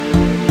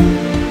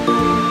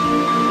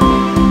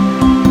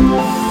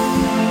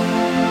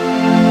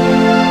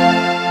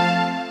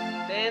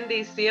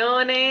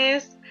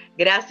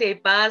Gracia y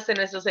paz de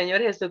nuestro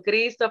Señor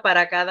Jesucristo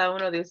para cada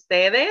uno de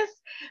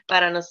ustedes.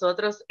 Para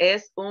nosotros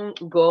es un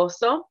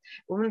gozo,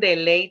 un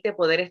deleite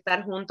poder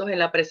estar juntos en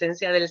la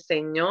presencia del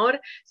Señor,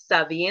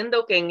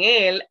 sabiendo que en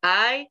Él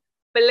hay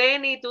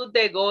plenitud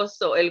de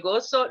gozo. El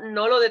gozo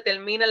no lo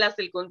determina la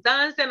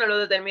circunstancia, no lo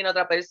determina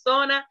otra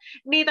persona,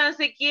 ni tan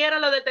siquiera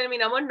lo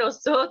determinamos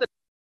nosotros.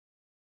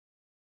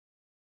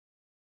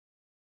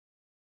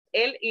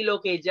 Él y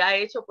lo que ya ha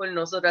hecho por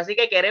nosotros. Así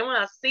que queremos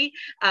así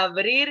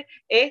abrir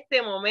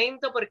este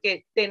momento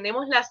porque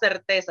tenemos la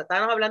certeza,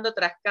 estábamos hablando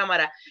tras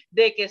cámara,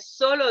 de que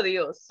solo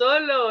Dios,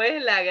 solo es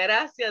la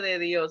gracia de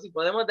Dios y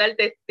podemos dar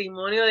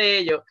testimonio de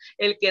ello,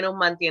 el que nos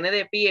mantiene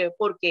de pie,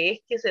 porque es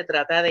que se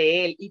trata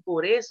de Él y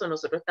por eso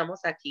nosotros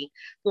estamos aquí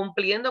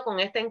cumpliendo con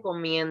esta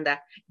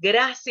encomienda.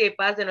 Gracia y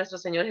paz de nuestro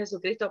Señor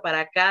Jesucristo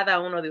para cada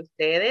uno de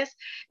ustedes.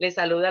 Les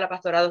saluda la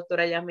pastora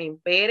doctora Jasmine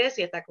Pérez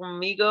y está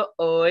conmigo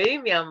hoy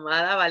mi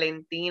amada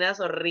Valentina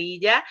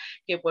Zorrilla,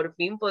 que por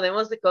fin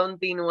podemos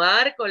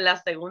continuar con la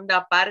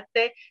segunda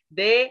parte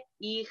de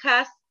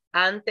Hijas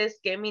antes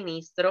que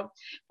ministro,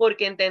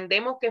 porque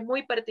entendemos que es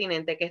muy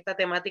pertinente que esta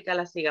temática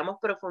la sigamos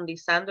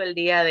profundizando el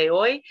día de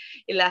hoy.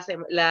 Las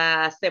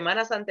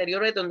semanas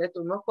anteriores donde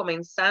estuvimos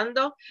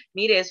comenzando,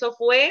 mire, eso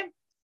fue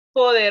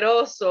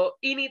poderoso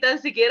y ni tan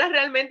siquiera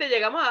realmente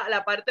llegamos a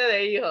la parte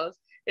de hijos.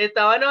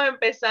 Estábamos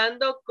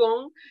empezando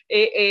con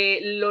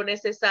lo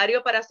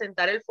necesario para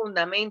sentar el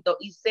fundamento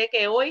y sé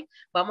que hoy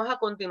vamos a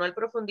continuar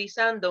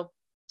profundizando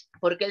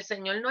porque el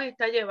Señor nos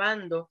está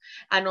llevando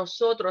a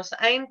nosotros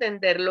a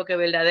entender lo que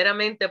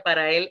verdaderamente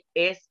para Él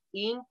es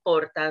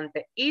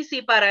importante. Y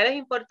si para Él es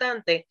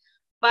importante,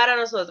 para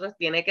nosotros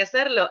tiene que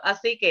serlo.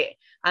 Así que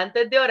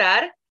antes de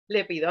orar,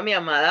 le pido a mi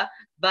amada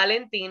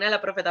Valentina,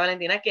 la profeta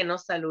Valentina, que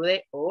nos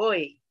salude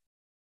hoy.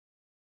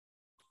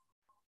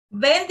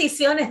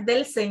 Bendiciones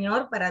del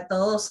Señor para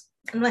todos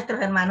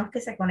nuestros hermanos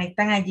que se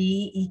conectan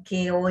allí y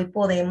que hoy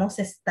podemos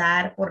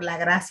estar por la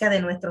gracia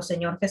de nuestro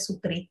Señor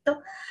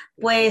Jesucristo,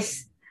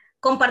 pues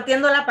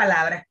compartiendo la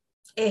palabra.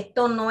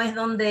 Esto no es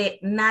donde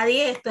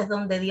nadie, esto es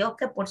donde Dios,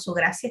 que por su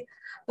gracia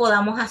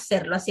podamos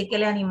hacerlo. Así que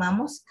le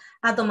animamos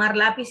a tomar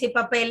lápiz y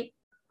papel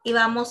y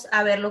vamos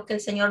a ver lo que el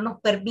Señor nos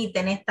permite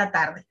en esta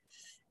tarde.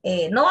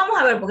 No vamos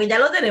a ver porque ya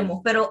lo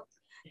tenemos, pero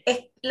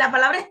la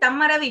palabra es tan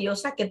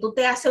maravillosa que tú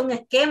te haces un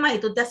esquema y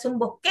tú te haces un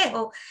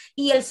bosquejo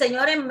y el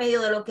Señor en medio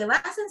de lo que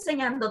vas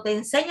enseñando te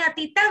enseña a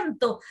ti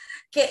tanto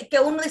que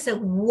uno dice,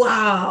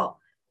 wow,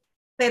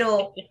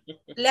 pero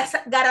les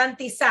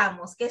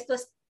garantizamos que esto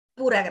es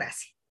pura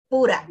gracia,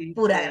 pura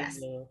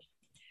gracia.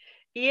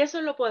 Y eso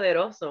es lo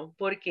poderoso,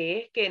 porque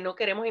es que no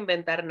queremos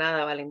inventar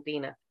nada,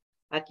 Valentina.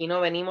 Aquí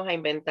no venimos a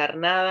inventar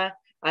nada,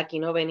 aquí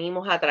no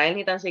venimos a traer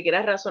ni tan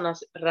siquiera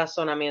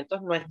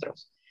razonamientos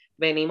nuestros.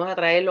 Venimos a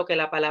traer lo que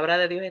la palabra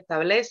de Dios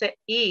establece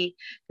y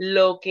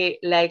lo que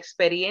la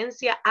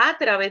experiencia a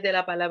través de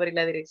la palabra y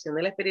la dirección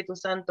del Espíritu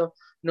Santo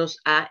nos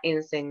ha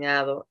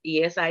enseñado.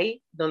 Y es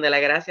ahí donde la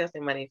gracia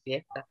se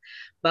manifiesta.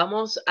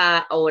 Vamos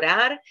a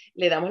orar.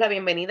 Le damos la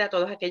bienvenida a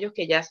todos aquellos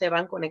que ya se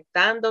van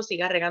conectando.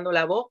 Siga regando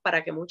la voz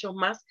para que muchos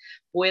más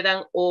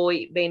puedan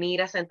hoy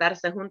venir a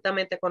sentarse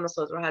juntamente con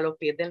nosotros a los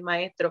pies del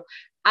Maestro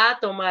a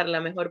tomar la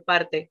mejor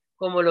parte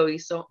como lo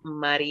hizo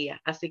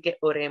María. Así que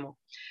oremos.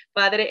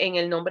 Padre, en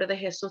el nombre de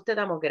Jesús te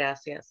damos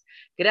gracias.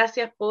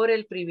 Gracias por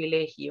el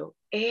privilegio,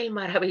 el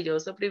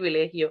maravilloso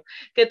privilegio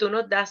que tú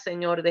nos das,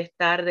 Señor, de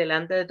estar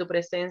delante de tu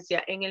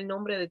presencia en el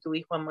nombre de tu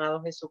Hijo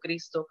amado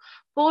Jesucristo.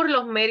 Por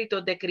los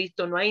méritos de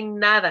Cristo no hay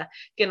nada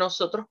que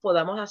nosotros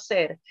podamos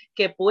hacer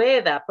que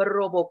pueda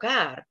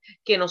provocar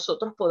que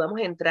nosotros podamos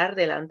entrar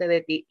delante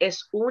de ti.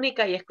 Es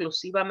única y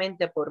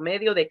exclusivamente por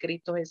medio de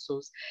Cristo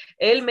Jesús,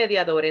 el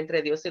mediador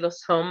entre Dios y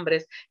los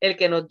hombres, el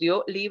que nos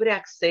dio libre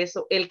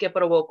acceso, el que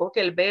provocó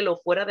que el velo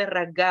fuera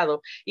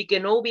rasgado y que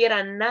no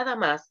hubiera nada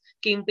más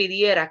que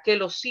impidiera que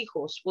los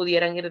hijos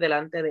pudieran ir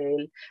delante de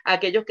él.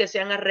 Aquellos que se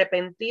han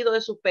arrepentido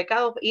de sus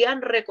pecados y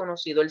han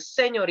reconocido el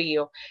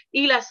señorío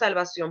y la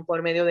salvación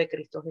por medio de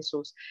Cristo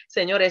Jesús.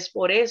 Señor, es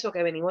por eso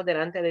que venimos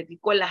delante de ti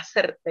con la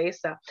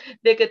certeza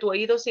de que tu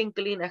oído se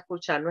inclina a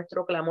escuchar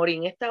nuestro clamor y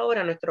en esta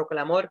hora nuestro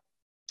clamor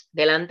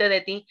delante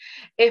de ti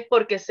es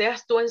porque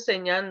seas tú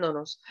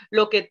enseñándonos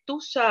lo que tú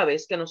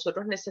sabes que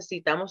nosotros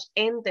necesitamos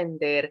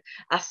entender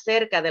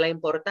acerca de la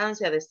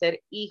importancia de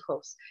ser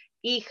hijos,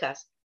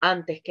 hijas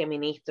antes que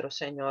ministros,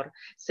 Señor.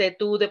 Sé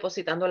tú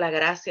depositando la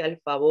gracia, el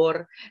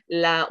favor,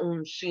 la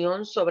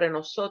unción sobre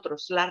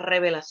nosotros, la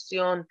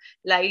revelación,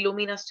 la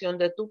iluminación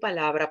de tu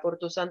palabra por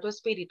tu Santo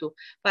Espíritu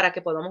para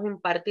que podamos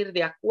impartir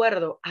de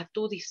acuerdo a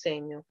tu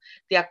diseño,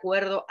 de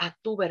acuerdo a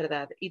tu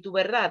verdad. Y tu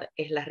verdad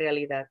es la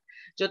realidad.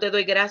 Yo te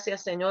doy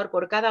gracias, Señor,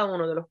 por cada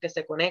uno de los que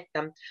se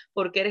conectan,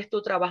 porque eres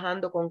tú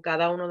trabajando con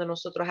cada uno de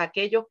nosotros,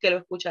 aquellos que lo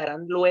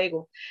escucharán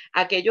luego,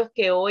 aquellos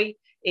que hoy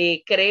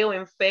creo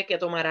en fe que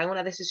tomarán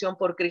una decisión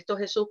por Cristo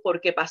Jesús,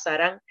 porque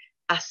pasarán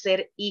a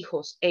ser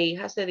hijos e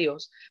hijas de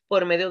Dios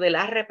por medio del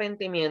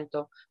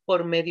arrepentimiento,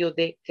 por medio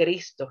de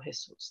Cristo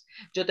Jesús.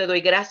 Yo te doy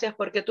gracias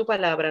porque tu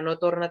palabra no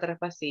torna tras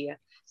vacía,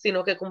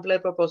 sino que cumple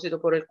el propósito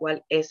por el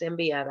cual es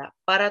enviada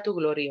para tu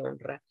gloria y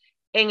honra.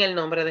 en el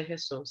nombre de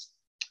Jesús.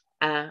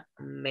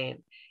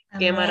 Amén.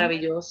 Qué Amén.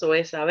 maravilloso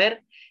es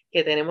saber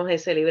que tenemos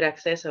ese libre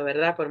acceso,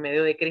 ¿verdad? Por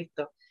medio de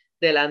Cristo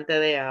delante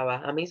de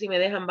Abba. A mí si me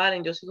dejan,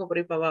 Valen, yo sigo por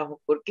ahí para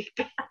abajo, porque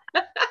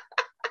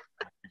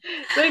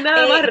no hay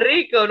nada más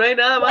rico, no hay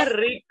nada más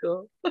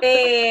rico.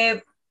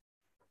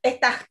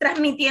 Estás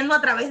transmitiendo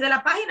a través de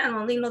la página,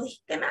 no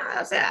dijiste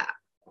nada, o sea.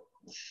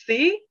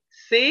 Sí,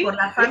 Por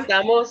la de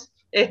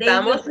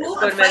estamos YouTube,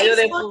 por medio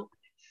de... Facebook.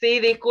 Sí,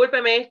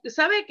 discúlpeme,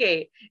 ¿sabe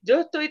qué?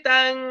 Yo estoy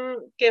tan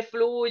que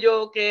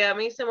fluyo, que a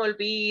mí se me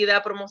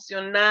olvida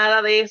promocionar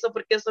nada de eso,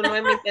 porque eso no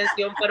es mi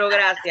intención, pero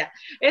gracias.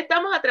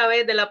 Estamos a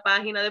través de la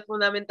página de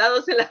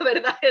Fundamentados en la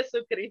Verdad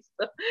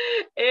Jesucristo.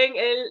 En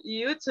el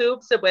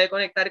YouTube se puede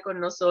conectar con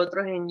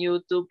nosotros, en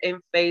YouTube,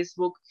 en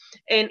Facebook,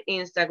 en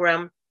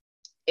Instagram.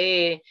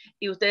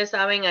 Y ustedes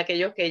saben,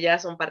 aquellos que ya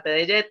son parte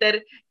de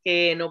Jeter,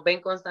 que nos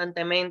ven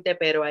constantemente,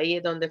 pero ahí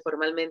es donde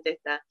formalmente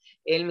está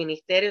el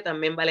ministerio.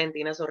 También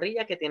Valentina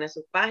Zorrilla, que tiene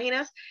sus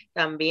páginas,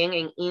 también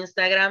en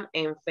Instagram,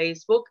 en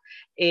Facebook.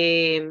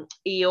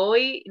 Y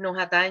hoy nos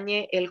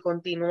atañe el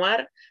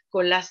continuar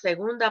con la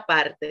segunda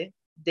parte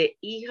de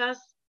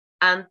Hijas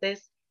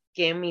antes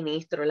que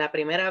ministro. La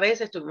primera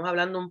vez estuvimos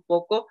hablando un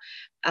poco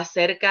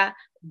acerca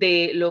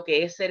de lo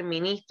que es ser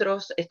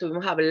ministros,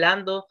 estuvimos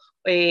hablando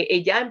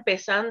ya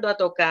empezando a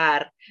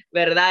tocar,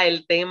 ¿verdad?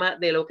 El tema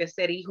de lo que es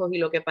ser hijos y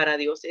lo que para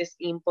Dios es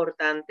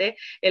importante.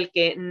 El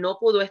que no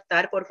pudo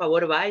estar, por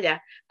favor,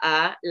 vaya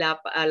a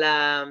la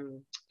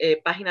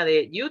página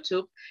de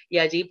YouTube y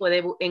allí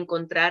puede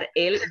encontrar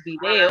el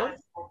video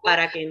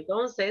para que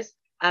entonces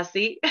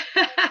así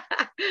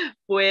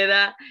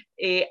pueda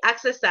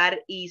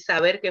accesar y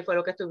saber qué fue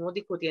lo que estuvimos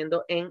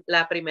discutiendo en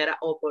la primera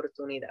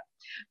oportunidad.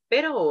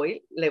 Pero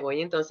hoy le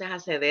voy entonces a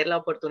ceder la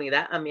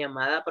oportunidad a mi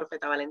amada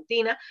profeta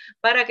Valentina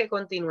para que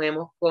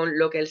continuemos con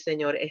lo que el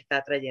Señor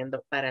está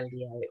trayendo para el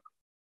día de hoy.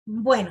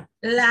 Bueno,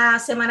 la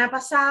semana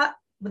pasada,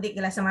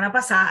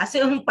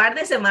 hace un par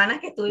de semanas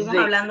que estuvimos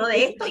hablando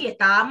de esto y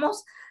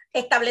estábamos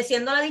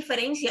estableciendo la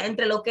diferencia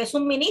entre lo que es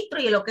un ministro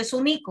y lo que es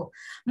un hijo.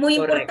 Muy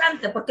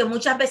importante, porque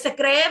muchas veces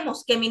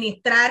creemos que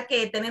ministrar,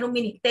 que tener un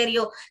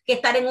ministerio, que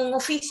estar en un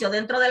oficio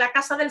dentro de la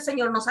casa del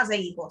Señor nos hace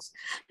hijos.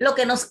 Lo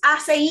que nos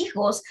hace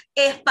hijos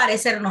es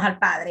parecernos al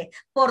Padre,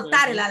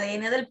 portar el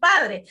ADN del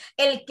Padre.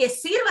 El que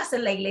sirvas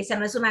en la iglesia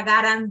no es una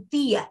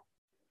garantía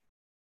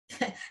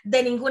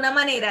de ninguna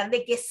manera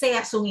de que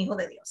seas un hijo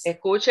de Dios.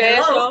 Escuche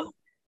eso.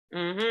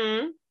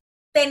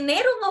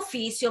 Tener un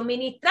oficio,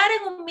 ministrar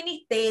en un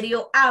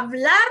ministerio,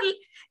 hablar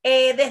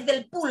desde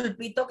el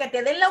púlpito, que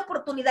te den la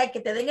oportunidad y que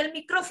te den el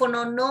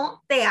micrófono,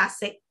 no te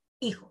hace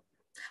hijo.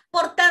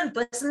 Por tanto,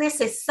 es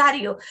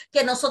necesario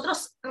que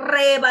nosotros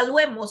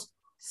reevaluemos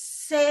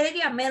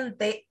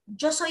seriamente,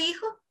 ¿yo soy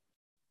hijo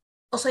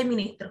o soy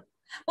ministro?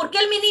 Porque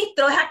el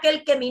ministro es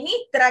aquel que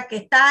ministra, que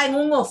está en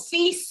un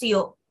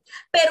oficio,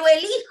 pero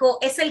el hijo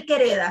es el que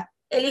hereda.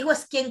 El hijo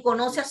es quien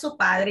conoce a su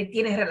padre y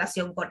tiene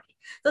relación con él.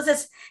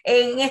 Entonces,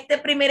 en este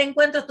primer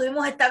encuentro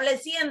estuvimos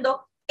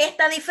estableciendo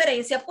esta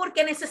diferencia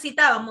porque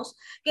necesitábamos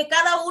que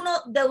cada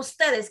uno de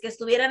ustedes que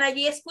estuvieran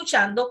allí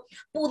escuchando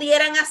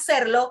pudieran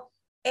hacerlo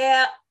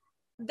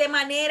de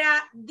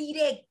manera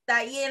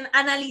directa y en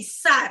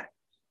analizar,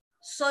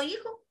 ¿soy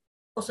hijo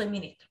o soy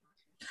ministro?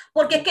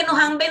 Porque es que nos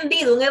han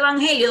vendido un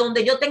evangelio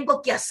donde yo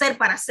tengo que hacer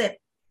para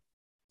hacer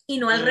y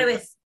no al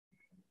revés.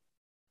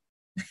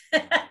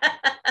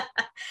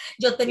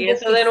 Yo tengo que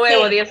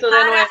hacer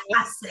para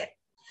hacer.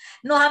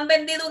 Nos han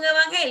vendido un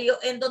evangelio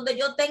en donde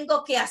yo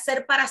tengo que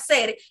hacer para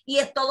hacer y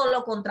es todo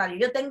lo contrario.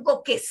 Yo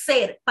tengo que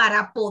ser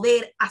para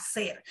poder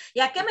hacer. ¿Y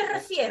a qué me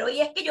refiero? Y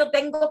es que yo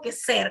tengo que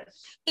ser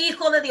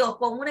hijo de Dios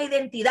con una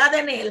identidad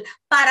en Él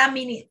para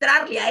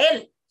ministrarle a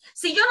Él.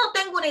 Si yo no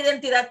tengo una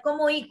identidad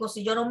como hijo,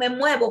 si yo no me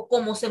muevo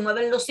como se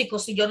mueven los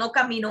hijos, si yo no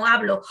camino,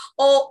 hablo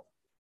o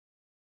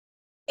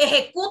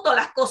ejecuto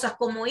las cosas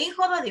como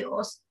hijo de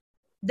Dios,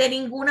 de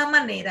ninguna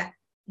manera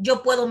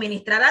yo puedo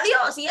ministrar a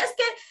Dios. Y es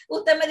que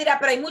usted me dirá,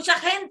 pero hay mucha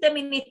gente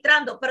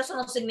ministrando, pero eso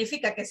no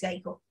significa que sea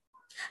hijo.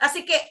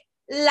 Así que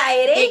la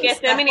herencia... Y que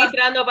esté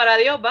ministrando para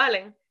Dios,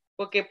 vale,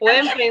 porque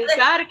pueden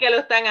pensar que lo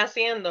están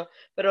haciendo,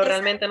 pero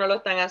realmente no lo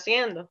están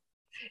haciendo.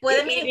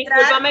 Puede ministrar...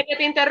 Discúlpame que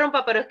te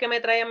interrumpa, pero es que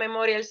me trae a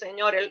memoria el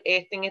Señor.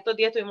 En estos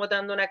días estuvimos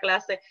dando una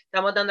clase,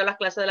 estamos dando las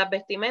clases de las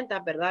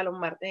vestimentas, ¿verdad? Los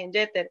martes en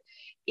Jeter.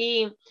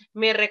 Y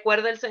me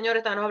recuerda el Señor,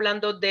 estamos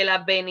hablando de la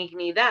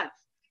benignidad.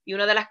 Y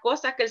una de las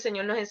cosas que el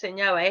Señor nos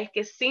enseñaba es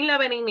que sin la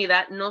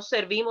benignidad no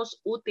servimos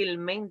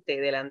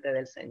útilmente delante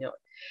del Señor.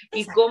 Exacto.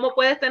 ¿Y cómo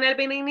puedes tener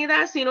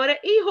benignidad si no eres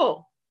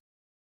hijo?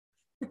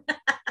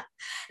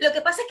 Lo que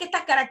pasa es que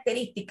estas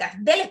características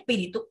del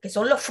espíritu, que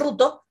son los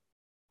frutos,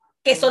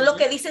 que son los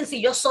que dicen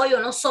si yo soy o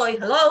no soy.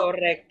 Hello.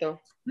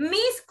 Correcto.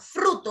 Mis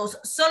frutos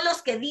son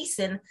los que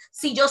dicen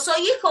si yo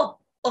soy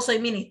hijo o soy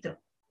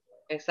ministro.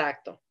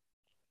 Exacto.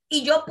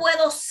 Y yo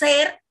puedo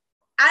ser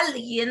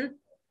alguien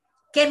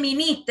que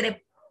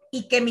ministre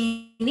y que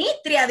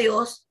ministre a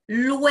Dios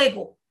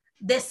luego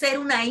de ser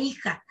una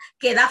hija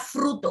que da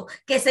fruto,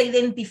 que se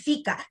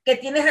identifica, que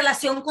tiene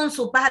relación con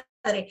su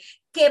padre,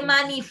 que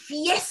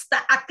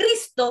manifiesta a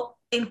Cristo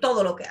en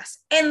todo lo que hace.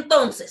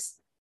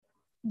 Entonces,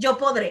 yo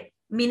podré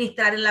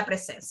ministrar en la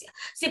presencia.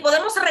 Si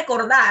podemos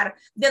recordar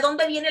de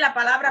dónde viene la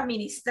palabra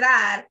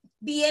ministrar,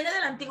 viene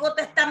del Antiguo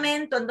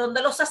Testamento, en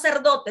donde los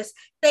sacerdotes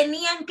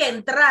tenían que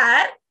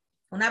entrar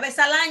una vez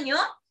al año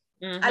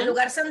al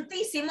lugar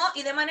santísimo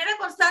y de manera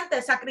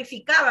constante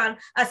sacrificaban,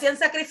 hacían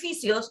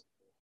sacrificios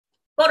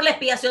por la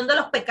expiación de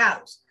los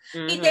pecados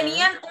y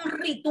tenían un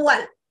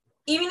ritual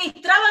y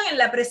ministraban en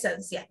la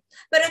presencia.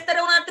 Pero esta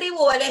era una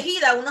tribu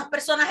elegida, unas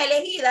personas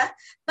elegidas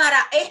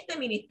para este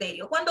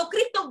ministerio. Cuando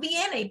Cristo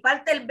viene y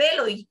parte el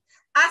velo y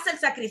hace el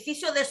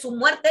sacrificio de su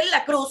muerte en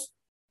la cruz,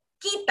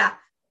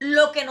 quita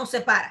lo que nos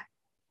separa.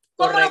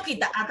 ¿Cómo lo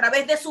quita? A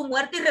través de su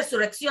muerte y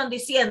resurrección,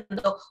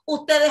 diciendo,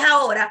 ustedes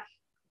ahora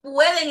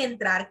pueden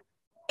entrar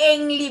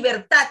en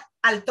libertad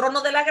al trono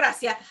de la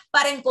gracia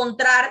para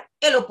encontrar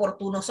el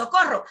oportuno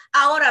socorro.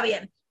 Ahora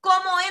bien,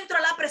 ¿cómo entro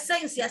a la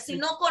presencia si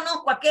no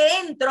conozco a qué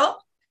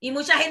entro? Y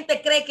mucha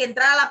gente cree que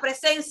entrar a la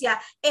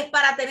presencia es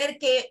para tener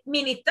que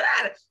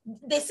ministrar.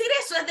 Decir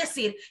eso es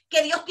decir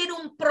que Dios tiene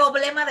un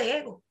problema de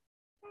ego.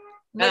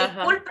 Me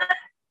disculpa,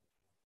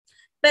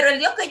 pero el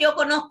Dios que yo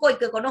conozco y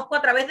que conozco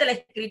a través de la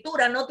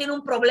Escritura no tiene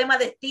un problema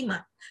de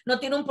estima, no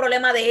tiene un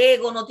problema de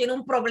ego, no tiene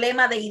un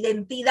problema de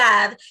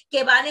identidad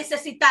que va a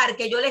necesitar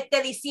que yo le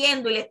esté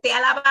diciendo y le esté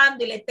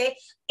alabando y le esté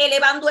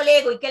elevando el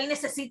ego y que él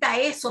necesita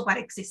eso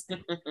para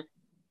existir.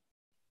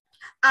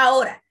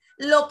 Ahora,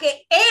 lo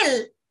que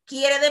él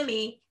quiere de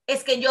mí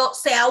es que yo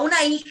sea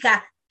una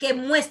hija que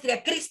muestre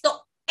a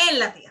Cristo en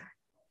la tierra.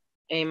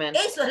 Amen.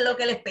 Eso es lo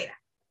que él espera.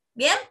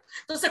 Bien,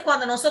 entonces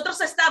cuando nosotros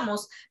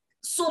estamos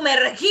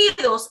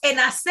sumergidos en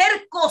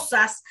hacer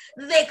cosas,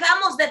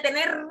 dejamos de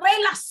tener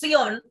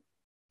relación,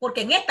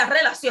 porque en esta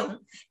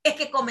relación es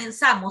que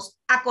comenzamos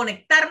a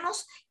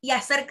conectarnos y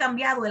a ser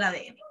cambiado el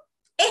ADN.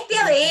 Este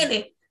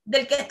ADN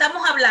del que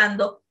estamos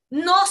hablando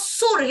no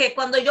surge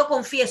cuando yo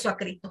confieso a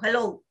Cristo.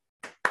 Hello.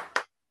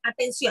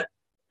 Atención.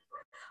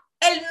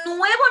 El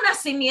nuevo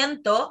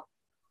nacimiento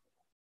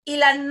y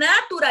la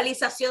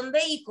naturalización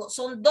de hijos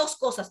son dos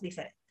cosas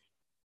diferentes.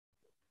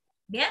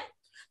 Bien.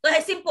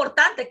 Entonces es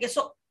importante que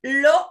eso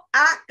lo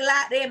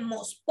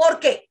aclaremos. ¿Por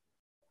qué?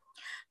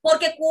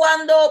 Porque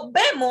cuando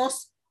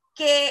vemos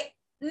que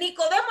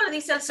Nicodemo le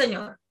dice al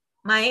Señor,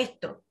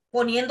 maestro,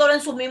 poniéndolo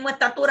en su misma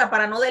estatura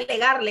para no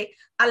delegarle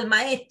al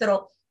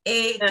maestro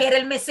que era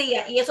el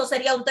Mesías, y eso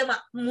sería un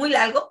tema muy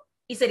largo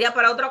y sería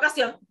para otra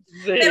ocasión,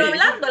 pero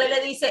hablándole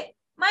le dice,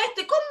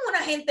 maestro, ¿y cómo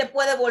una gente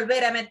puede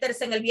volver a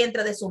meterse en el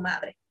vientre de su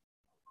madre?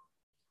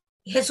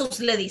 Y Jesús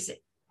le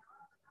dice,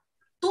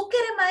 tú que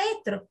eres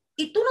maestro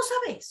y tú no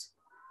sabes.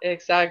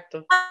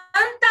 Exacto.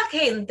 ¿Cuánta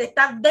gente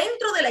está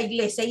dentro de la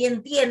iglesia y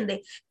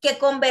entiende que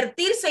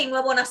convertirse y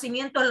nuevo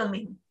nacimiento es lo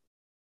mismo?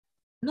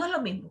 No es lo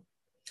mismo.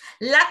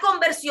 La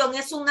conversión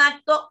es un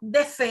acto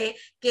de fe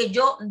que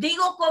yo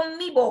digo con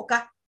mi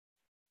boca,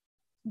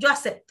 yo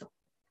acepto.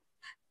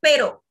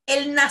 Pero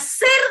el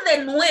nacer de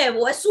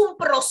nuevo es un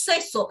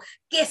proceso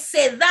que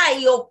se da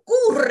y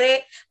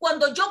ocurre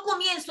cuando yo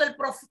comienzo el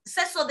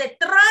proceso de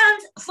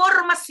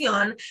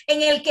transformación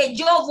en el que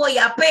yo voy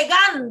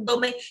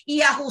apegándome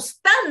y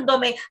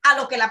ajustándome a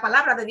lo que la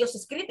palabra de Dios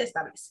escrita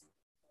establece.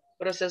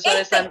 Proceso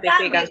de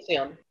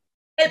santificación.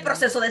 El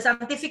proceso de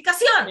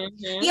santificación.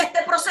 Y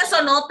este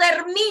proceso no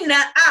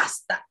termina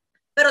hasta,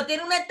 pero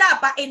tiene una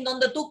etapa en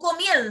donde tú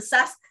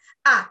comienzas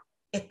a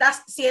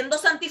estás siendo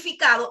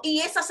santificado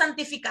y esa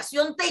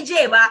santificación te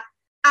lleva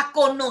a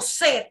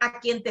conocer a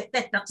quien te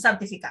está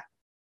santificando.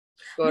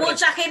 Correcto.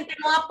 Mucha gente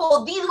no ha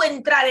podido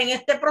entrar en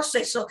este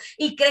proceso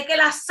y cree que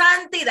la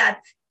santidad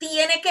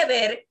tiene que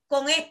ver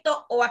con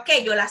esto o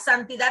aquello. La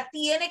santidad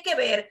tiene que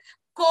ver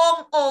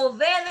con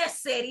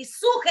obedecer y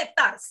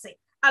sujetarse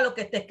a lo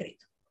que está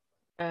escrito.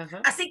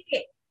 Así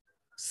que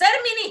ser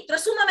ministro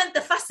es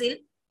sumamente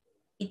fácil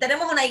y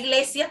tenemos una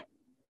iglesia,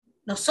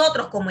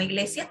 nosotros como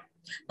iglesia,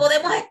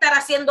 podemos estar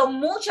haciendo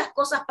muchas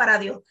cosas para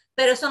Dios,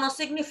 pero eso no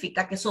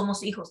significa que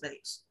somos hijos de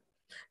Dios.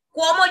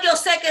 ¿Cómo yo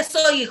sé que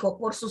soy hijo?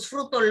 Por sus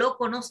frutos lo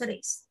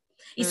conoceréis.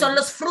 Y son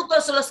los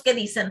frutos los que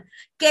dicen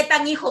qué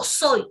tan hijo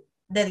soy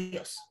de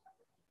Dios.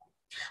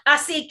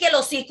 Así que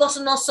los hijos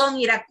no son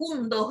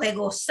iracundos,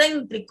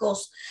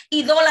 egocéntricos,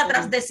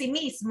 idólatras de sí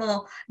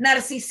mismo,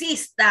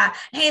 narcisista,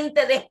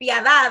 gente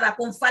despiadada,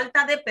 con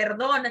falta de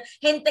perdón,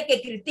 gente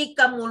que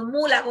critica,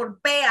 murmura,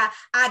 golpea,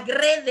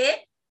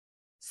 agrede,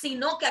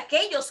 sino que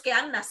aquellos que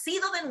han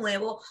nacido de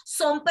nuevo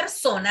son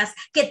personas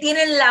que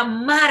tienen la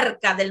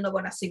marca del nuevo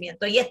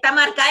nacimiento. Y esta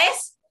marca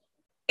es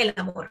el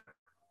amor.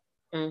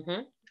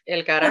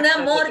 El carácter.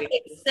 Un amor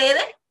que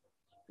excede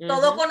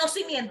todo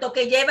conocimiento,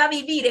 que lleva a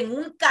vivir en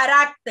un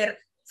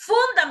carácter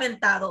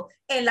fundamentado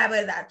en la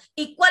verdad.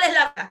 ¿Y cuál es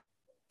la verdad?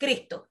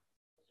 Cristo.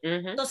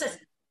 Entonces,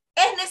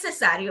 es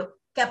necesario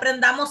que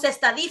aprendamos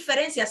esta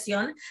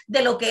diferenciación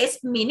de lo que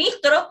es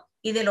ministro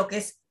y de lo que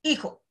es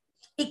hijo.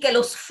 Y que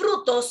los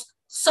frutos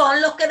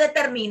son los que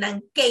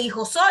determinan qué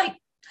hijo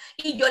soy.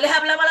 Y yo les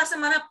hablaba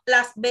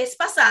la vez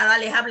pasada,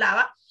 les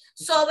hablaba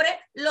sobre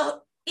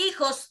los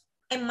hijos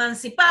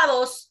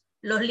emancipados,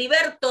 los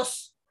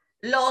libertos,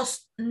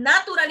 los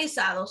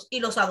naturalizados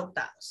y los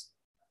adoptados.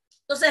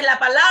 Entonces la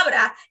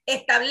palabra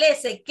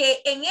establece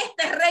que en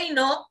este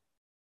reino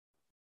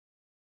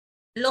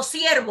los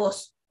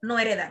siervos no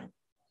heredan.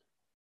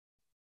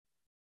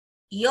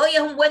 Y hoy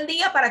es un buen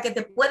día para que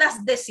te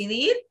puedas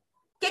decidir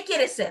qué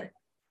quieres ser,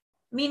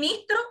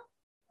 ministro,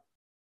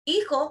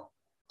 hijo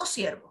o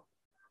siervo.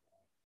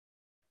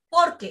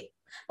 ¿Por qué?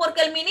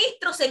 Porque el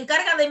ministro se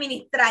encarga de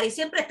ministrar y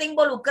siempre está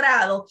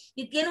involucrado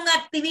y tiene un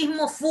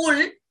activismo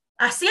full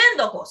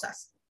haciendo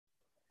cosas.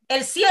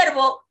 El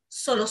siervo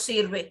solo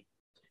sirve,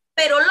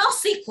 pero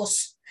los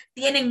hijos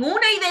tienen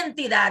una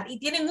identidad y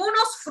tienen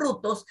unos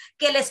frutos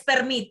que les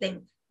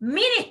permiten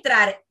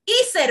ministrar y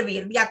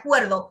servir de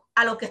acuerdo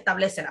a lo que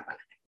establece la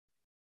palabra.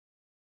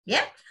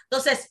 Bien,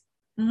 entonces,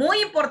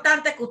 muy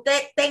importante que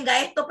usted tenga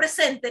esto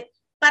presente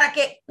para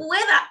que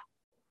pueda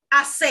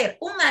hacer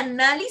un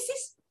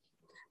análisis,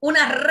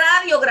 una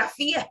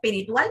radiografía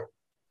espiritual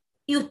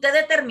y usted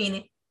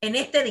determine en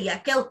este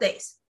día qué usted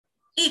es,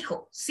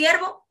 hijo,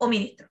 siervo o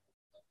ministro.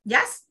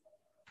 ¿Ya?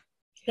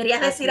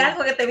 ¿Querías decir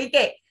algo que te vi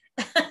que?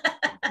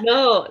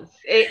 No,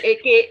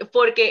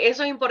 porque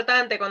eso es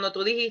importante cuando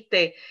tú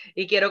dijiste,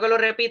 y quiero que lo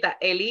repita,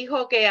 el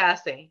hijo ¿qué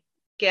hace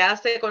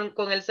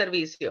con el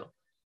servicio?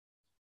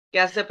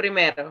 ¿Qué hace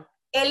primero?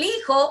 El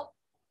hijo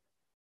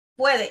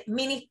puede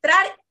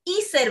ministrar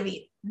y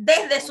servir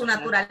desde su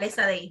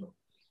naturaleza de hijo.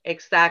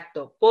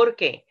 Exacto. ¿Por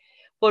qué?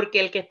 Porque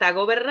el que está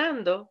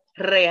gobernando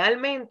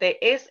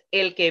realmente es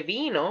el que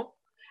vino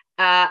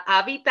a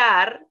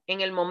habitar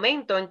en el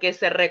momento en que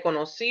se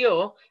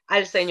reconoció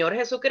al Señor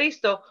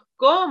Jesucristo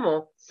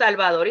como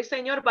Salvador y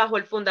Señor bajo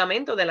el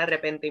fundamento del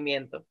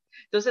arrepentimiento.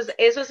 Entonces,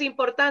 eso es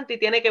importante y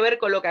tiene que ver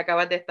con lo que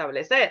acabas de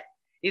establecer.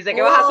 Y sé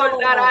que vas a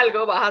soltar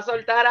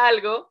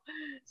algo,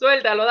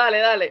 suéltalo,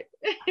 dale.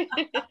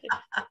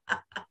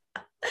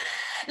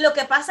 Lo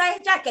que pasa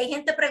es ya que hay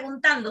gente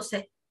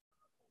preguntándose,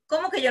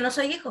 ¿cómo que yo no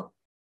soy hijo?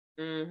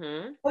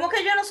 ¿Cómo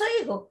que yo no soy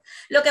hijo?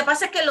 Lo que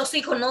pasa es que los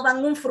hijos no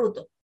dan un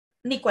fruto,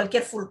 ni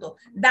cualquier fruto,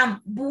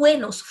 dan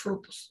buenos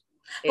frutos.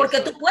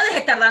 Porque tú puedes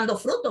estar dando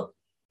frutos.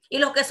 Y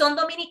los que son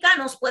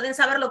dominicanos pueden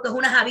saber lo que es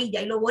una javilla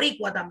y los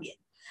boricua también.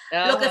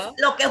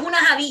 Lo que es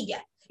una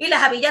javilla. Y la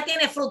javilla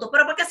tiene fruto.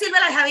 ¿Pero por qué sirve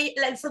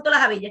el fruto de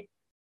la javilla?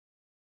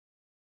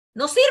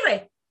 No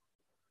sirve.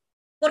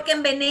 Porque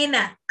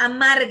envenena,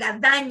 amarga,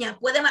 daña,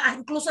 puede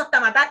incluso hasta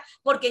matar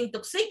porque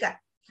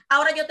intoxica.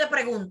 Ahora yo te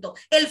pregunto,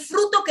 ¿el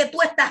fruto que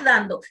tú estás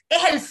dando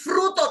es el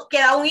fruto que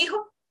da un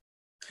hijo?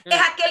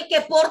 ¿Es aquel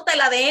que porta el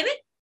ADN?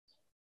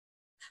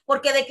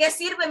 Porque ¿de qué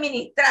sirve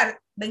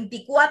ministrar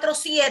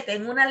 24/7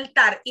 en un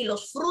altar y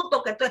los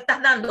frutos que tú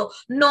estás dando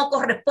no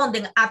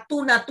corresponden a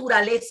tu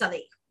naturaleza de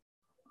hijo?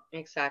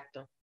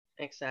 Exacto.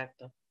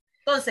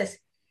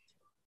 Entonces,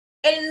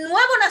 el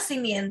nuevo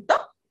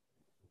nacimiento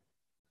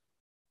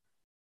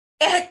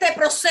es este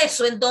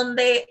proceso en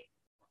donde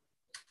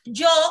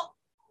yo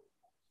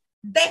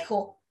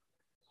dejo,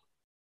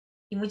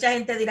 y mucha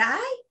gente dirá,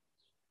 ay,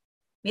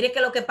 mire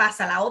que lo que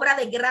pasa, la obra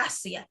de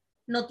gracia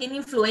no tiene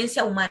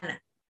influencia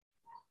humana.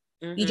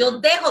 Y yo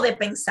dejo de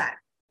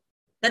pensar.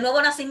 De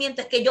nuevo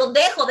nacimiento es que yo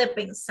dejo de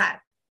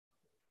pensar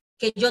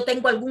que yo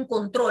tengo algún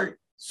control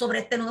sobre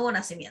este nuevo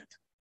nacimiento.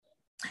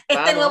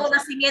 Este nuevo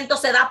nacimiento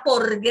se da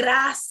por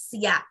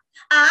gracia.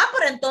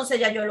 Pero entonces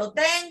ya yo lo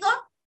tengo.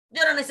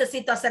 Yo no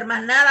necesito hacer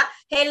más nada.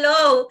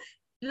 Hello.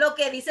 Lo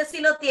que dice si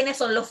lo tienes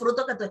son los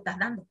frutos que tú estás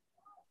dando.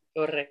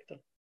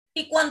 Correcto.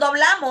 Y cuando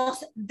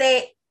hablamos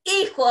de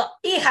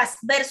hijas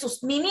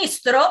versus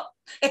ministro,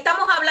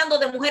 estamos hablando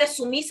de mujeres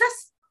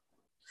sumisas,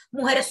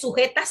 mujeres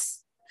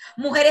sujetas,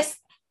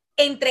 mujeres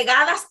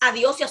entregadas a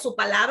Dios y a su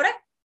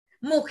palabra,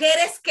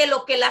 mujeres que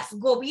lo que las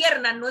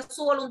gobierna no es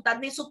su voluntad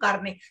ni su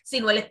carne,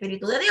 sino el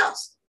Espíritu de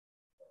Dios.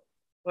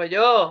 Pues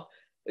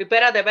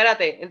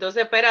espérate.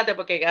 Entonces,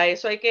 porque a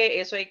eso hay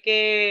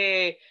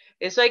que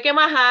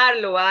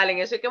majarlo, Valen,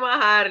 eso hay que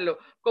majarlo.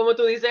 Como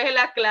tú dices en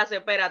las clases,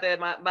 espérate,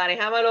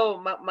 manéjamelo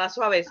más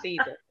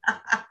suavecito.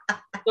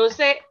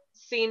 Entonces,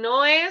 si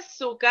no es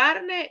su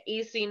carne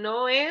y si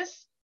no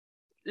es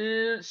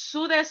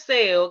su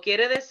deseo,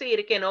 quiere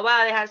decir que no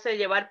va a dejarse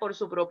llevar por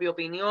su propia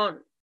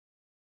opinión.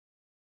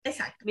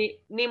 Exacto.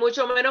 Ni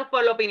mucho menos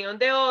por la opinión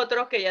de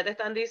otros que ya te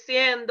están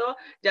diciendo,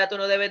 ya tú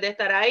no debes de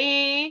estar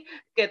ahí,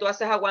 que tú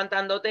haces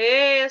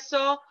aguantándote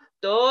eso,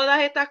 todas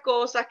estas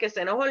cosas que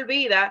se nos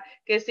olvida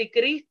que si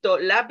Cristo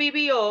las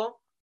vivió,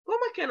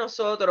 ¿cómo es que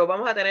nosotros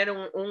vamos a tener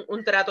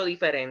un trato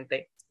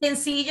diferente?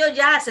 Sencillo,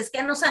 Jazz, es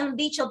que nos han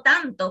dicho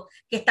tanto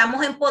que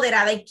estamos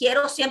empoderadas y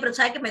quiero siempre,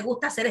 ¿sabes que me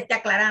gusta hacer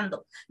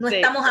aclarando? No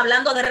estamos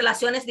hablando de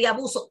relaciones de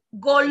abuso,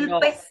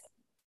 golpes.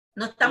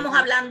 No estamos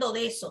hablando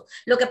de eso.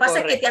 Lo que pasa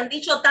es que te han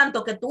dicho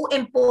tanto que tú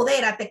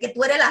empodérate, que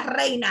tú eres la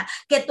reina,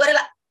 que tú eres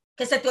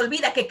que se te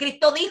olvida que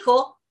Cristo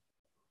dijo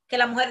que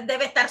la mujer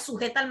debe estar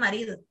sujeta al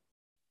marido.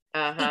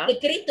 Y que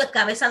Cristo es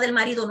cabeza del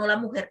marido, no la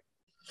mujer.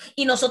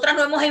 Y nosotras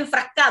nos hemos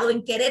enfrascado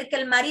en querer que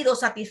el marido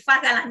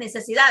satisfaga las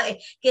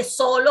necesidades que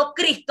solo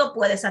Cristo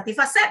puede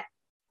satisfacer.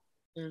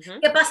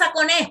 ¿Qué pasa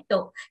con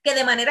esto? Que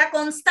de manera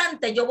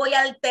constante yo voy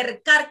a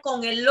altercar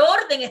con el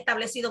orden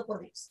establecido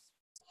por Dios.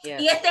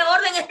 Y este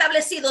orden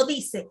establecido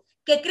dice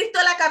que Cristo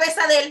es la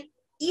cabeza de él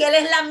y él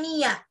es la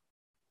mía.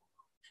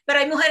 Pero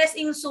hay mujeres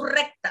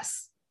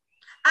insurrectas.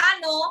 Ah,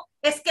 no,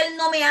 es que él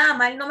no me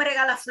ama, él no me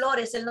regala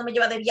flores, él no me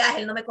lleva de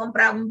viaje, él no me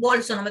compra un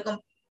bolso, no me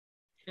compra.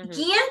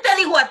 ¿Quién te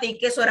dijo a ti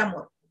que eso era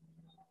amor?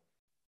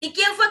 ¿Y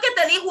quién fue que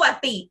te dijo a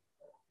ti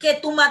que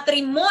tu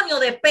matrimonio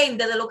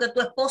depende de lo que tu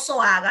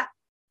esposo haga?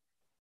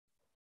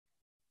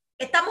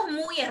 Estamos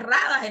muy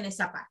erradas en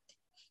esa parte.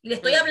 Y le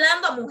estoy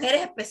hablando a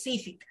mujeres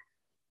específicas.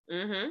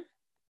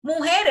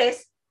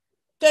 Mujeres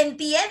que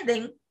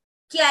entienden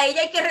que a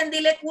ella hay que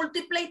rendirle culto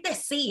y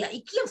pleitesía.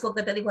 ¿Y quién fue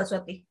que te dijo eso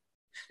a ti?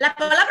 La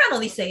palabra no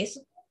dice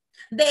eso.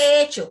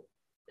 De hecho,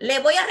 le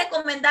voy a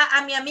recomendar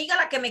a mi amiga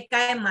la que me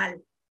cae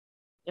mal.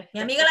 Mi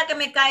amiga la que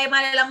me cae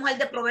mal es la mujer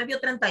de Proverbio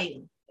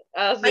 31.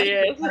 Así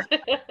es.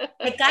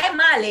 Me cae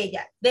mal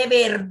ella, de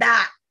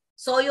verdad.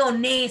 Soy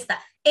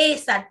honesta.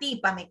 Esa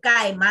tipa me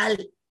cae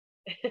mal.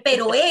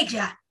 Pero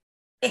ella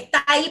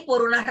está ahí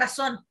por una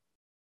razón.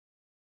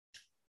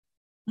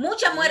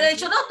 Muchas mujeres han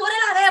dicho, no, tú eres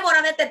la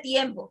Débora de este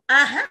tiempo.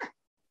 Ajá.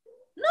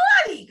 No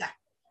la diga.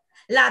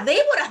 Las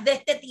Déboras de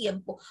este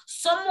tiempo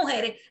son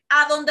mujeres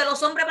a donde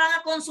los hombres van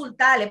a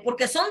consultarles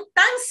porque son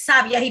tan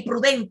sabias y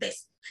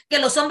prudentes que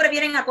los hombres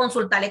vienen a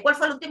consultarles. ¿Cuál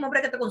fue el último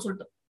hombre que te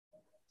consultó?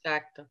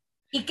 Exacto.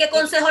 ¿Y qué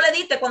consejo le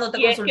diste cuando te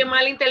consultó? Es que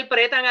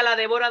malinterpretan a la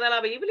Débora de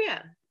la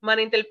Biblia.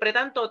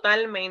 Malinterpretan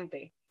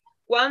totalmente.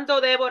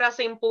 ¿Cuándo Débora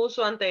se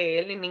impuso ante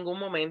él? En ningún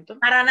momento.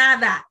 Para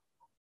nada.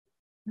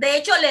 De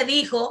hecho, le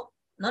dijo,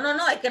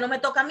 no, es que no me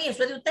toca a mí,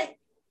 eso es de usted.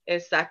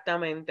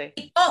 Exactamente.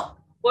 Oh.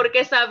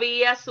 Porque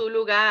sabía su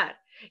lugar.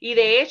 Y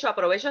de hecho,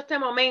 aprovecho este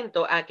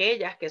momento,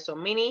 aquellas que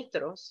son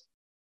ministros,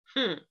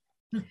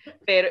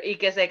 pero, y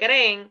que se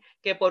creen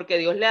que porque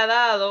Dios le ha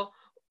dado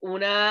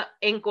una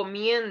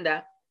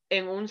encomienda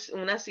en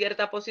una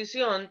cierta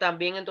posición,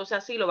 también entonces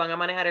así lo van a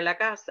manejar en la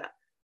casa.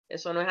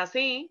 Eso no es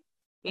así.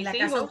 En la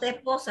casa de tu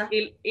esposa.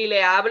 Y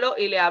le hablo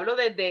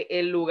desde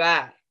el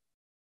lugar.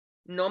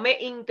 No me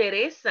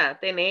interesa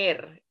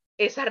tener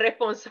esa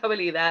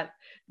responsabilidad.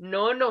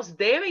 No nos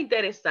debe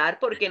interesar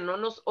porque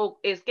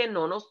es que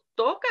no nos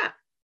toca.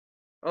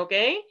 ¿Ok?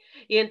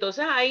 Y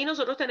entonces ahí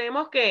nosotros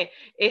tenemos que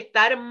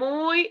estar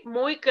muy,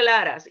 muy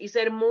claras y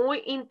ser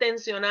muy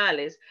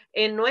intencionales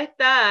en no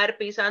estar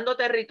pisando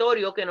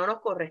territorio que no nos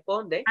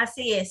corresponde.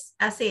 Así es,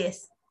 así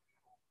es.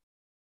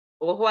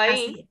 Ojo ahí,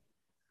 así es.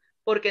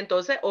 porque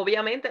entonces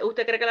obviamente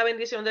usted cree que la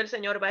bendición del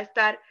Señor va a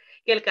estar,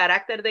 que el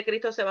carácter de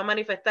Cristo se va a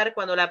manifestar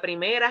cuando la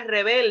primera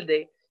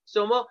rebelde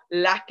somos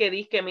las que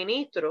disque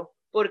ministro,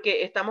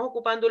 porque estamos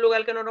ocupando un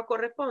lugar que no nos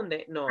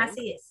corresponde. No.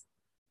 Así es,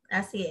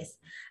 así es.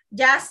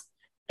 Ya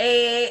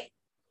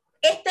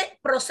este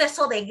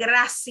proceso de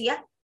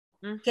gracia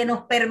que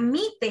nos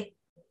permite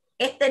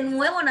este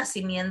nuevo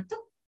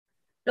nacimiento,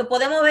 lo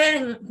podemos ver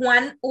en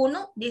Juan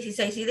 1,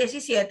 16 y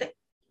 17,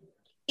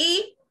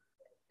 y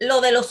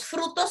lo de los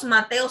frutos,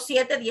 Mateo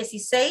 7,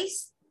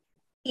 16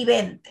 y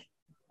 20.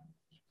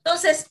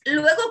 Entonces,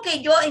 luego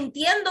que yo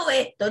entiendo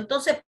esto,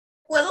 entonces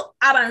puedo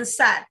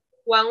avanzar.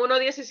 Juan 1,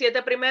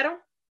 17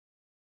 primero.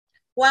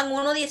 Juan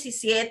 1,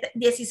 17,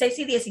 16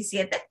 y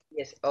 17.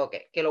 Yes, ok,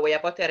 que lo voy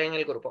a postear en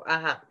el grupo.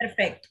 Ajá.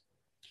 Perfecto.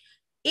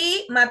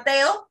 Y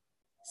Mateo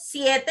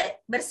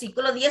 7,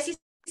 versículos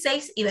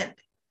 16 y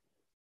 20.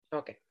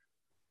 Ok.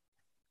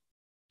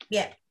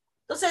 Bien.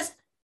 Entonces,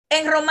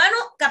 en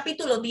Romanos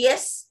capítulo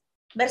 10,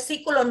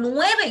 versículos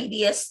 9 y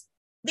 10,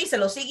 dice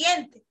lo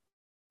siguiente.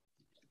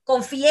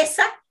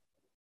 Confiesa,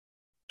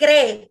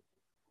 cree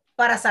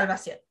para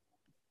salvación.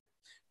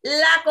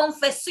 La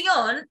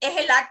confesión es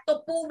el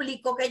acto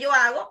público que yo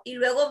hago y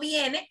luego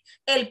viene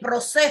el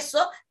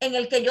proceso en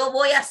el que yo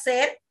voy a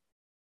ser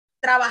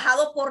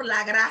trabajado por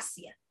la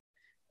gracia.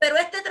 Pero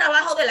este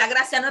trabajo de la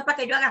gracia no es para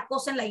que yo haga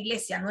cosas en la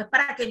iglesia, no es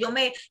para que yo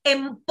me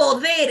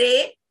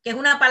empodere, que es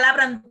una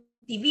palabra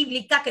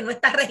antibíblica que no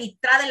está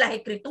registrada en las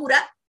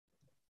escrituras.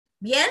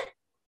 Bien,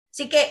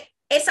 así que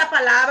esa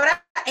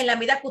palabra, en la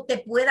medida que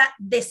usted pueda,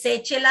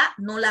 deséchela,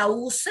 no la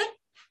use,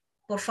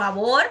 por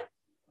favor,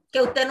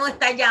 que usted no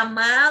está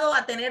llamado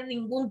a tener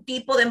ningún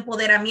tipo de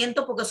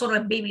empoderamiento porque eso no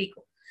es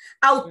bíblico.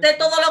 A usted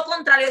todo lo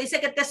contrario, dice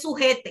que te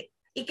sujete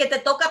y que te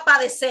toca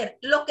padecer.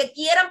 Los que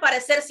quieran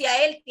parecerse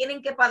a él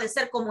tienen que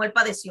padecer como él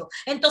padeció.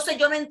 Entonces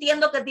yo no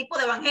entiendo qué tipo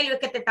de evangelio es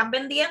que te están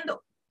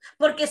vendiendo.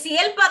 Porque si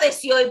él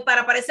padeció y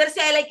para parecerse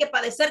a él hay que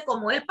padecer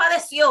como él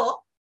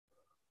padeció,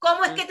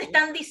 ¿cómo es que te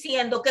están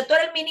diciendo que tú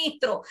eres el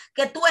ministro,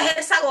 que tú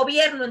ejerzas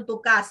gobierno en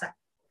tu casa?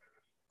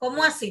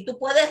 ¿Cómo así? ¿Tú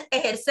puedes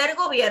ejercer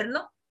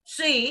gobierno?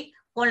 Sí,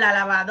 con la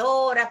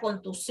lavadora,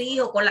 con tus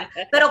hijos,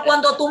 pero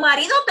cuando tu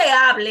marido te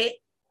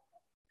hable,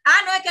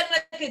 no es que él no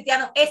es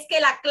cristiano, es que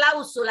la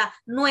cláusula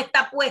no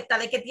está puesta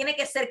de que tiene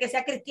que ser que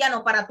sea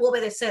cristiano para tú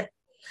obedecer.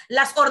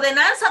 Las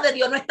ordenanzas de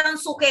Dios no están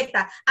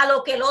sujetas a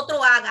lo que el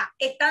otro haga,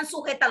 están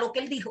sujetas a lo que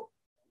él dijo.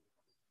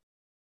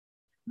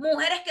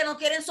 Mujeres que no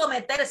quieren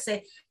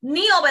someterse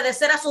ni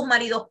obedecer a sus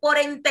maridos por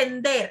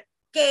entender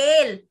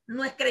que él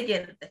no es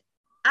creyente.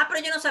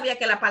 Pero yo no sabía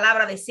que la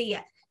palabra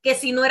decía que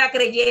si no era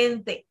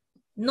creyente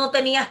no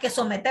tenías que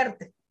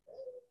someterte.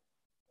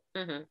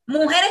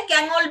 Mujeres que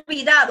han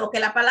olvidado que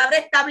la palabra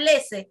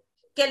establece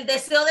que el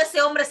deseo de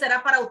ese hombre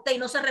será para usted, y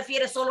no se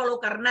refiere solo a lo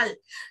carnal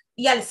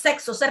y al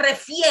sexo, se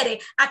refiere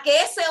a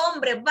que ese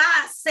hombre va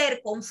a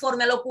ser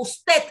conforme a lo que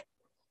usted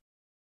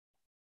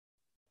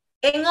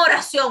en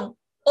oración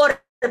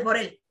ore por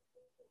él.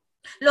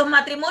 Los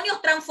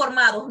matrimonios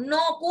transformados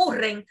no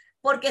ocurren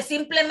porque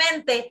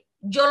simplemente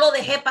yo lo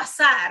dejé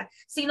pasar,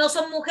 sino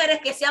son mujeres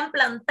que se han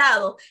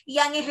plantado y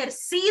han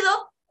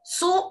ejercido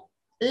su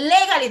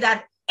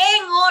legalidad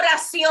en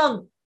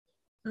oración,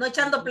 no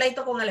echando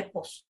pleito con el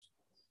esposo.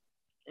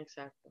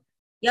 Exacto.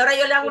 Y ahora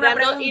yo le hago una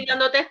pregunta. Y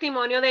dando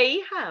testimonio de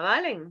hija,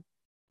 ¿valen?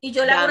 Y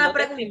yo le hago una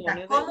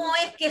pregunta. ¿Cómo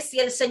es que si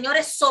el Señor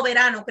es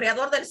soberano,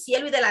 creador del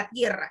cielo y de la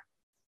tierra,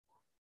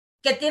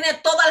 que tiene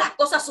todas las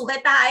cosas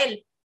sujetas a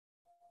él,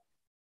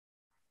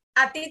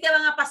 a ti te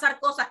van a pasar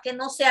cosas que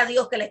no sea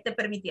Dios que le esté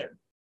permitiendo?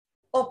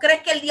 ¿O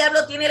crees que el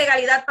diablo tiene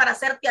legalidad para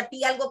hacerte a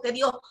ti algo que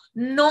Dios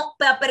no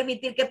va a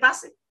permitir que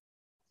pase?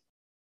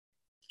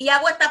 Y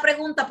hago esta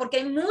pregunta porque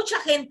hay mucha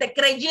gente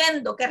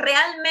creyendo que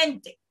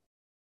realmente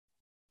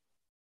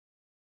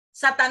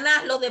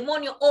Satanás, los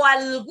demonios o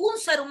algún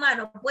ser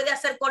humano puede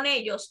hacer con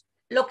ellos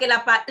lo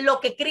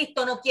que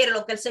Cristo no quiere,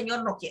 lo que el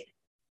Señor no quiere.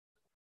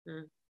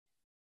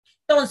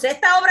 Entonces,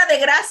 esta obra de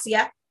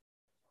gracia,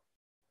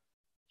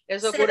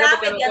 eso ocurre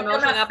porque no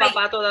conocen a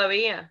papá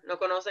todavía, no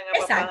conocen a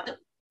exacto,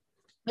 papá.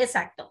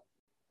 Exacto.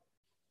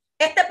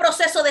 Este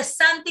proceso de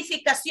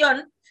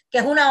santificación, que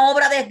es una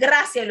obra de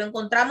gracia, y lo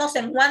encontramos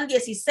en Juan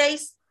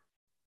 16,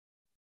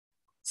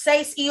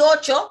 6 y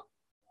 8,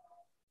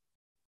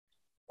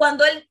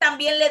 cuando él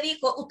también le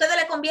dijo, a ustedes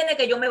les conviene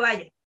que yo me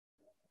vaya.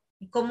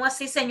 ¿Y cómo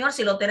así, Señor,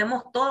 si lo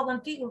tenemos todo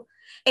contigo?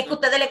 Es que a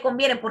ustedes les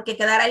conviene porque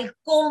quedará el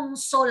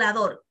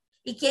Consolador.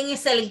 ¿Y quién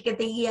es el que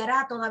te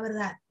guiará a toda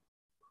verdad?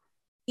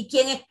 ¿Y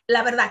quién es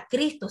la verdad?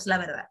 Cristo es la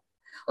verdad.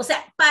 O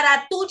sea,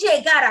 para tú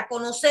llegar a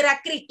conocer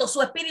a Cristo,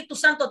 su Espíritu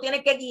Santo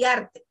tiene que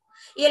guiarte.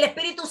 Y el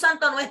Espíritu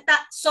Santo no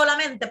está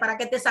solamente para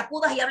que te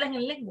sacudas y hables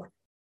en lengua.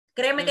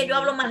 Créeme que yo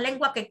hablo más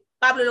lengua que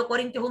Pablo y los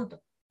Corintios juntos.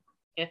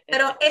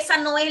 Pero esa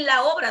no es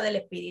la obra del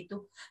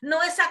Espíritu.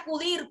 No es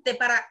sacudirte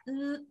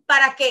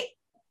para que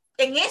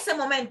en ese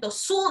momento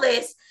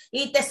sudes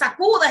y te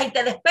sacudas y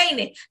te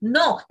despeines.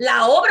 No,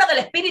 la obra del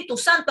Espíritu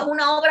Santo es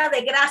una obra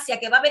de gracia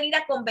que va a venir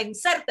a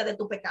convencerte de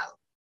tu pecado.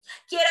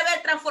 ¿Quieres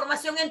ver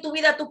transformación en tu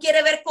vida? ¿Tú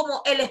quieres ver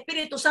cómo el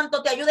Espíritu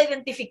Santo te ayuda a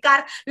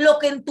identificar lo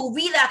que en tu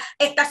vida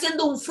está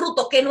siendo un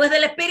fruto que no es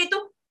del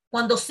Espíritu?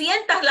 Cuando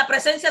sientas la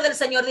presencia del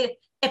Señor, dile,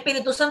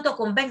 Espíritu Santo,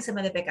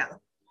 convénceme de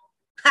pecado.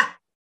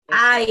 ¡Ja!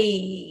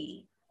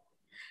 ¡Ay!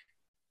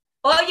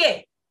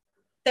 Oye,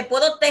 te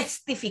puedo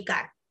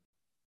testificar.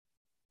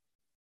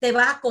 Te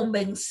va a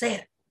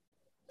convencer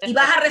y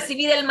vas a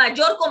recibir el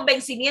mayor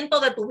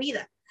convencimiento de tu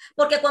vida.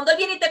 Porque cuando Él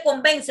viene y te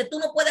convence, tú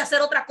no puedes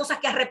hacer otra cosa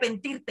que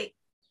arrepentirte.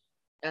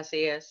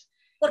 Así es.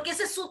 Porque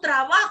ese es su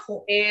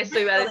trabajo. Eso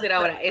iba a decir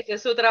ahora, ese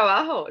es su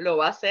trabajo, lo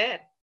va a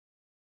hacer.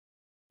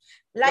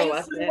 La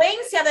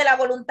influencia de la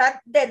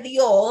voluntad de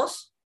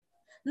Dios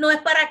no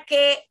es para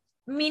que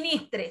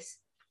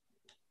ministres,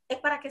 es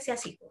para que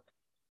seas hijo.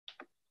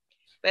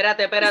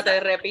 Espérate,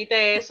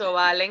 repite eso,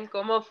 Valen.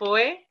 ¿Cómo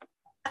fue?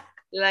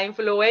 La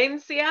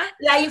influencia.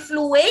 La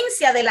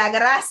influencia de la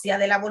gracia,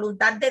 de la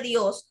voluntad de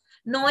Dios,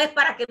 no es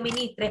para que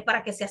ministres, es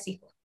para que seas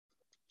hijo.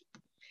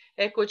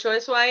 ¿Escuchó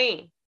eso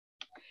ahí?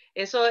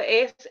 Eso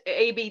es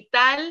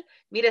vital.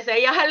 Mire, si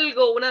hay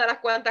algo, una de las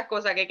cuantas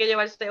cosas que hay que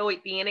llevarse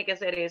hoy, tiene que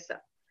ser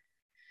esa.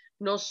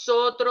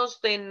 Nosotros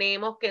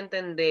tenemos que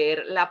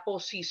entender la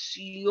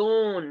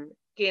posición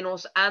que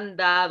nos han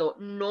dado,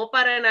 no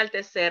para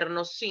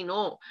enaltecernos,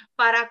 sino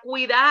para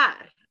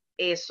cuidar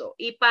eso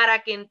y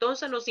para que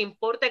entonces nos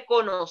importe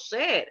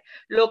conocer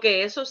lo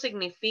que eso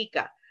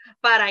significa,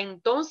 para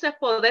entonces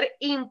poder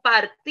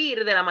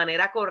impartir de la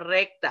manera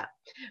correcta.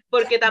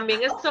 Porque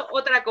también eso es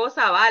otra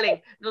cosa,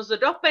 ¿vale?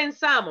 Nosotros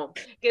pensamos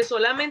que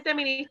solamente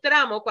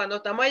ministramos cuando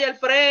estamos allá al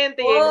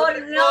frente y en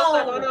otras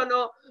cosas.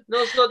 No.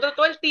 Nosotros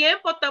todo el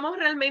tiempo estamos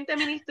realmente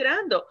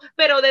ministrando,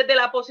 pero desde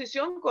la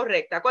posición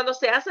correcta. Cuando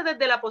se hace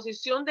desde la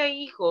posición de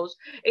hijos,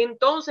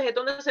 entonces es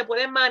donde se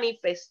puede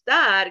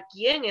manifestar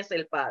quién es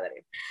el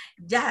Padre.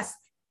 Jazz,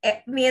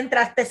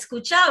 mientras te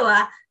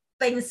escuchaba,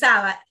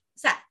 pensaba, o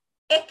sea,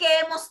 es que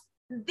hemos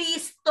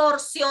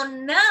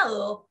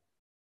distorsionado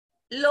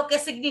lo que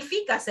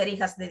significa ser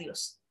hijas de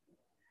Dios.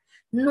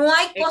 No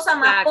hay cosa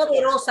más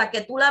poderosa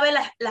que tú laves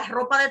la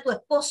ropa de tu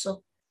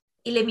esposo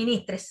y le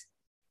ministres.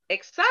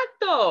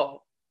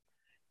 Exacto.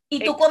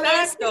 Y tú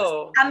comiences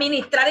a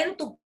ministrar en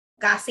tu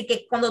casa y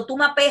que cuando tú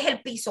mapees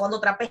el piso, cuando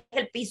trapees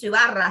el piso y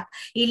barras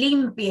y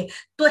limpies,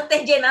 tú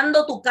estés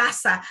llenando tu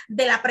casa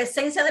de la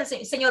presencia del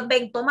Señor. Señor,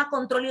 ven, toma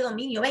control y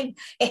dominio, ven,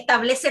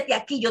 establécete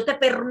aquí, yo te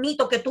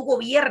permito que tú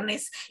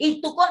gobiernes.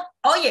 Y tú,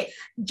 oye,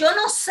 yo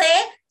no sé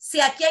si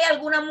aquí hay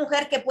alguna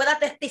mujer que pueda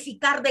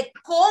testificar de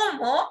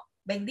cómo,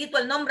 bendito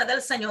el nombre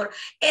del Señor,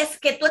 es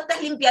que tú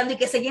estés limpiando y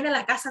que se llene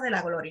la casa de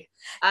la gloria.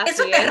 Así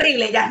eso es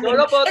terrible, Jasmine. Yo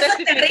lo puedo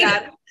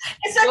testificar.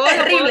 Eso es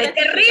terrible,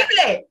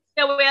 terrible.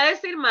 Te voy a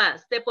decir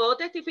más, te puedo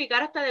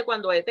testificar hasta de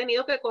cuando he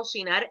tenido que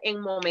cocinar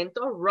en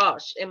momentos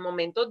rush, en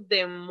momentos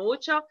de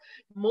mucho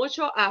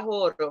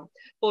ahorro,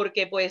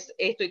 porque pues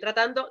estoy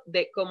tratando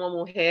de, como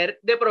mujer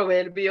de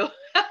proverbio,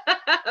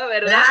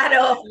 ¿verdad?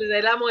 Claro.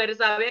 De la mujer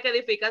sabia que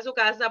edifica su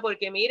casa,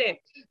 porque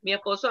mire, mi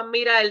esposo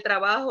admira el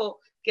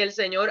trabajo que el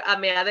Señor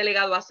me ha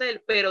delegado a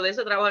hacer, pero de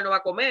ese trabajo no va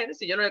a comer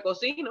si yo no le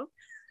cocino.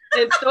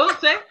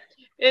 Entonces,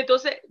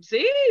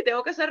 sí,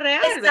 tengo que ser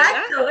real,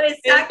 ¿verdad?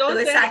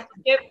 Entonces,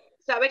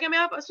 ¿sabe qué me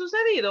ha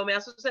sucedido? Me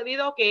ha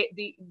sucedido que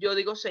yo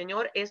digo,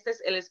 Señor, este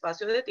es el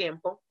espacio de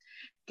tiempo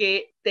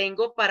que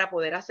tengo para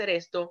poder hacer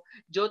esto.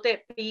 Yo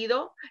te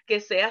pido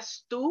que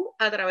seas tú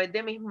a través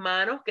de mis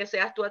manos, que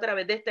seas tú a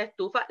través de esta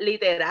estufa,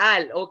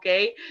 literal, ¿ok?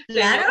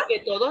 Claro. Señor, que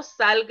todo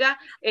salga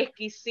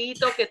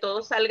exquisito, que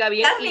todo salga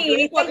bien. Jasmine, Y yo he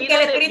dicen que podido,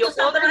 el Espíritu yo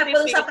puedo Santo no se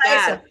puede usar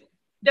para eso.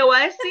 te voy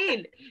a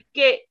decir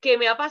que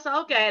me ha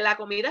pasado que la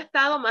comida ha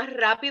estado más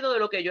rápido de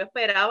lo que yo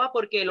esperaba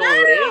porque lo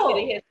oré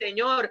y dije,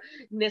 Señor,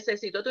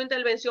 necesito tu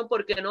intervención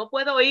porque no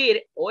puedo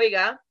ir,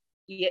 oiga,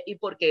 y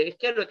porque es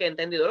que lo que he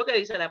entendido lo que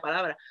dice la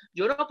palabra,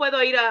 yo no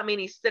puedo ir a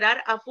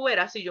ministrar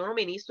afuera si yo no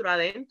ministro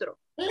adentro.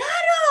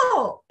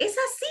 Claro, es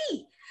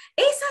así.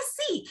 Es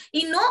así.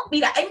 Y no,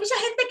 mira, hay mucha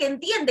gente que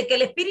entiende que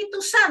el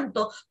Espíritu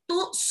Santo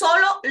tú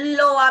solo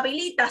lo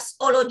habilitas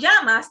o lo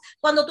llamas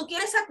cuando tú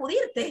quieres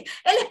sacudirte.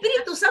 El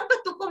Espíritu Santo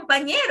es tu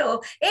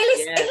compañero. Él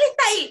está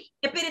ahí.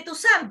 Espíritu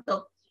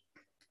Santo,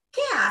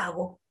 ¿qué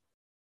hago?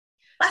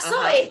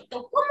 Pasó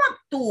esto. ¿Cómo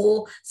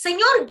actúo?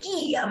 Señor,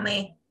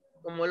 guíame.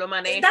 ¿Cómo lo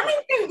manejo? Dame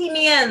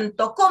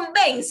entendimiento.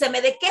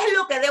 Convénceme de qué es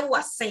lo que debo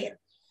hacer.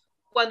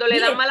 Cuando le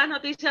dan malas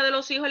noticias de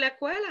los hijos en la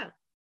escuela.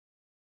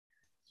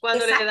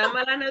 Cuando le dan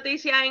malas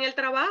noticias en el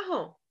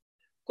trabajo.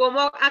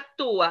 ¿Cómo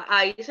actúa?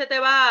 Ahí se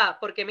te va,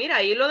 porque mira,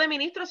 ahí lo de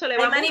ministro se le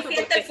va mucho.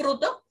 Manifiesta el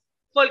fruto.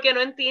 Porque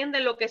no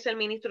entienden lo que es el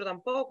ministro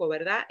tampoco,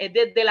 ¿verdad? Es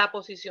desde la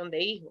posición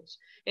de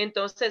hijos.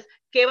 Entonces,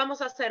 ¿qué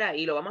vamos a hacer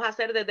ahí? Lo vamos a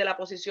hacer desde la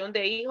posición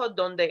de hijos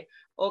donde,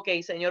 ok,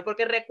 Señor,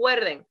 porque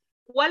recuerden,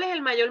 ¿cuál es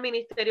el mayor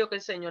ministerio que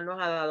el Señor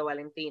nos ha dado,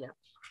 Valentina?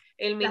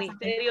 El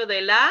ministerio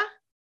de la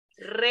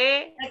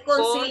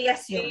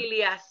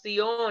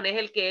reconciliación. Es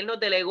el que Él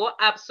nos delegó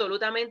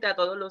absolutamente a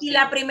todos los hijos. Y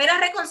la primera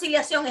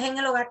reconciliación es en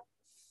el hogar.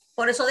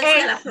 Por eso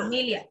decía la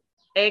familia.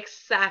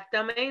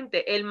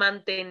 Exactamente, el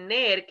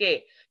mantener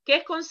 ¿qué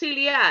es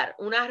conciliar?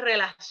 Una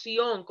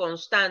relación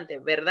constante,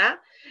 ¿verdad?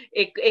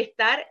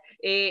 Estar,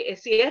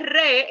 si es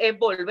es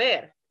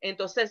volver,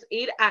 entonces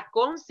ir a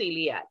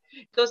conciliar.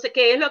 Entonces,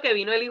 ¿qué es lo que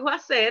vino el hijo a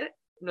hacer?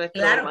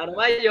 Nuestro hermano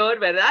mayor,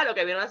 ¿verdad? Lo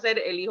que vino a hacer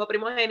el hijo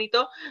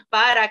primogénito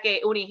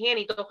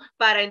unigénito,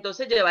 para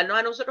entonces llevarnos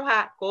a nosotros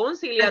a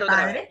conciliar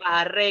otra vez,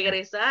 a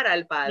regresar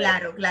al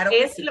Padre. Claro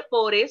que sí.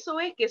 Por eso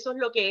es que eso es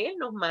lo que Él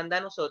nos manda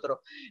a nosotros.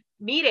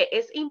 Mire,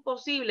 es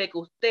imposible que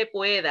usted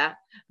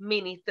pueda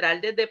ministrar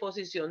desde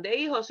posición de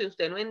hijo si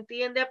usted no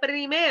entiende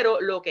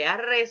primero lo que ha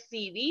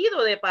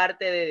recibido de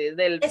parte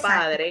del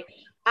Padre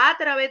a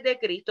través de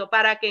Cristo,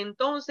 para que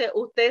entonces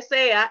usted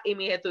sea, y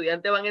mis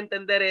estudiantes van a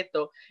entender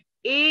esto,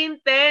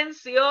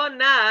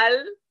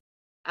 intencional.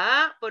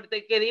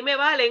 Porque dime,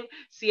 Valen,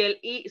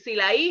 si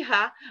la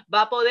hija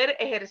va a poder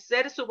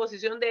ejercer su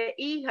posición de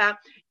hija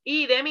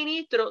y de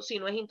ministro si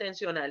no es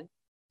intencional.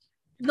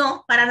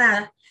 No, para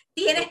nada.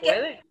 Tienes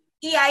que,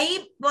 y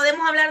ahí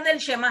podemos hablar del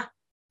Shema.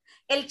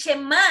 El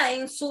Shema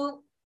en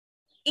su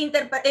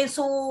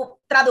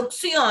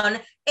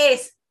traducción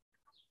es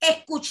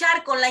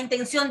escuchar con la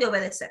intención de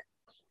obedecer.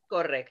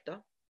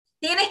 Correcto.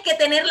 Tienes que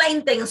tener la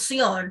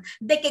intención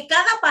de que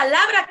cada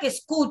palabra que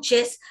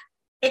escuches,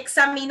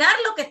 examinar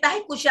lo que estás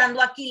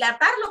escuchando,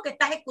 aquilatar lo que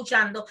estás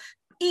escuchando,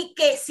 y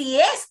que si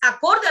es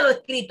acorde a lo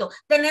escrito,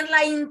 tener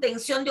la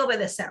intención de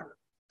obedecerlo.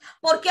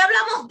 ¿Por qué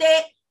hablamos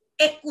de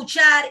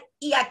escuchar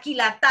y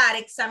aquilatar,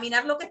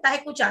 examinar lo que estás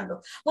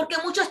escuchando? Porque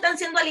muchos están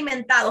siendo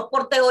alimentados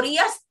por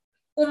teorías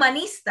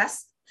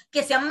humanistas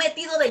que se han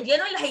metido de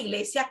lleno en las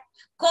iglesias,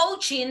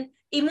 coaching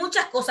y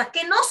muchas cosas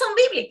que no son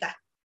bíblicas.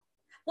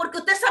 Porque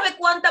usted sabe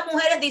cuántas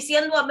mujeres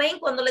diciendo amén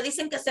cuando le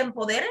dicen que se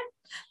empoderen,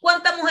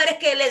 cuántas mujeres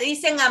que le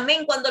dicen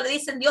amén cuando le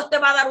dicen Dios te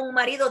va a dar un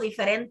marido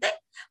diferente,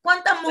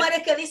 cuántas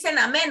mujeres que dicen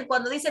amén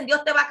cuando dicen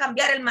Dios te va a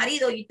cambiar el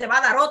marido y te va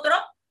a dar otro,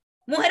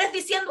 mujeres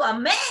diciendo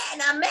amén,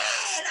 amén,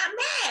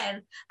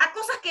 amén, a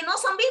cosas que no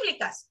son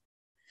bíblicas.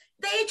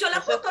 De hecho, el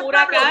apóstol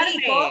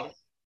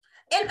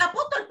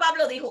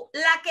Pablo dijo,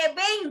 la que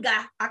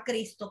venga a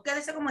Cristo,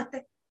 quédese como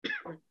esté.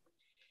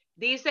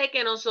 Dice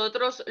que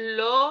nosotros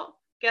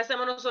 ¿qué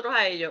hacemos nosotros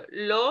a ellos?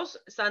 Los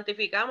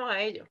santificamos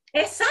a ellos.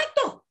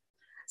 Exacto. O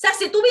sea,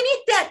 si tú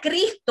viniste a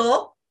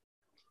Cristo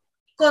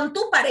con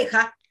tu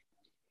pareja,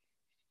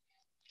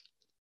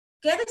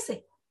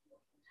 quédese.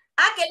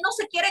 Que él no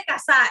se quiere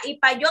casar y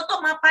para yo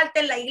tomar parte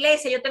en la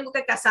iglesia yo tengo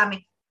que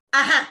casarme.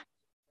 Ajá.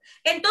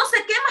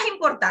 Entonces, ¿qué es más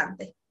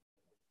importante?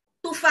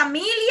 Tu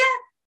familia,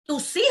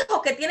 tus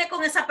hijos que tiene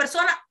con esa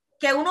persona,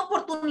 que una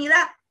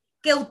oportunidad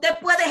que usted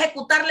puede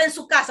ejecutarle en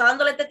su casa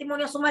dándole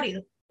testimonio a su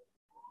marido.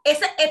 Es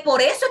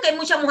por eso que hay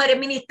muchas mujeres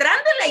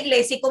ministrando en la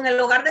iglesia y con el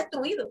hogar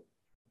destruido.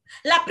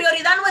 La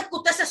prioridad no es que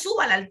usted se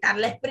suba al altar,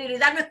 la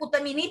prioridad no es que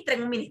usted ministre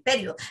en un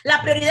ministerio,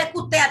 la prioridad es que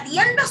usted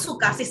atienda su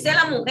casa y sea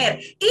la mujer,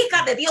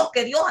 hija de Dios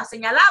que Dios ha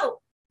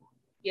señalado.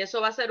 Y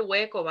eso va a ser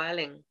hueco,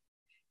 Valen.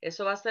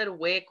 Eso va a ser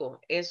hueco.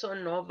 Eso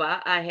no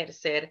va a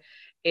ejercer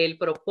el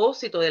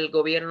propósito del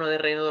gobierno del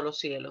reino de los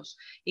cielos.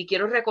 Y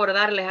quiero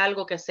recordarles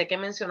algo que sé que he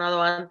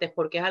mencionado antes,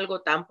 porque es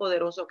algo tan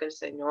poderoso que el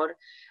Señor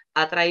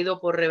ha traído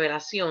por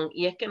revelación,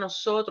 y es que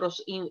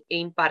nosotros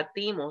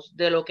impartimos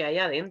de lo que hay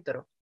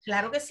adentro.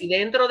 Claro que sí. Y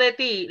dentro de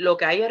ti lo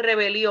que hay es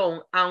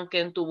rebelión, aunque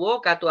en tu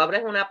boca tú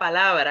abres una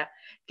palabra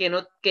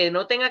que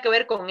no tenga que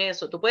ver con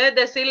eso. Tú puedes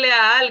decirle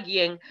a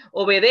alguien,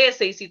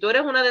 obedece, y si tú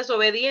eres una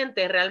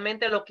desobediente,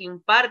 realmente lo que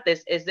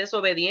impartes es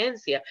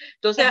desobediencia.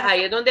 Entonces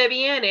ahí es donde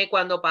viene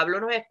cuando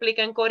Pablo nos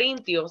explica en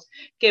Corintios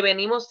que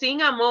venimos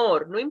sin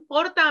amor. No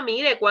importa,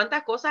 mire,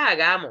 cuántas cosas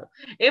hagamos.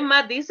 Es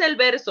más, dice el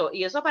verso,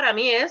 y eso para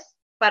mí es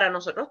para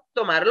nosotros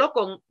tomarlo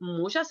con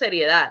mucha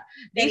seriedad.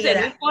 Dice,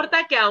 no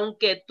importa que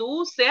aunque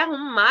tú seas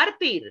un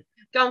mártir,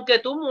 que aunque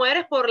tú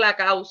mueres por la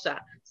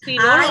causa, si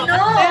no ay, lo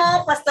no,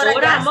 haces pastora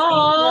por Jasmine,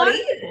 amor.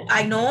 morir.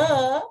 Ay,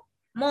 no,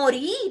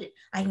 morir.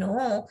 Ay,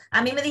 no.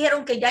 A mí me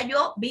dijeron que ya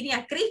yo vine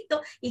a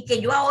Cristo y que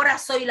yo ahora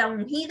soy la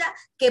ungida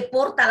que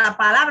porta la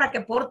palabra,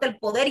 que porta el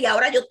poder, y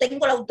ahora yo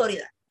tengo la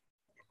autoridad.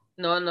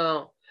 No,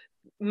 no.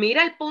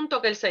 Mira el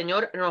punto que el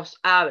Señor nos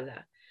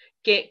habla.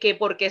 Que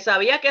porque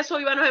sabía que eso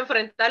íbamos a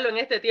enfrentarlo en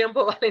este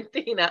tiempo,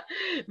 Valentina.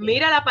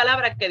 Mira la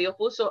palabra que Dios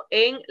puso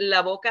en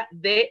la boca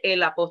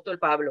del apóstol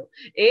Pablo.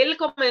 Él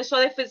comenzó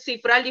a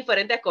descifrar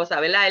diferentes cosas,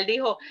 ¿verdad? Él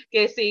dijo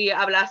que si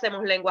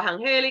hablásemos lenguas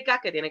angélicas,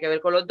 que tiene que ver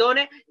con los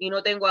dones, y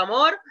no tengo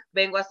amor,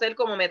 vengo a ser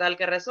como metal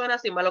que resuena,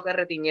 sin malo que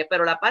retiñe.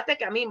 Pero la parte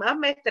que a mí más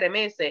me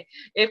estremece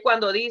es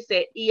cuando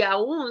dice, y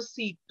aún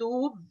si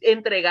tú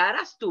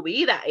entregaras tu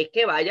vida, es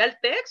que vaya el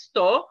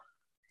texto,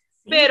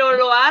 pero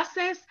lo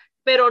haces,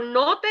 pero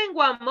no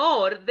tengo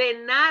amor, de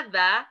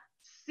nada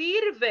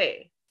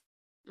sirve.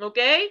 ¿Ok?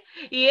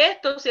 Y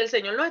esto, si el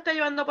Señor nos está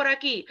llevando por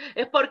aquí,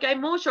 es porque hay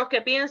muchos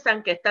que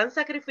piensan que están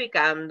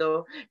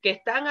sacrificando, que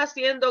están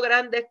haciendo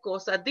grandes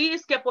cosas,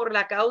 dizque por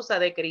la causa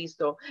de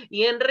Cristo,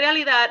 y en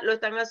realidad lo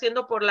están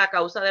haciendo por la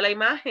causa de la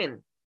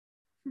imagen.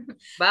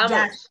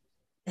 Vamos.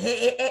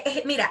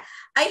 Mira,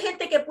 hay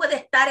gente que puede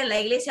estar en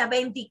la iglesia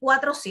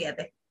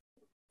 24/7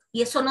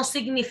 y eso no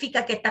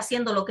significa que está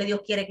haciendo lo que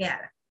Dios quiere que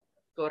haga.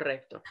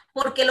 Correcto.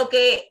 Porque lo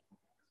que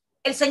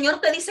el Señor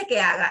te dice que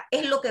haga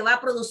es lo que va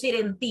a producir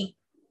en ti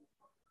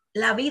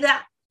la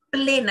vida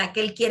plena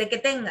que Él quiere que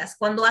tengas.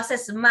 Cuando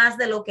haces más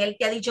de lo que Él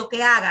te ha dicho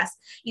que hagas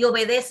y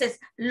obedeces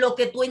lo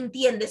que tú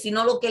entiendes y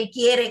no lo que Él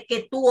quiere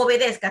que tú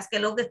obedezcas, que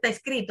es lo que está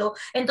escrito,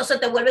 entonces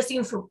te vuelves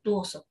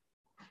infructuoso.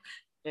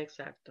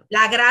 Exacto.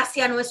 La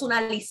gracia no es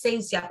una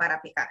licencia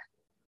para pecar.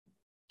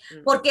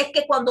 Porque es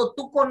que cuando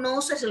tú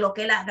conoces lo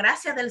que es la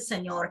gracia del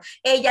Señor,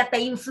 ella te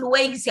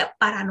influencia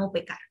para no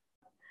pecar.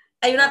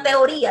 Hay una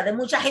teoría de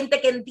mucha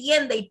gente que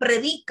entiende y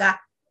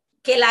predica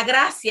que la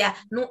gracia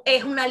no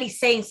es una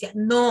licencia.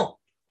 No,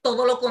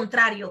 todo lo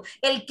contrario.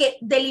 El que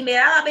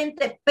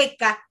deliberadamente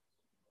peca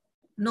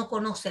no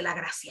conoce la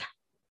gracia.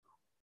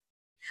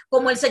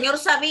 Como el Señor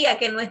sabía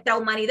que en nuestra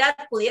humanidad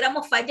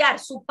pudiéramos fallar,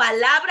 su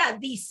palabra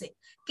dice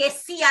que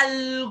si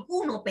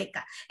alguno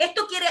peca,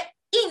 esto quiere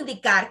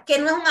indicar que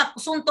no es un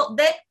asunto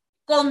de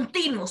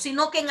continuo,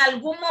 sino que en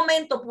algún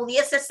momento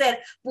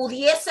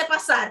pudiese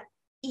pasar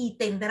y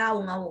tendrá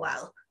un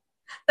abogado.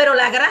 Pero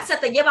la gracia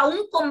te lleva a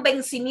un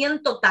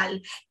convencimiento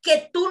tal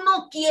que tú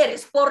no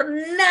quieres por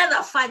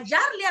nada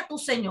fallarle a tu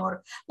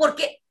Señor,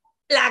 porque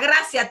la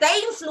gracia te ha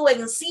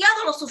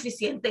influenciado lo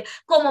suficiente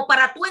como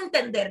para tú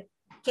entender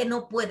que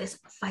no puedes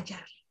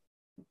fallarle.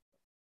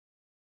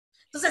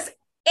 Entonces,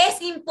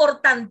 es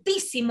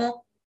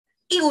importantísimo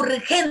y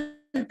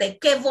urgente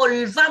que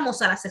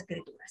volvamos a las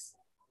Escrituras.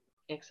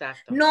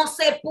 Exacto. No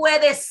se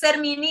puede ser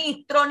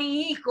ministro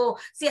ni hijo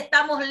si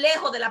estamos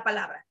lejos de la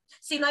palabra,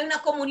 si no hay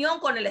una comunión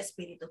con el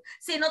Espíritu,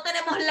 si no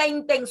tenemos la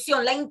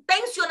intención, la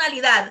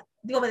intencionalidad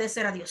de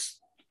obedecer a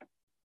Dios.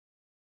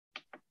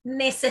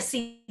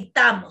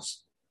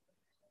 Necesitamos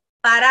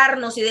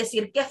pararnos y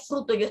decir qué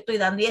fruto yo estoy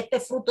dando y este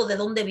fruto de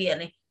dónde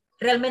viene.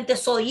 ¿Realmente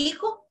soy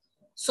hijo?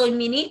 ¿Soy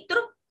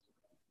ministro?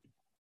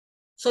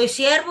 ¿Soy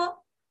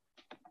siervo?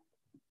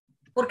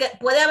 Porque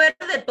puede haber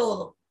de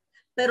todo,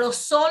 pero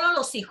solo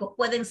los hijos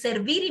pueden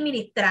servir y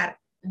ministrar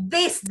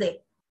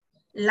desde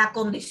la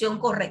condición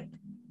correcta,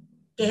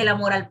 que es el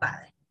amor al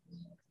Padre.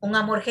 Un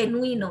amor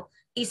genuino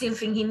y sin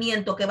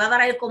fingimiento que va a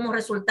dar como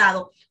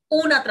resultado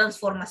una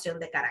transformación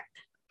de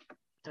carácter.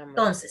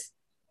 Entonces,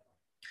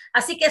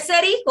 así que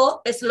ser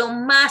hijo es lo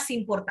más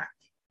importante.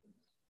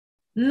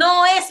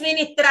 No es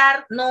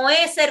ministrar, no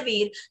es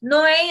servir,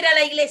 no es ir a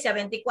la iglesia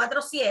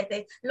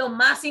 24/7. Lo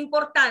más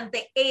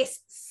importante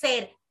es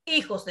ser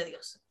hijos de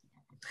Dios.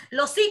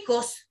 Los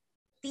hijos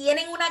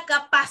tienen una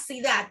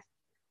capacidad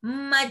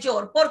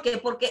mayor. ¿Por qué?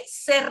 Porque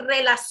se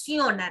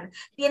relacionan,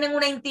 tienen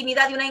una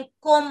intimidad y una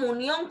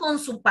comunión con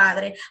su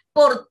padre.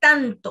 Por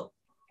tanto,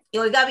 y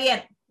oiga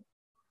bien,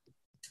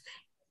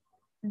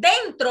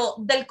 dentro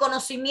del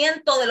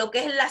conocimiento de lo que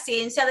es la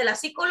ciencia de la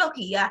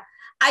psicología,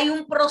 hay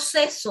un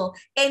proceso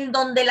en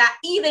donde la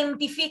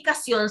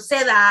identificación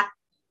se da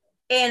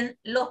en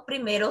los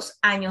primeros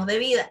años de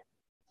vida.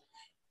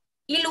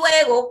 Y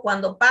luego,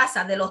 cuando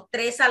pasa de los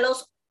 3 a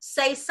los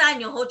 6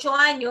 años, 8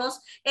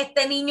 años,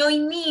 este niño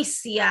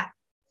inicia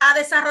a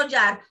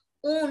desarrollar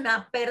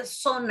una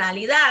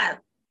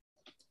personalidad.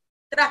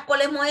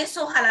 Traspolemos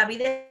eso a la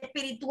vida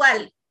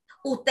espiritual.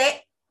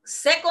 Usted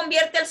se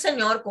convierte al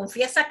Señor,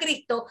 confiesa a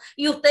Cristo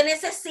y usted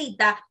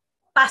necesita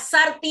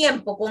pasar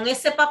tiempo con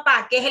ese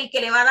papá que es el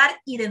que le va a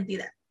dar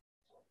identidad.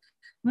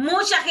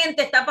 Mucha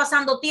gente está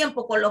pasando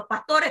tiempo con los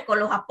pastores, con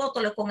los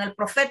apóstoles, con el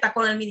profeta,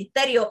 con el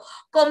ministerio,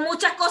 con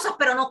muchas cosas,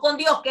 pero no con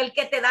Dios, que es el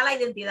que te da la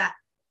identidad.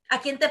 ¿A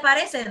quién te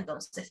pareces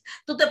entonces?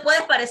 Tú te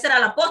puedes parecer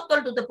al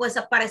apóstol, tú te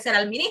puedes parecer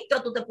al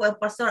ministro, tú te puedes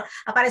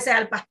parecer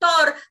al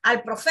pastor,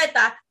 al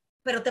profeta,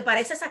 pero ¿te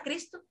pareces a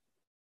Cristo?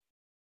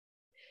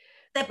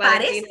 ¿Te Valentina,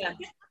 pareces a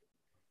Cristo?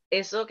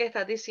 Eso que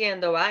estás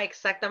diciendo va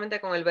exactamente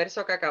con el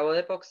verso que acabo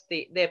de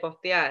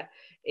postear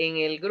en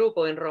el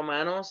grupo en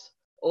Romanos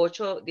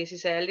 8,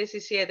 16 al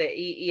 17,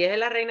 y es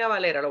la Reina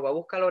Valera, lo voy a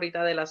buscar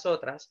ahorita de las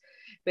otras,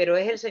 pero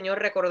es el Señor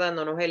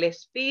recordándonos, el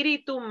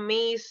Espíritu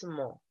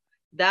mismo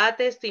da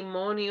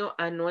testimonio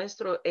a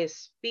nuestro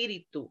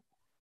espíritu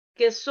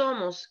que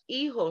somos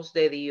hijos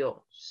de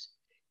Dios.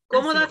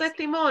 ¿Cómo da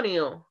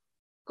testimonio?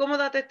 ¿Cómo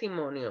da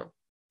testimonio?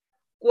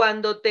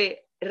 Cuando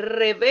te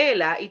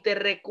revela y te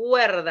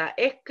recuerda,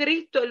 es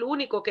Cristo el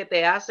único que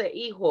te hace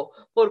hijo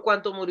por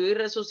cuanto murió y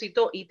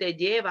resucitó y te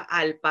lleva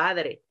al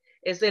Padre.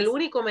 Es el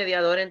único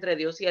mediador entre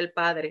Dios y el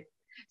Padre.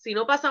 Si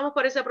no pasamos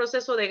por ese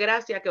proceso de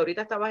gracia que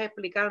ahorita estabas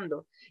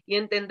explicando y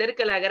entender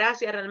que la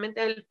gracia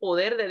realmente es el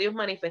poder de Dios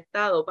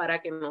manifestado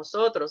para que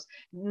nosotros,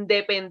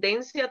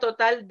 dependencia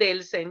total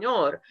del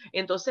Señor,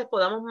 entonces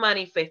podamos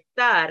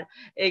manifestar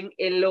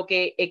en lo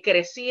que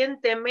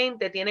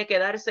crecientemente tiene que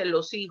darse en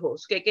los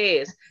hijos, que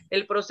 ¿qué es?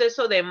 El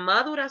proceso de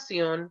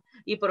maduración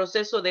y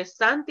proceso de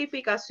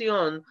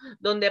santificación,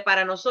 donde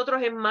para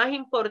nosotros es más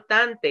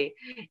importante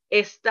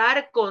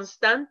estar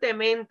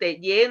constantemente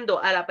yendo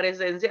a la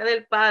presencia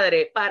del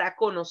Padre para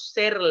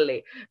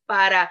conocerle,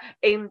 para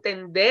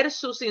entender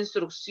sus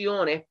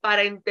instrucciones,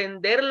 para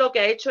entender lo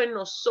que ha hecho en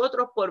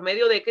nosotros por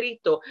medio de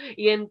Cristo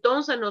y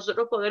entonces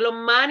nosotros poderlo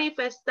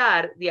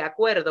manifestar de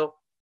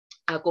acuerdo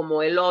a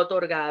como Él lo ha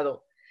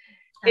otorgado.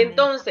 Amén.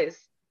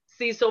 Entonces,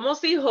 si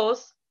somos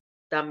hijos,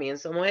 también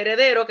somos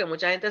herederos, que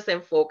mucha gente se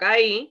enfoca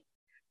ahí,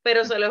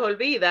 pero se les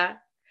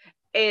olvida,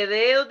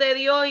 herederos de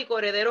Dios y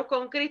coherederos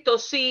con Cristo,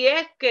 si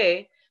es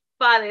que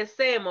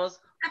padecemos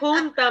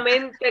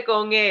juntamente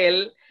con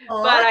Él,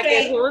 para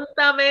que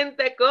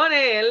juntamente con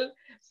Él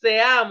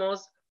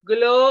seamos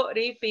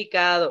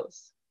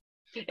glorificados.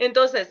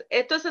 Entonces,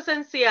 esto es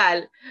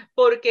esencial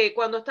porque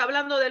cuando está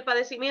hablando del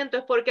padecimiento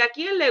es porque a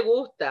quién le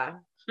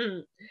gusta,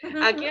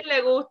 a quién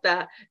le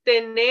gusta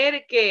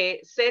tener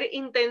que ser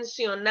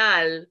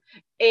intencional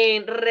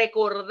en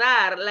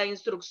recordar la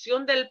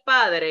instrucción del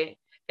Padre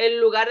en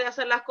lugar de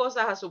hacer las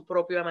cosas a su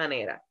propia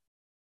manera.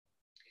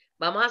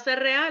 Vamos a ser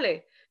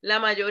reales. La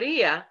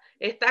mayoría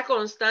está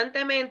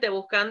constantemente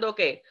buscando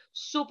 ¿qué?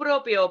 Su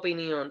propia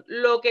opinión,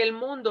 lo que el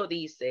mundo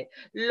dice,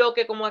 lo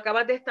que, como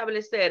acabas de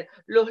establecer,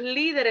 los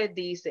líderes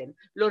dicen,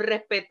 los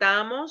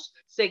respetamos,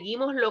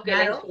 seguimos lo que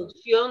la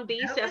instrucción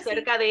dice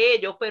acerca de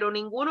ellos, pero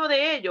ninguno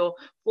de ellos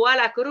fue a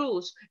la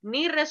cruz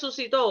ni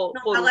resucitó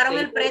por pagaron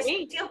usted el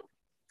precio.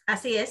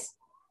 Así es,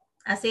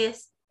 así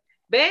es.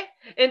 ¿Ve?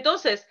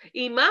 Entonces,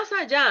 y más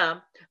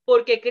allá,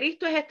 porque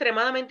Cristo es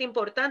extremadamente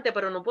importante,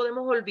 pero no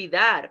podemos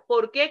olvidar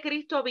por qué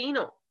Cristo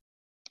vino.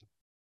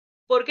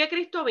 ¿Por qué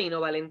Cristo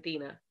vino,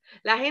 Valentina?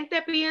 La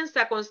gente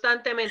piensa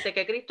constantemente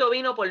que Cristo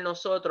vino por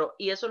nosotros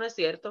y eso no es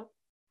cierto.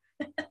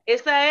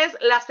 Esa es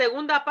la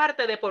segunda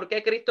parte de por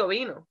qué Cristo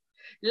vino.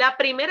 La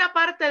primera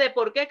parte de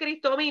por qué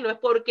Cristo vino es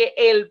porque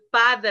el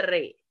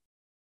Padre,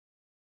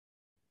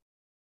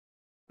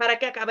 para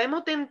que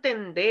acabemos de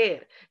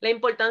entender la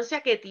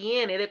importancia que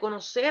tiene de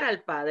conocer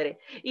al Padre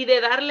y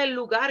de darle el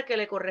lugar que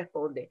le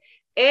corresponde.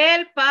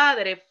 El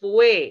Padre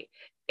fue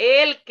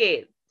el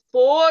que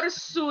por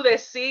su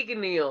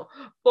designio,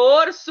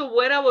 por su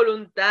buena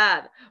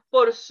voluntad,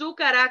 por su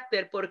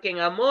carácter, porque en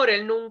amor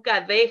Él nunca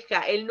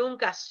deja, Él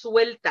nunca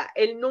suelta,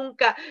 Él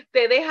nunca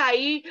te deja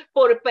ahí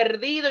por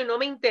perdido y no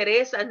me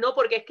interesa, no,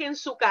 porque es que en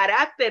su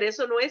carácter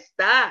eso no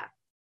está.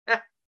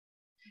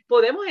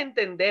 Podemos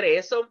entender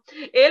eso.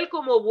 Él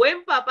como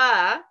buen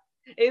papá,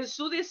 en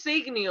su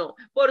designio,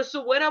 por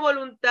su buena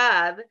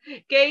voluntad,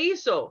 ¿qué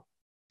hizo?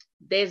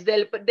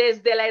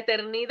 Desde la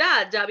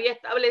eternidad ya había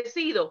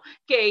establecido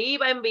que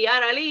iba a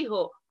enviar al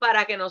Hijo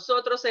para que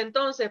nosotros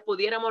entonces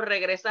pudiéramos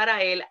regresar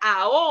a Él,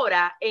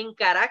 ahora en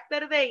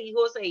carácter de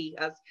hijos e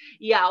hijas,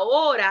 y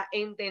ahora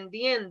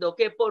entendiendo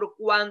que por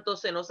cuanto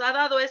se nos ha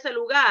dado ese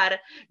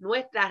lugar,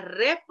 nuestra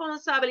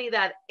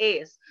responsabilidad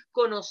es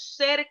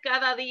conocer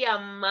cada día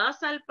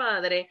más al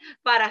Padre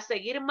para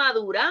seguir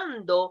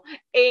madurando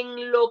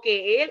en lo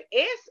que Él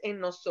es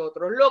en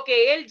nosotros, lo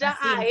que Él ya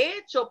ha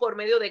hecho por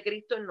medio de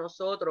Cristo en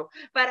nosotros,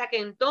 para que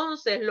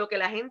entonces lo que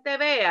la gente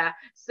vea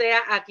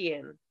sea a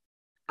quién,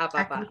 a a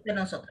papá. Cristo en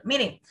nosotros.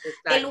 Miren,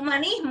 Exacto. el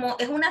humanismo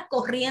es una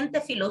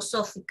corriente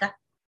filosófica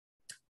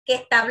que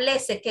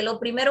establece que lo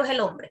primero es el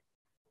hombre.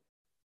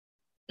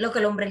 Lo que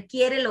el hombre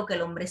quiere, lo que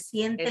el hombre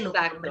siente, Exacto. lo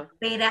que el hombre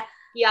espera.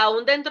 Y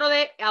aún dentro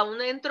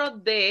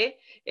de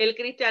el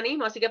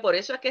cristianismo, así que por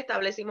eso es que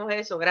establecimos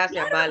eso.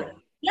 Gracias, Claro,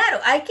 Vale. claro,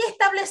 hay que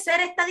establecer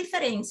esta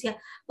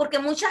diferencia porque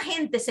mucha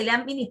gente se le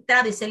ha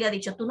ministrado y se le ha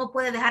dicho, tú no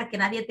puedes dejar que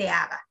nadie te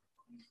haga,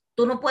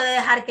 tú no puedes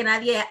dejar que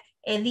nadie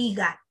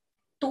diga,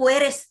 tú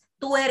eres,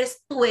 tú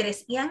eres, tú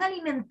eres. Y han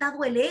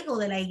alimentado el ego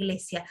de la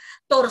iglesia,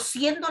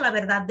 torciendo la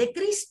verdad de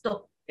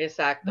Cristo.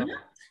 Exacto.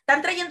 ¿No?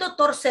 Están trayendo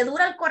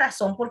torcedura al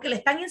corazón porque le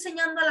están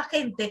enseñando a la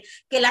gente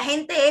que la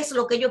gente es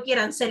lo que ellos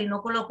quieran ser y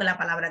no con lo que la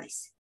palabra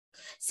dice.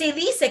 Si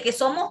dice que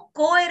somos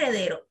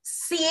coherederos,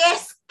 si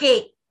es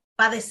que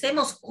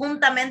padecemos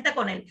juntamente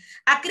con él.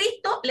 A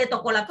Cristo le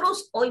tocó la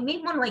cruz. Hoy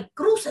mismo no hay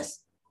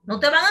cruces. No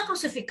te van a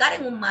crucificar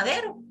en un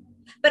madero.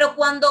 Pero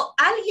cuando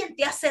alguien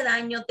te hace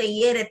daño, te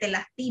hiere, te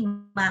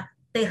lastima,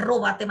 te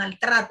roba, te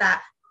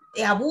maltrata,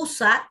 te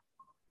abusa,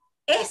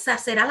 esa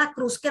será la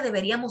cruz que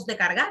deberíamos de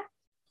cargar.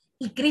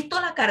 Y Cristo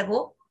la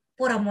cargó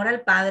por amor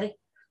al Padre,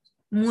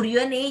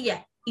 murió en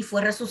ella y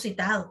fue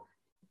resucitado.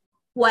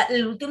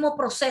 El último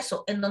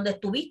proceso en donde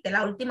estuviste,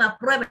 la última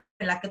prueba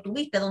en la que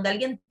tuviste, donde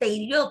alguien te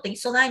hirió, te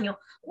hizo daño,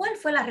 ¿cuál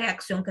fue la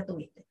reacción que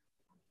tuviste?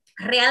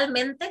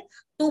 ¿Realmente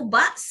tú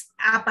vas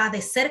a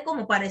padecer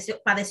como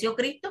padeció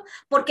Cristo?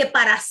 Porque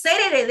para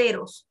ser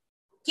herederos,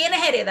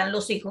 ¿quiénes heredan?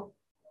 Los hijos.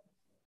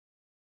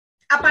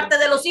 Aparte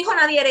de los hijos,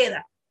 nadie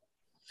hereda.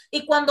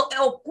 Y cuando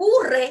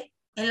ocurre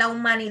en la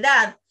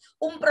humanidad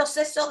un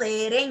proceso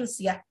de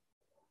herencia,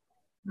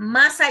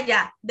 más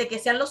allá de que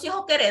sean los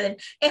hijos que hereden,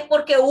 es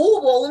porque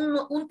hubo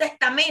un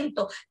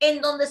testamento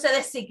en donde se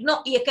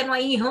designó, y es que no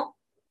hay hijo,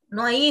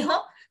 no hay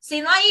hijo.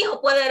 Si no hay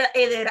hijo, puede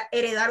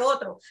heredar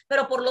otro,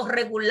 pero por lo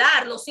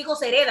regular los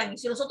hijos heredan, y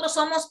si nosotros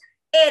somos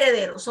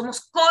herederos,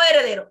 somos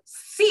coherederos,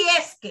 si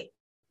es que.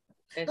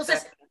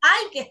 Entonces, Exacto.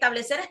 hay que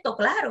establecer esto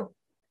claro.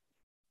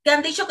 Te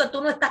han dicho que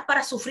tú no estás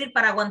para sufrir,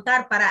 para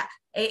aguantar, para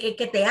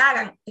que te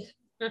hagan.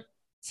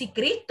 Si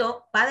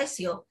Cristo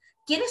padeció,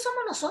 ¿quiénes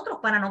somos nosotros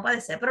para no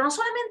padecer? Pero no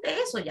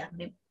solamente eso,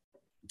 Jasmine.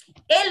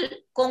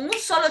 Él, con un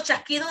solo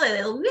chasquido de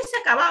dedo, hubiese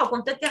acabado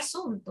con todo este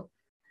asunto,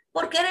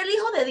 porque era el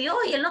Hijo de Dios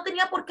y él no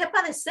tenía por qué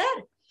padecer.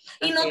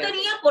 Y no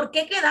tenía por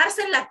qué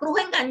quedarse en la cruz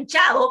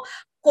enganchado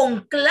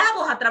con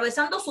clavos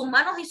atravesando sus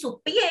manos y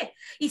sus pies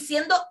y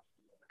siendo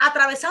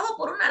atravesado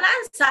por una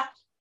lanza,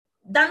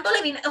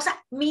 dándole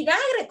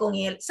vinagre con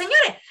él.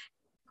 Señores,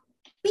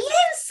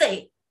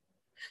 piense.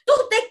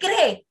 ¿Usted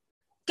cree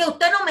que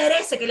usted no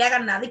merece que le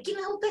hagan nada? ¿Y quién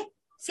es usted?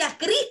 Si a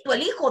Cristo,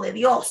 el Hijo de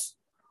Dios,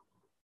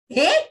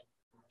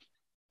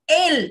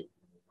 Él,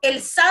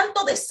 el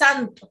Santo de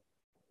Santos,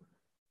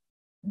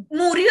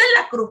 murió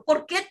en la cruz.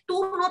 ¿Por qué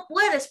tú no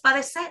puedes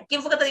padecer?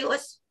 ¿Quién fue que te dijo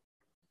eso?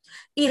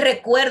 Y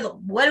recuerdo,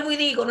 vuelvo y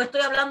digo, no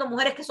estoy hablando de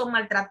mujeres que son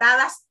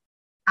maltratadas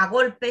a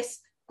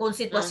golpes, con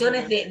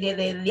situaciones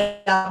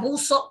de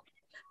abuso.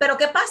 Pero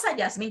 ¿qué pasa,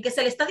 Jasmine? Que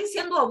se le está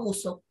diciendo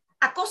abuso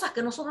a cosas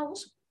que no son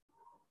abuso.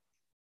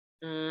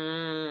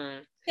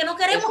 Que no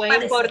queremos Eso es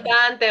padecer.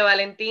 importante,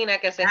 Valentina,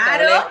 que se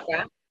Claro,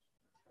 establezca.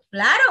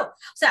 claro.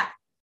 O sea,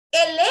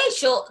 el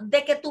hecho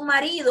de que tu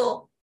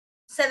marido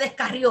se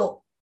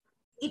descarrió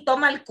y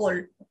toma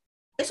alcohol,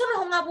 eso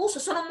no es un abuso,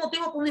 eso no es un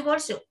motivo para un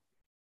divorcio.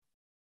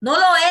 No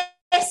lo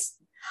es.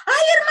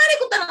 Ay, hermana,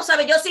 que usted no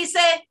sabe, yo sí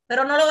sé,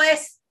 pero no lo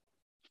es.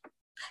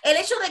 El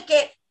hecho de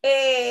que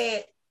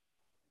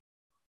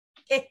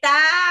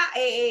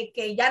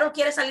que ya no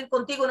quiere salir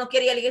contigo, no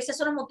quiere ir a la iglesia,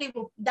 eso no es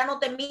motivo. Ya no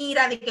te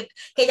mira,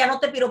 que ya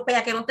no te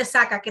piropea, que no te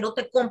saca, que no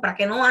te compra,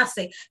 que no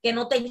hace, que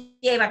no te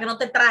lleva, que no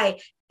te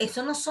trae.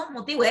 Eso no son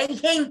motivos. Hay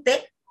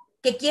gente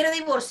que quiere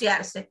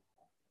divorciarse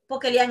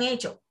porque le han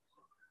hecho.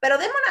 Pero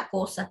deme una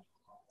cosa,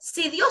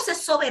 si Dios es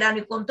soberano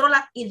y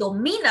controla y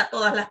domina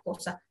todas las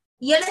cosas,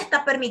 y Él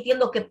está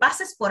permitiendo que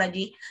pases por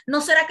allí,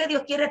 ¿no será que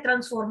Dios quiere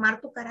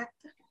transformar tu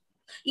carácter?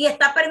 Y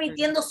está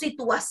permitiendo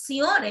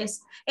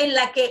situaciones en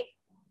las que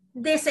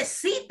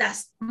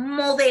necesitas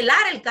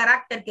modelar el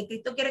carácter que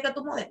Cristo quiere que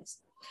tú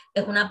modeles.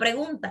 Es una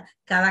pregunta,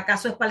 cada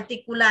caso es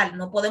particular,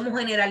 no podemos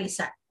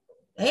generalizar.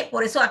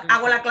 Por eso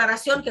hago la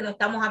aclaración que no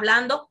estamos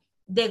hablando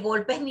de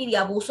golpes ni de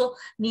abuso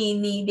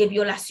ni de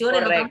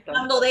violaciones. Correcto. No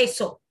estamos hablando de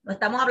eso, no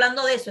estamos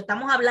hablando de eso,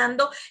 estamos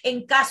hablando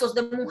en casos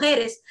de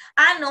mujeres.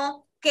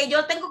 No, que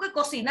yo tengo que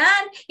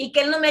cocinar y que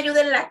él no me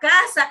ayude en la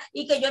casa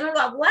y que yo no lo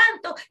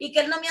aguanto y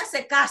que él no me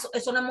hace caso.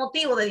 Eso no es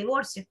motivo de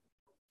divorcio.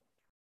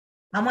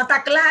 Vamos a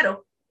estar claros.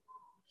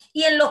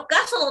 Y en los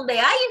casos donde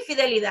hay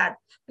infidelidad,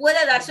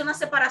 puede darse una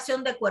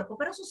separación de cuerpo,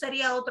 pero eso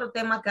sería otro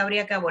tema que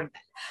habría que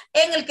abordar.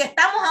 En el que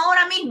estamos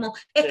ahora mismo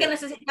es que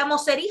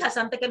necesitamos ser hijas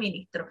antes que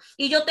ministros.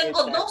 Y yo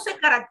tengo 12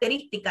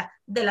 características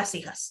de las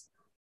hijas.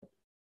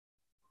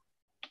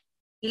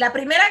 Y la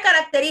primera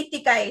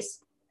característica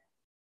es,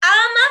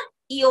 ama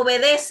y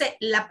obedece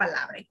la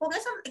palabra. Y con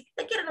eso, si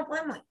usted quiere, no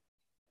podemos ir.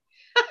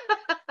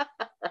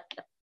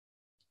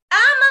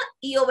 Ama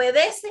y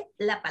obedece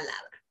la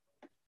palabra.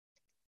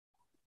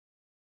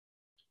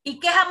 ¿Y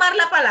qué es amar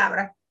la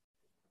palabra?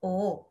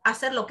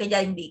 hacer lo que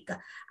ella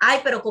indica.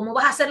 Ay, pero ¿cómo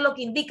vas a hacer lo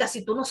que indica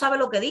si tú no sabes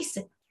lo que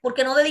dice?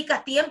 Porque no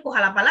dedicas tiempo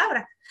a la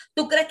palabra.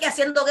 ¿Tú crees que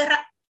haciendo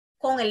guerra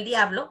con el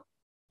diablo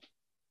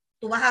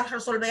tú vas a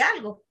resolver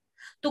algo?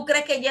 ¿Tú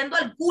crees que yendo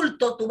al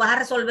culto tú vas a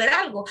resolver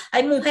algo?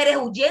 Hay mujeres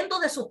huyendo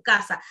de sus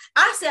casas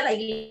hacia la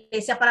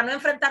iglesia para no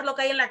enfrentar lo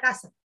que hay en la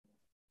casa,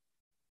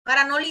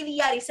 para no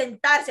lidiar y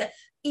sentarse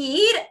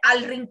y ir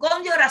al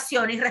rincón de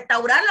oración y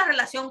restaurar la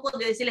relación con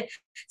Dios y decirle,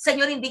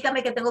 Señor,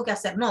 indícame qué tengo que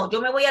hacer. No, yo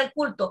me voy al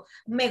culto,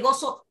 me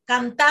gozo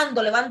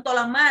cantando, levanto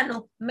la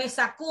mano, me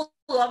sacudo,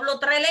 hablo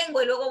otra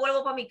lengua y luego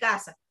vuelvo para mi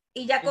casa.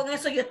 Y ya con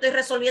eso yo estoy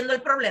resolviendo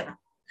el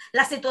problema.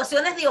 Las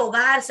situaciones de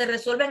hogar se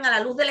resuelven a la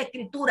luz de la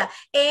escritura,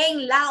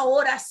 en la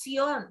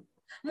oración.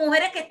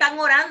 Mujeres que están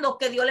orando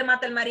que Dios le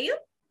mate al marido.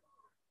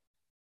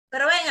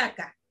 Pero ven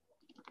acá.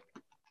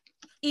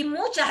 Y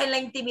muchas en la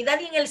intimidad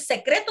y en el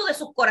secreto de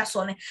sus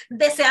corazones,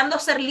 deseando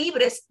ser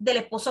libres del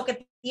esposo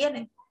que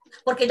tienen,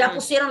 porque ya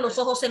pusieron los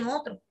ojos en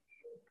otro,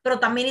 pero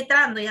están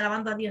ministrando y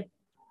alabando a Dios.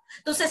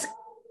 Entonces,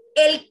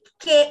 el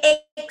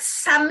que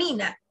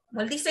examina,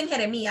 como él dice en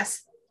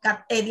Jeremías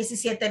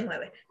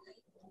 17:9,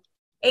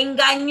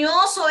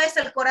 engañoso es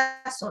el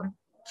corazón.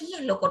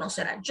 ¿Quién lo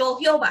conocerá? Yo,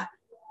 Jehová,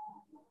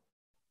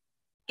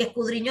 que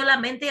escudriñó la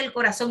mente y el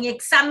corazón y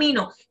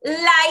examino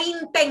la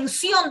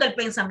intención del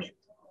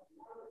pensamiento.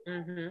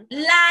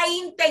 La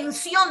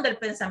intención del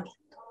pensamiento.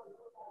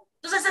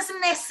 Entonces es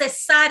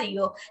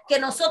necesario que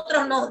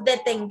nosotros nos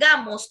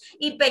detengamos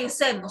y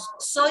pensemos,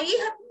 ¿soy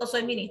hija o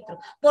soy ministro?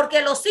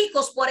 Porque los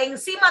hijos, por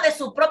encima de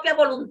su propia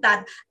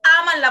voluntad,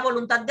 aman la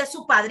voluntad de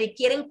su padre y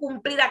quieren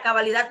cumplir a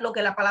cabalidad lo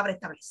que la palabra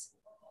establece.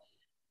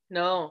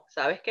 No,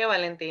 ¿sabes qué,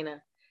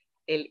 Valentina?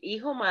 El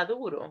hijo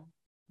maduro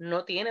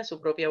no tiene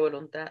su propia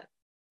voluntad.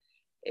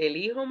 El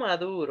hijo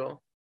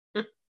maduro,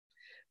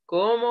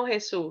 como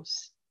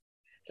Jesús,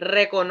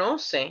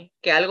 reconoce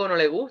que algo no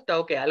le gusta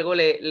o que algo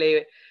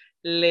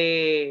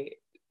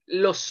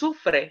lo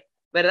sufre,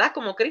 ¿verdad?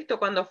 Como Cristo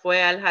cuando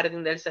fue al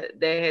jardín de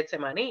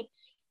Getsemaní.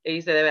 Y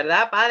dice, de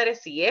verdad, Padre,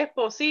 si es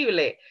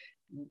posible,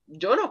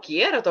 yo no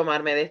quiero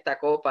tomarme de esta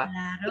copa,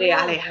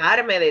 Claro.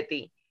 alejarme de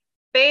ti.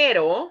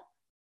 Pero,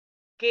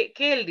 ¿qué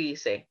él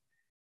dice?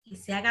 Que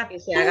se haga, que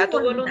se haga tu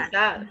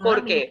voluntad. no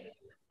 ¿Por qué?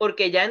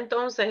 Porque ya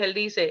entonces él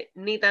dice,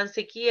 ni tan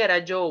siquiera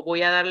yo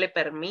voy a darle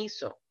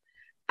permiso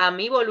a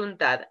mi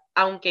voluntad,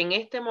 aunque en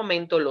este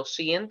momento lo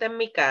sienta en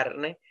mi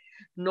carne,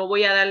 no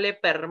voy a darle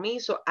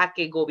permiso a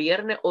que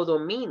gobierne o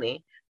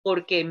domine,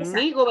 porque Exacto.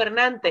 Mi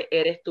gobernante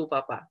eres tu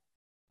papá.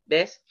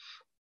 ¿Ves?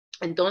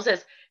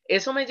 Entonces,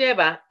 eso me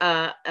lleva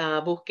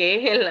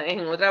busqué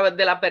en otra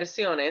de las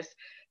versiones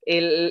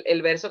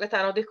el verso que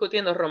estábamos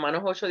discutiendo,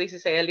 Romanos 8,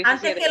 16 al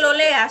 17. Antes que lo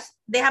leas,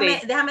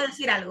 déjame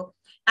decir algo.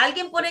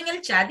 Alguien pone en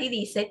el chat y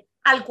dice,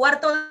 al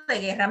cuarto de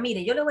guerra,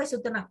 mire, yo le voy a decir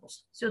usted una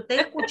cosa. Si usted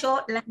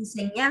escuchó la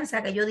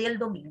enseñanza que yo di el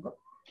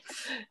domingo,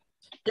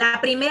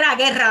 la primera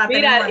guerra la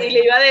tenemos adentro. Y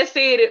le iba a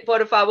decir,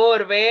 por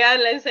favor,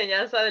 vean la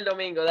enseñanza del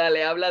domingo.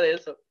 Dale, habla de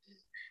eso.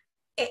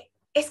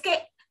 Es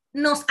que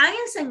nos han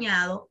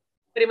enseñado.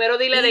 Primero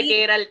dile de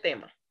qué era el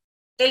tema.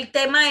 El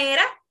tema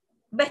era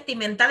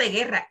vestimenta de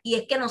guerra, y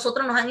es que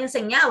nosotros nos han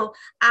enseñado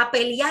a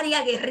pelear y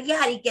a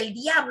guerrear, y que el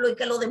diablo y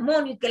que los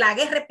demonios y que la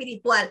guerra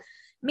espiritual.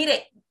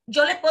 Mire,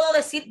 yo les puedo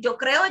decir, yo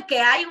creo que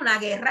hay una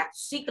guerra,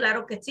 sí,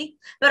 claro que sí,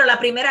 pero la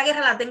primera guerra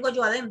la tengo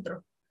yo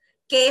adentro,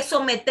 que es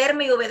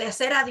someterme y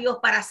obedecer a Dios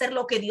para hacer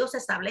lo que Dios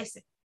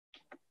establece.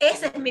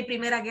 Esa es mi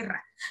primera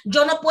guerra.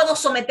 Yo no puedo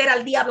someter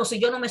al diablo si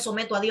yo no me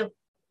someto a Dios.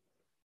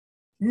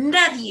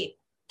 Nadie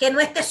que no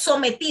esté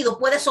sometido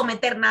puede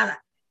someter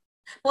nada,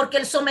 porque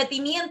el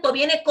sometimiento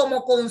viene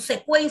como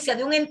consecuencia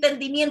de un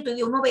entendimiento y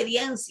de una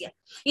obediencia.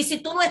 Y si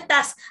tú no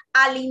estás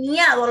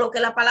alineado a lo que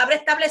la palabra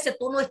establece,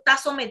 tú no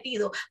estás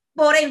sometido.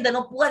 Por ende,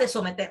 no puedes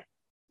someter.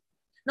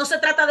 No se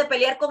trata de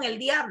pelear con el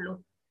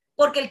diablo,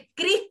 porque el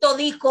Cristo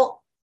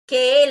dijo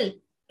que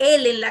él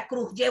en la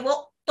cruz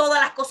llevó todas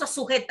las cosas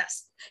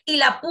sujetas y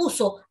la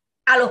puso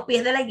a los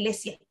pies de la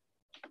iglesia.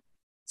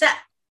 O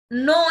sea,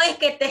 no es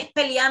que estés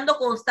peleando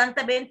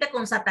constantemente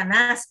con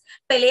Satanás,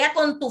 pelea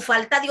con tu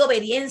falta de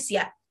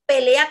obediencia,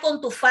 pelea con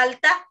tu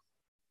falta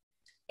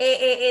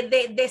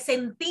de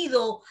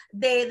sentido,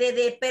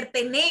 de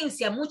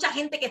pertenencia. Mucha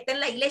gente que está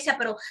en la iglesia,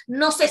 pero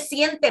no se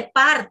siente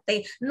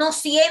parte, no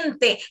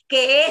siente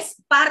que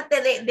es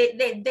parte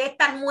de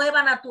esta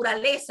nueva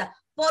naturaleza.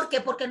 ¿Por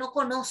qué? Porque no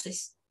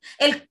conoces.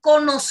 El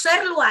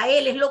conocerlo a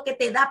él es lo que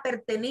te da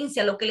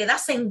pertenencia, lo que le da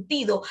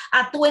sentido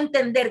a tu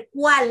entender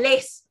cuál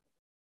es.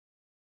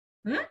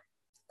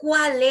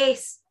 ¿Cuál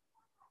es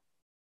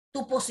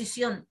tu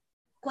posición?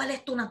 ¿Cuál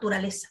es tu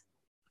naturaleza?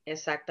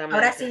 Exactamente.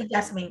 Ahora sí,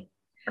 Jasmine,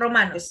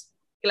 Romanos.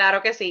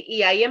 Claro que sí.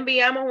 Y ahí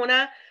enviamos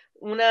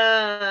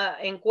una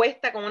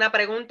encuesta con una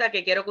pregunta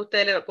que quiero que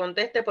usted le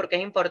conteste porque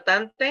es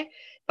importante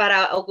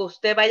para que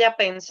usted vaya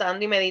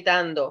pensando y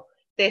meditando.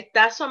 ¿Te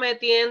estás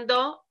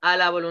sometiendo a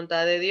la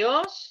voluntad de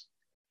Dios?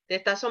 ¿Te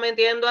estás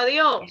sometiendo a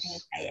Dios?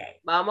 Ay, ay.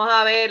 Vamos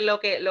a ver lo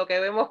que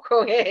vemos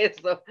con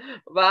eso.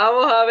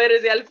 Vamos a ver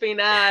si al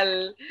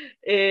final,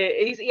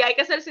 y hay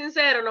que ser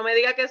sincero, no me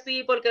diga que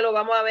sí porque lo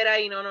vamos a ver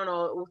ahí. No, no,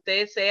 no.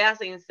 Usted sea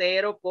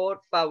sincero,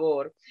 por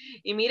favor.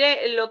 Y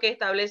mire lo que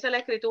establece la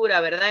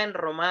Escritura, ¿verdad? En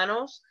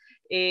Romanos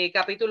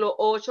capítulo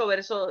 8,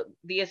 verso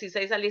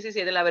 16 al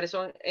 17, la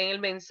versión en el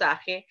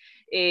mensaje.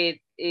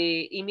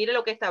 Y mire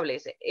lo que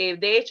establece.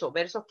 De hecho,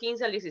 versos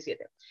 15 al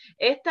 17.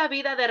 Esta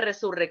vida de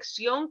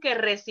resurrección que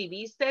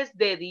recibiste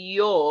de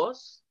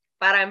Dios,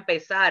 para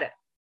empezar,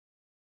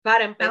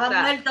 Estaba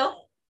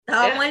muerto,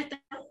 estaba ¿eh? muerto.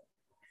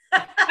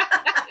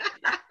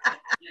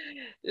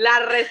 La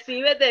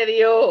recibes de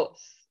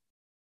Dios,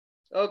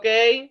 ¿ok?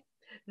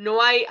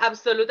 No hay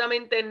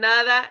absolutamente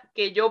nada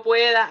que yo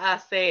pueda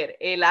hacer.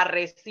 La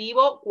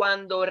recibo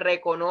cuando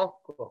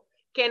reconozco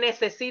que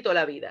necesito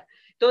la vida.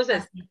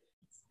 Entonces, Así.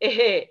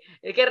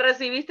 que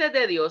recibiste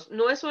de Dios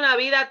no es una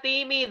vida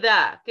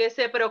tímida que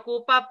se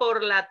preocupa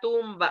por la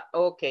tumba.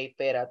 Ok,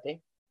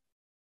 espérate.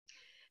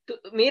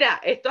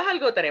 Mira, esto es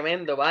algo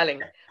tremendo,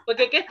 Valen.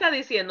 Porque ¿qué está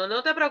diciendo?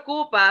 No te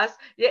preocupas.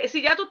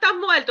 Si ya tú estás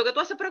muerto, ¿qué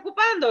tú haces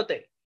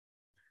preocupándote?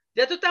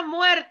 Ya tú estás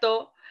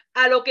muerto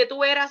a lo que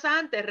tú eras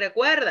antes.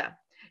 Recuerda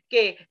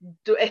que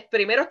tú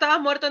primero estabas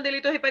muerto en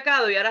delitos y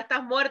pecados y ahora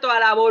estás muerto a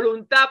la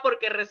voluntad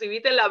porque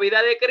recibiste la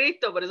vida de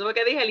Cristo. Por eso es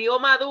que dije el hijo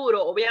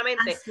maduro.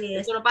 Obviamente, Así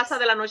esto es. no pasa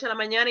de la noche a la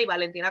mañana y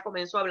Valentina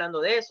comenzó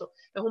hablando de eso.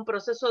 Es un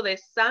proceso de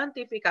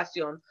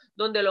santificación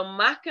donde lo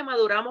más que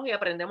maduramos y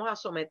aprendemos a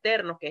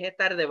someternos, que es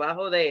estar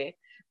debajo de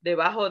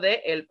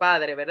el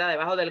Padre, ¿verdad?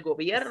 Debajo del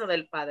gobierno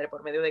del Padre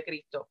por medio de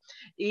Cristo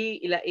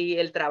y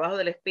el trabajo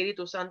del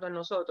Espíritu Santo en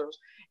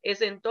nosotros.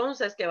 Es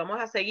entonces que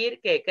vamos a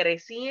seguir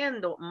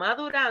creciendo,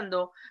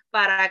 madurando,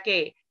 para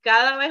que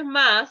cada vez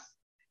más,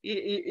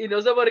 y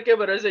no sé por qué,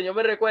 pero el Señor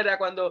me recuerda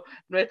cuando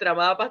nuestra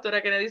amada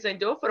pastora que le dicen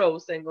yo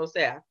frozen, o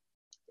sea,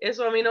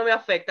 eso a mí no me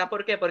afecta.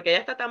 ¿Por qué? Porque ella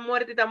está tan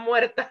muerta y tan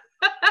muerta.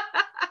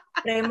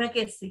 Créeme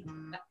que sí.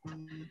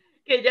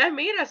 Que ya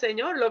mira,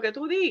 Señor, lo que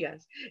tú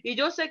digas. Y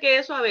yo sé que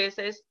eso a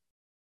veces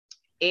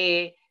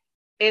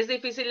es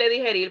difícil de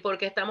digerir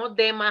porque estamos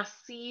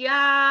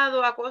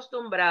demasiado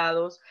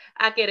acostumbrados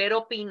a querer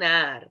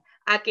opinar,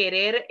 a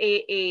querer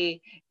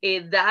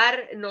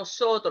dar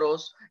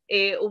nosotros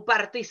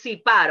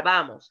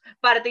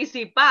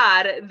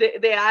participar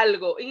de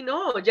algo. Y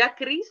no, ya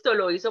Cristo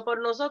lo hizo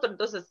por nosotros.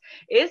 Entonces,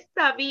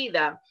 esta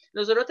vida,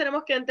 nosotros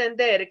tenemos que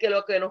entender que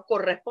lo que nos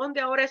corresponde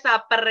ahora es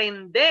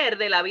aprender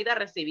de la vida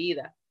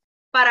recibida.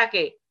 ¿Para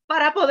qué?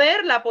 Para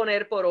poderla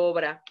poner por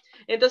obra.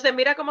 Entonces,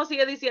 mira cómo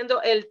sigue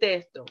diciendo el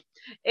texto.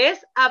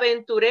 Es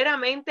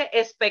aventureramente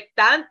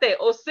expectante.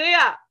 O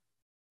sea,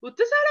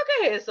 ¿usted sabe lo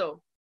que es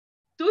eso?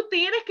 Tú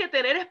tienes que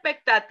tener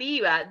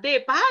expectativa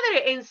de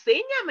padre,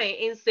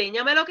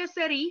 enséñame lo que es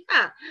ser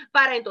hija,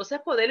 para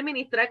entonces poder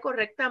ministrar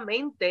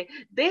correctamente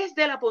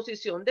desde la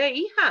posición de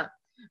hija.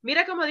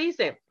 Mira cómo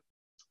dice,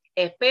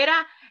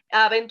 espera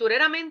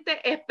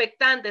aventureramente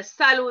expectante,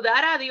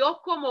 saludar a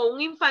Dios como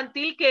un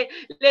infantil que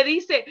le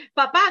dice,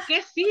 papá,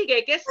 ¿qué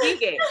sigue? ¿Qué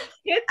sigue?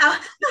 ¿Sabes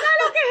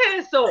lo que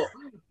es eso?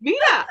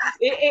 Mira,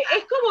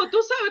 es como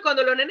tú sabes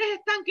cuando los nenes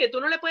están que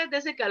tú no le puedes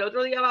decir que al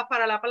otro día vas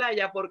para la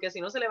playa porque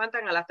si no se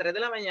levantan a las 3 de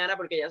la mañana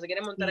porque ya se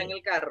quieren montar en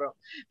el carro.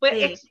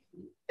 Pues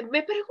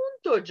me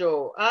pregunto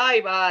yo,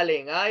 ay,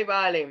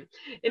 Valen.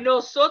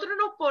 Nosotros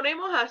nos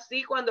ponemos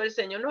así cuando el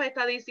Señor nos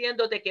está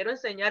diciendo, te quiero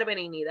enseñar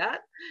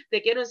benignidad,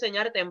 te quiero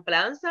enseñar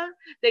templanza,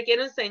 te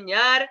quiero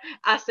enseñar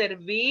a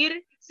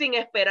servir sin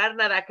esperar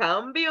nada a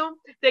cambio,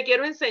 te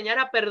quiero enseñar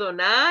a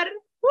perdonar.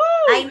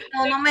 Ay,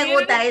 no, no me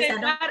gusta esa,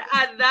 ¿no?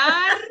 A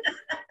dar,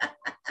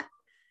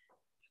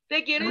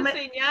 te quiero No me,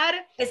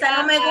 enseñar esa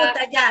no me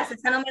gusta, ya,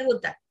 esa no me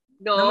gusta.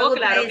 No me No, gusta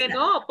claro que esa.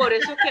 no. Por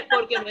eso es que,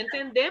 porque no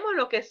entendemos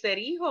lo que es ser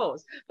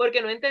hijos,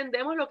 porque no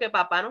entendemos lo que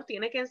papá nos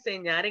tiene que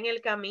enseñar en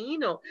el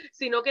camino,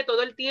 sino que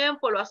todo el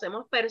tiempo lo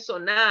hacemos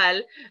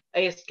personal.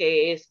 Es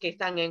que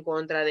están en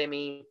contra de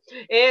mí.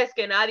 Es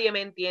que nadie me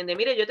entiende.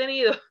 Mire, yo he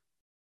tenido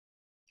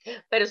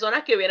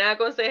personas que vienen a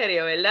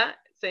consejería, ¿verdad?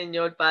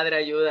 Señor Padre,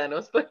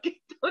 ayúdanos,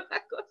 porque es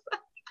una cosa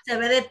Se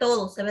ve de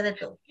todo, se ve de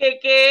todo.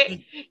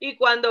 sí. Y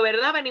cuando,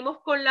 ¿verdad? Venimos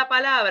con la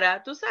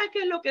palabra, tú sabes qué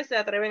es lo que se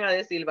atreven a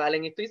decir,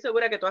 Valen, y estoy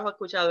segura que tú has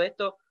escuchado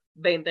esto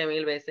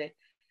 20,000 veces.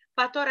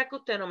 Pastora, que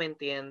usted no me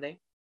entiende.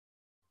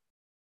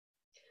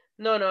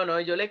 No,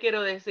 yo le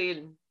quiero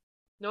decir,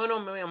 no,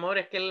 mi amor,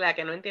 es que la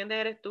que no entiende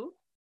eres tú.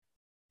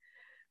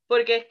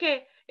 Porque es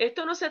que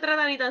esto no se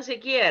trata ni tan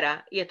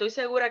siquiera, y estoy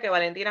segura que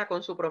Valentina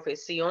con su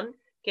profesión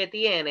que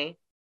tiene,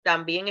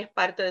 también es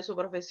parte de su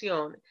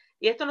profesión,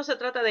 y esto no se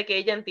trata de que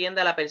ella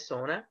entienda a la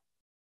persona.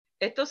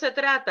 Esto se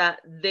trata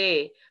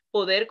de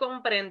poder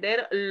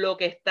comprender lo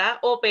que está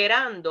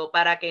operando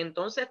para que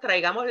entonces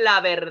traigamos la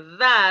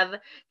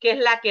verdad que es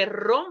la que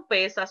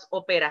rompe esas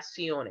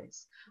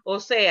operaciones. O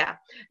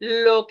sea,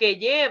 lo que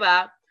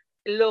lleva,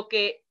 lo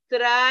que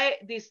trae,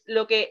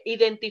 lo que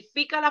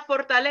identifica la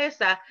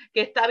fortaleza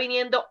que está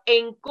viniendo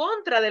en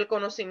contra del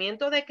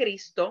conocimiento de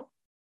Cristo,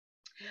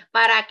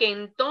 para que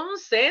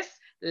entonces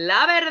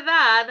la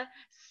verdad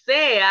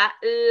sea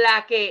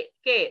la que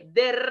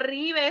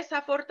derribe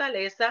esa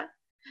fortaleza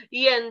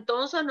y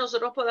entonces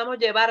nosotros podamos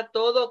llevar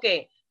todo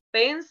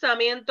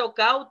pensamiento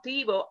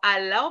cautivo a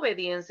la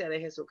obediencia de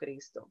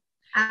Jesucristo.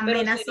 Amén, Pero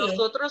si así es.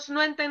 nosotros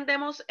no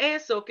entendemos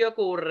eso, ¿qué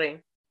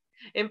ocurre?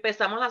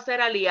 Empezamos a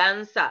hacer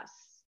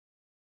alianzas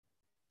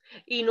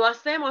y no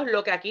hacemos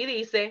lo que aquí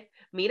dice.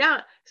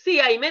 Mira, sí,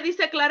 ahí me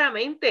dice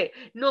claramente,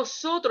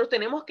 nosotros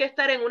tenemos que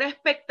estar en una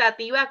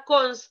expectativa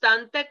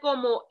constante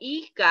como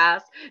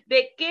hijas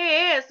de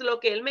qué es lo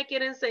que Él me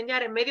quiere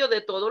enseñar en medio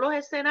de todos los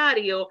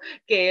escenarios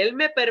que Él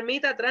me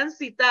permita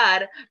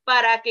transitar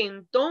para que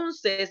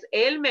entonces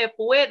Él me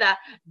pueda,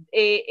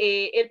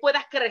 Él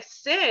pueda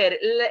crecer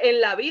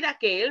en la vida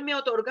que Él me ha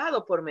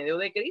otorgado por medio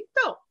de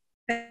Cristo.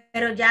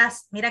 Pero ya,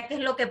 mira qué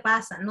es lo que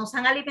pasa. Nos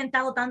han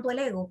alimentado tanto el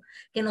ego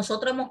que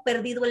nosotros hemos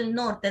perdido el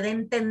norte de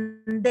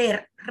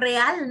entender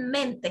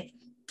realmente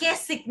qué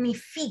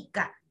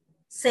significa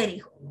ser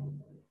hijo.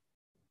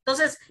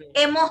 Entonces,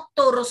 hemos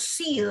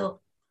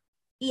torcido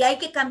y hay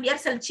que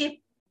cambiarse el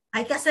chip.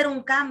 Hay que hacer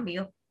un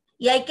cambio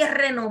y hay que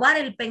renovar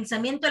el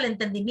pensamiento, el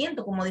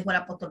entendimiento, como dijo el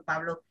apóstol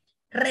Pablo.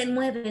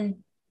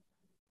 Renueven,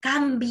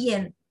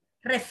 cambien,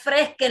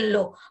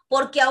 refresquenlo,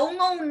 porque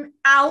aún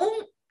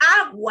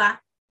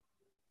agua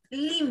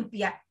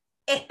limpia,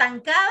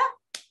 estancada,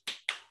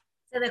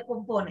 se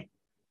descompone.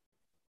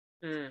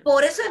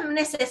 Por eso es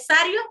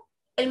necesario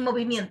el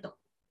movimiento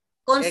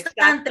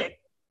constante.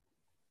 Exacto.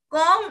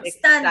 Constante.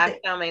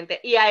 Exactamente.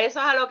 Y a eso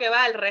es a lo que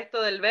va el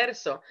resto del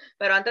verso.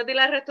 Pero antes de ir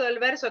al resto del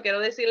verso, quiero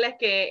decirles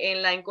que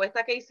en la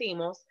encuesta que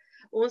hicimos,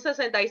 un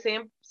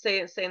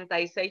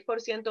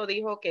 66%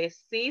 dijo que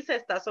sí se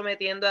está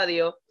sometiendo a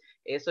Dios.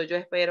 Eso yo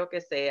espero que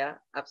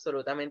sea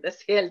absolutamente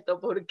cierto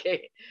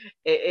porque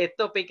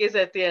esto pica y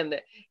se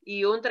extiende.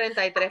 Y un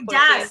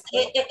 33%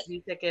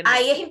 dice que no.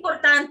 Ahí es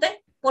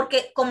importante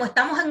porque como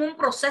estamos en un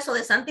proceso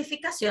de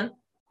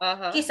santificación,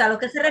 ajá, quizá lo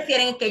que se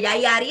refieren es que ya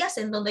hay áreas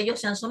en donde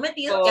ellos se han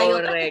sometido. Correcto. Y hay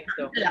otras que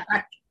están en la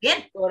parte.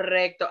 Bien.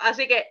 Correcto.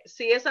 Así que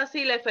si es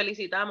así, les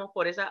felicitamos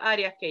por esas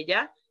áreas que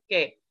ya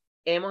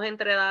hemos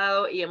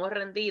entregado y hemos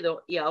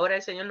rendido y ahora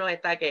el Señor nos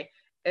está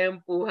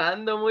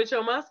empujando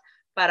mucho más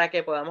para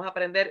que podamos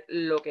aprender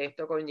lo que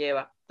esto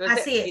conlleva. Entonces,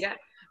 así es.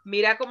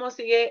 Mira cómo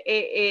sigue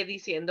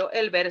diciendo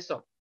el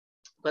verso.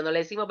 Cuando le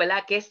decimos,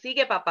 ¿verdad? ¿Qué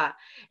sigue, papá?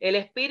 El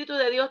Espíritu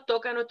de Dios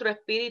toca nuestro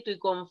espíritu y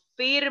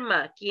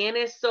confirma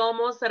quiénes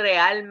somos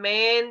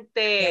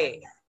realmente.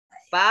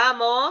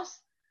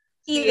 Vamos.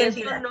 Si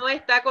eso no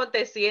está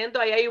aconteciendo,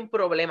 ahí hay un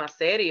problema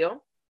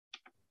serio.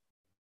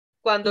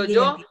 Cuando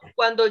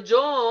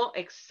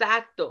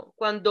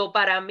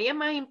para mí es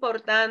más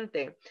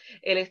importante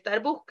el estar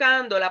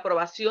buscando la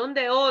aprobación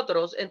de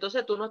otros,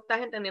 entonces tú no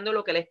estás entendiendo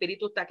lo que el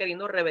Espíritu está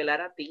queriendo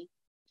revelar a ti.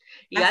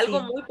 Y así algo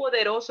muy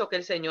poderoso que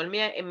el Señor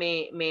me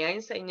ha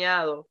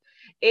enseñado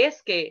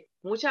es que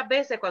muchas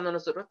veces cuando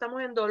nosotros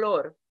estamos en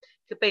dolor,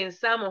 que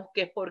pensamos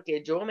que es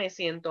porque yo me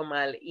siento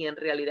mal y en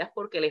realidad es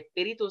porque el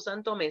Espíritu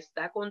Santo me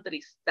está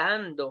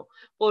contristando,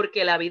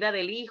 porque la vida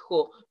del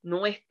Hijo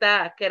no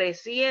está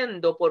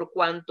creciendo por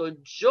cuanto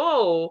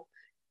yo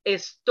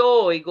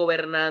estoy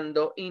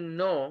gobernando y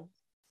no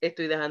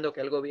estoy dejando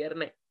que Él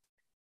gobierne.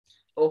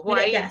 Ojo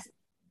ahí.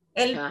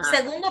 El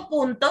segundo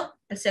punto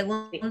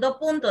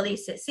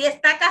dice, si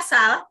está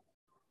casada,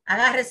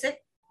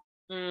 agárrese,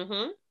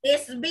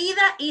 es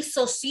vida y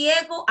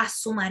sosiego a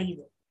su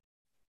marido.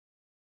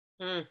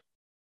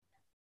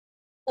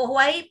 Ojo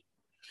ahí,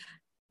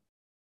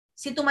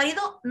 si tu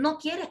marido no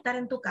quiere estar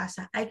en tu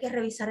casa, hay que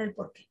revisar el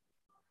porqué.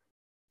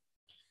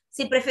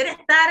 Si prefiere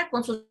estar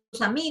con sus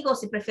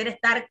amigos, si prefiere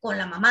estar con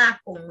la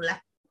mamá,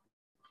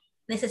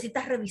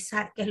 necesitas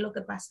revisar qué es lo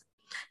que pasa.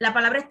 La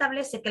palabra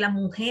establece que la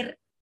mujer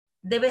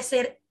debe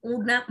ser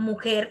una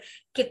mujer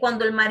que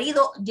cuando el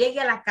marido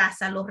llegue a la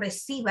casa lo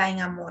reciba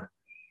en amor.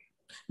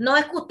 No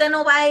es que usted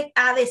no va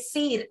a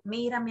decir,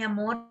 mira mi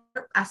amor,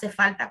 hace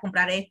falta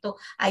comprar esto,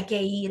 hay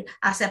que ir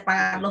a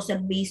pagar los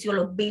servicios,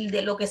 los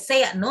bills, lo que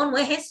sea. No, no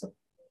es eso.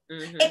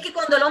 Es que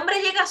cuando el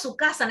hombre llega a su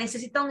casa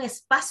necesita un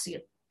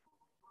espacio.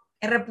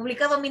 En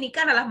República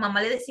Dominicana las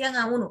mamás le decían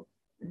a uno,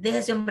 deje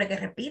ese hombre que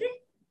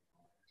respire,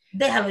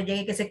 déjalo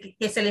llegue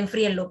que se le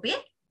enfríen los pies.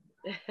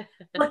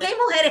 Porque hay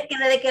mujeres que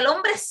desde que el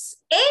hombre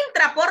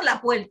entra por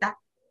la puerta,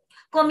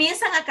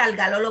 comienzan a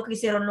cargarlo, lo que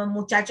hicieron los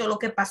muchachos, lo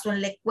que pasó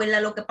en la escuela,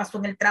 lo que pasó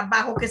en el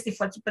trabajo, que si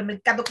fue al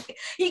supermercado,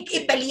 y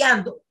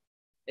peleando.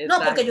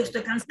 Exacto. No, porque yo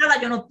estoy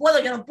cansada, yo no puedo,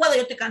 yo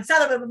estoy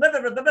cansada.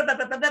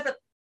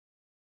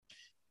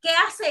 ¿Qué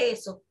hace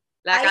eso?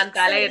 La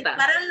cantaleta. Se le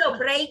disparan los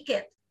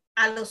breakers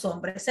a los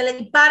hombres, se le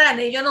disparan,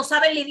 ellos no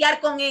saben lidiar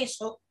con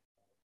eso.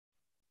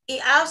 Y,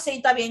 sí,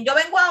 está bien, yo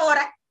vengo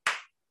ahora,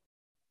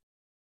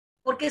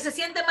 porque se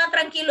siente más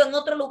tranquilo en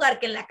otro lugar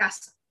que en la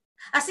casa.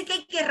 Así que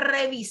hay que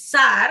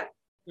revisar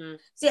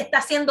si está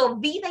haciendo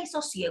vida y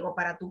sosiego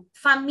para tu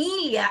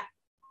familia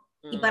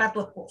y para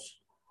tu esposo.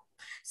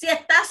 Si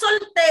está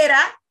soltera,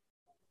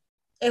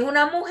 es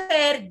una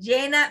mujer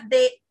llena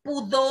de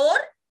pudor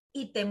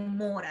y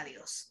temor a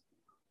Dios.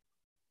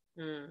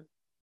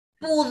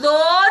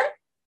 Pudor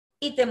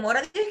y temor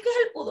a Dios. ¿Qué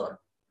es el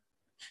pudor?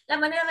 la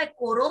manera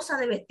decorosa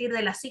de vestir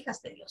de las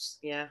hijas de Dios.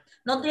 Yeah.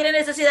 No tiene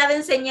necesidad de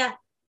enseñar,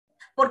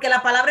 porque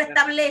la palabra Yeah.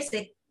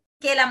 establece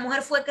que la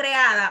mujer fue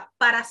creada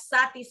para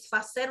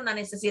satisfacer una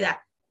necesidad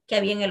que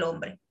había en el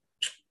hombre.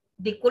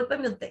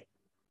 Discúlpeme usted,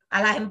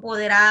 a las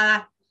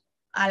empoderadas,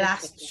 a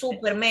las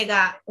super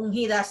mega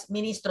ungidas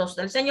ministros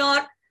del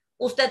Señor,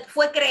 usted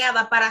fue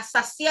creada para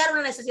saciar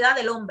una necesidad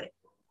del hombre.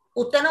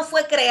 Usted no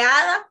fue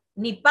creada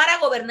ni para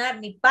gobernar,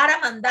 ni para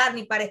mandar,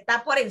 ni para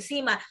estar por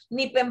encima,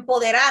 ni para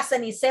empoderarse,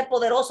 ni ser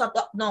poderosa.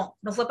 No,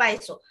 no fue para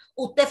eso.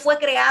 Usted fue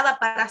creada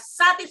para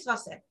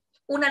satisfacer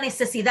una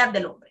necesidad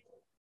del hombre.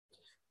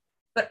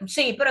 Pero,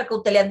 sí, pero es que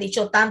usted le han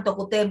dicho tanto,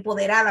 que usted es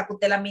empoderada, que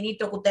usted es la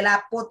ministra, que usted es la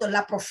apóstol,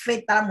 la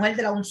profeta, la mujer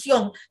de la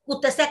unción, que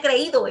usted se ha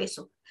creído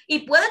eso. Y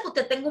puede que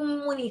usted tenga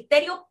un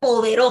ministerio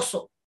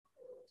poderoso,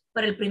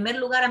 pero el primer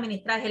lugar a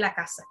ministrar es en la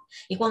casa.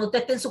 Y cuando usted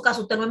esté en su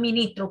casa, usted no es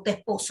ministro, usted es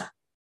esposa.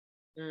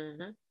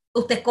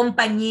 Usted es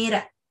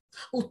compañera,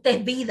 usted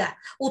es vida,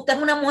 usted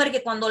es una mujer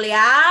que cuando le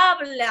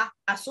habla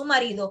a su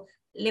marido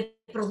le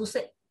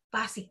produce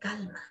paz y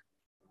calma.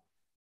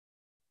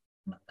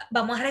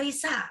 Vamos a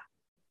revisar,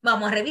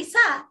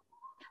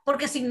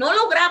 porque si no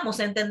logramos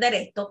entender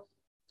esto,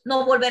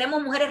 nos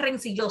volveremos mujeres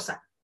rencillosas.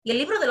 Y el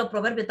libro de los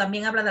Proverbios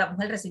también habla de la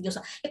mujer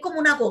rencillosa. Es como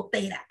una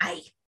gotera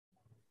ahí.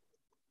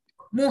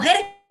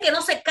 Mujeres que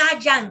no se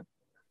callan.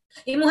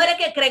 Y mujeres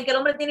que creen que el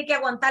hombre tiene que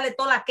aguantarle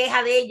toda la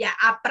queja de ella.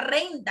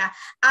 Aprenda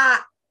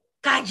a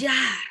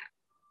callar.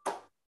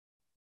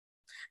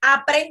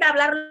 Aprenda a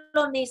hablar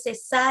lo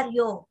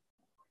necesario.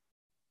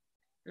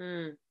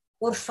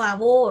 Por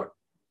favor.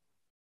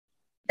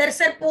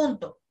 Tercer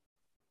punto.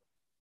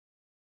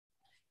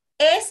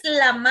 Es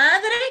la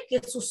madre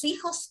que sus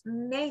hijos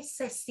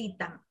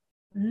necesitan.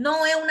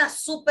 No es una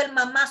super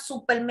mamá,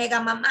 super mega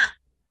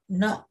mamá.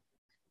 No.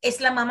 Es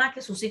la mamá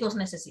que sus hijos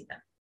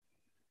necesitan.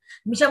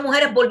 Muchas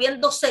mujeres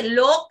volviéndose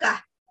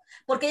locas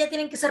porque ellas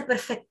tienen que ser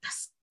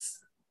perfectas.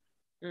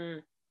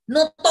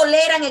 No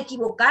toleran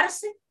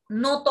equivocarse,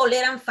 no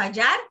toleran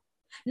fallar,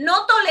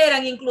 no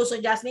toleran incluso,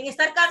 Jasmine,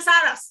 estar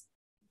cansadas.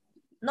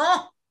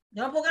 No,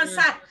 yo no puedo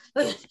cansar.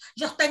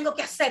 Yo tengo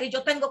que hacer y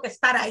yo tengo que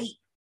estar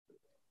ahí.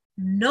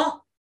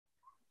 No.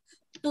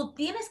 Tú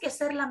tienes que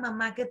ser la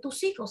mamá que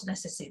tus hijos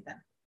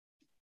necesitan.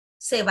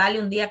 Se vale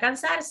un día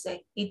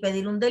cansarse y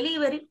pedir un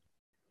delivery.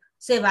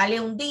 Se vale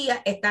un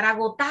día estar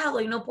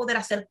agotado y no poder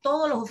hacer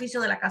todos los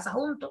oficios de la casa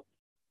juntos.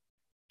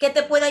 ¿Qué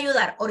te puede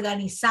ayudar?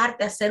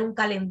 Organizarte, hacer un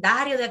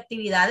calendario de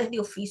actividades de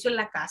oficio en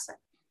la casa.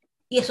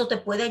 Y eso te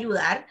puede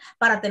ayudar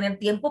para tener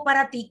tiempo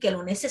para ti, que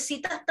lo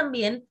necesitas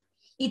también,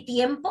 y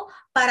tiempo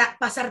para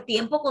pasar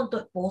tiempo con tu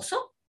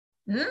esposo,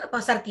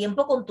 pasar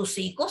tiempo con tus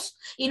hijos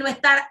y no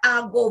estar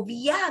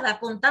agobiada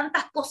con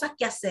tantas cosas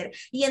que hacer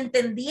y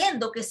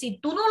entendiendo que si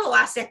tú no lo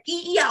haces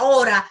aquí y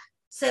ahora,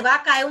 se va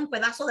a caer un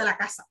pedazo de la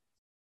casa.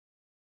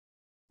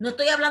 No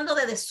estoy hablando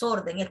de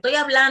desorden, estoy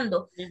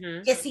hablando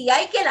que si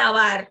hay que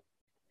lavar,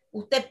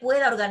 usted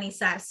pueda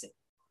organizarse.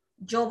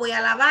 Yo voy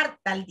a lavar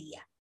tal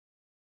día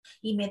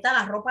y meta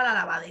la ropa a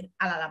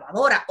la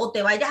lavadora, o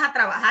te vayas a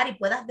trabajar y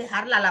puedas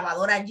dejar la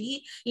lavadora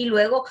allí y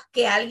luego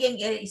que alguien,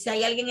 si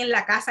hay alguien en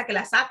la casa que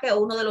la saque, o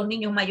uno de los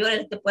niños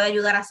mayores te puede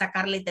ayudar a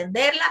sacarla y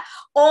tenderla,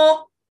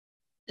 o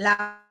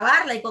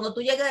lavarla y cuando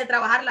tú llegues de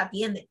trabajar la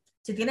atiende.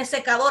 Si tienes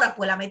secadora,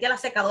 pues la mete a la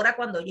secadora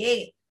cuando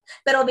llegue.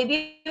 Pero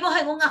vivimos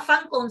en un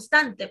afán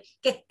constante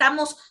que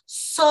estamos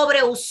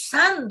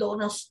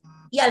sobreusándonos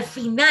y al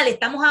final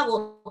estamos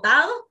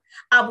agotados,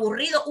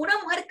 aburridos. Una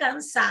mujer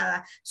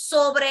cansada,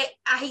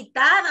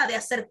 sobreagitada de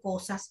hacer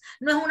cosas,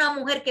 no es una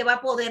mujer que va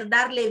a poder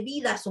darle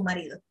vida a su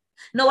marido.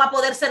 No va a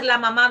poder ser la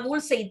mamá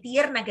dulce y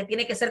tierna que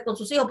tiene que ser con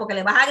sus hijos, porque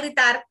le vas a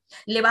gritar,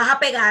 le vas a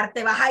pegar,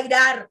 te vas a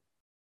irar.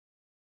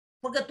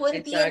 Porque tú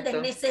entiendes,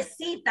 exacto,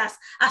 necesitas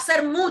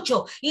hacer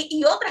mucho.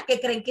 Y otras que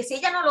creen que si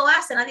ella no lo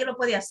hace, nadie lo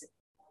puede hacer.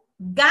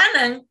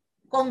 Ganan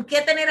con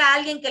qué tener a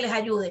alguien que les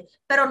ayude,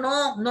 pero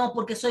no,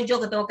 porque soy yo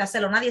que tengo que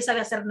hacerlo, nadie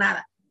sabe hacer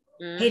nada.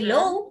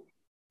 Hello,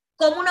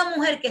 como una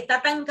mujer que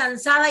está tan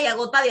cansada y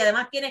agotada y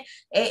además tiene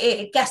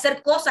que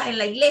hacer cosas en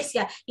la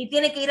iglesia y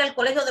tiene que ir al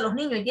colegio de los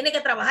niños y tiene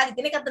que trabajar y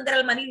tiene que atender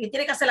al marido y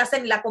tiene que hacer la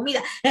cena y la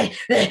comida.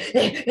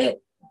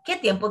 ¿Qué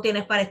tiempo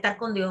tienes para estar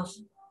con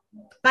Dios?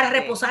 Para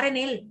reposar en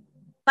Él,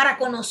 para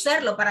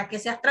conocerlo, para que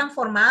seas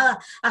transformada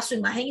a su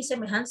imagen y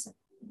semejanza.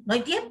 No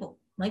hay tiempo.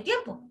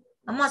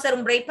 Vamos a hacer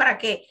un break para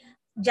que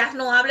Jazz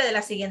nos hable de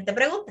la siguiente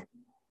pregunta.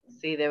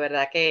 Sí, de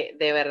verdad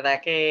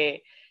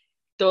que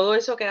todo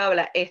eso que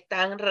habla es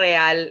tan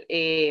real,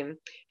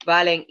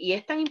 Valen, y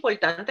es tan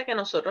importante que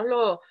nosotros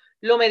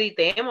lo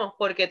meditemos,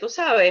 porque tú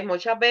sabes,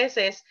 muchas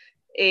veces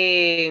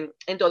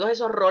en todos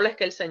esos roles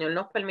que el Señor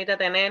nos permite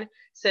tener,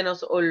 se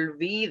nos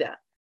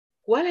olvida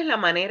cuál es la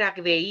manera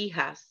de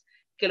hijas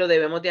que lo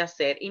debemos de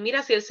hacer. Y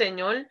mira, si el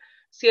Señor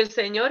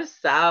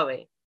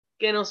sabe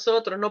que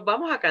nosotros nos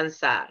vamos a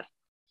cansar,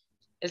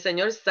 el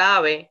Señor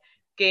sabe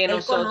que Él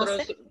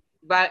nosotros,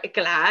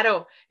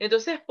 claro,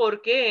 entonces,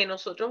 ¿por qué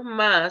nosotros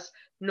más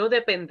no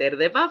depender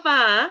de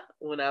papá?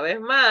 Una vez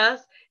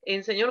más,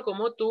 Señor,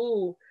 cómo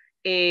tú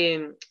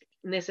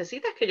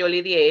necesitas que yo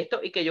lidie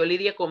esto y que yo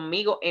lidie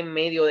conmigo en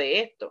medio de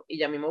esto. Y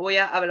ya mismo voy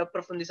a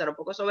profundizar un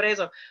poco sobre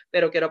eso,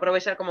 pero quiero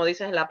aprovechar, como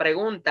dices, la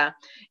pregunta.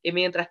 Y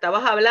mientras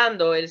estabas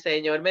hablando, el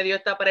Señor me dio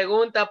esta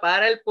pregunta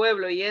para el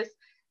pueblo y es,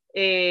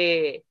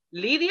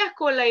 ¿lidias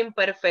con la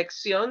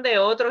imperfección de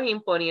otros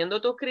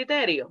imponiendo tus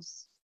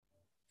criterios?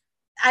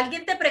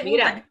 Alguien te pregunta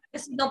Mira. que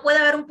si no puede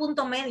haber un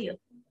punto medio.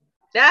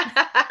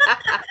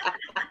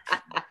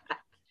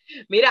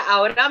 Mira,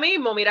 ahora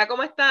mismo, mira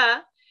cómo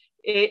está.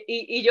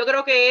 Y yo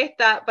creo que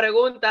esta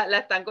pregunta la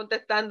están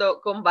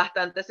contestando con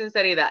bastante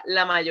sinceridad.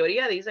 La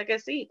mayoría dice que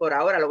sí, por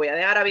ahora lo voy a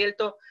dejar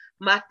abierto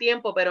más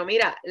tiempo, pero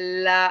mira,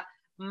 la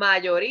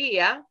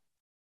mayoría,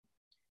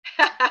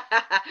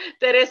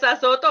 Teresa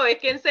Soto, es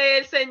que en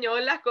el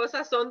Señor las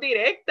cosas son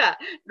directas,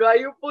 no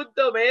hay un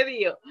punto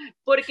medio,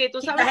 porque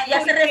tú sabes. Quizás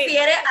ella se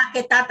refiere a que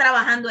está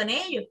trabajando en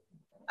ello.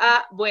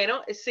 Ah,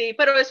 bueno, sí,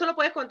 pero eso lo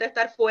puedes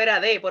contestar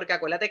fuera de, porque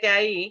acuérdate que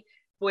ahí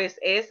pues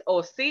es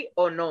o sí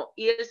o no.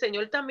 Y el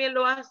Señor también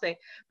lo hace,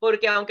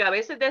 porque aunque a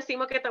veces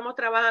decimos que estamos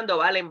trabajando,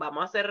 Valen,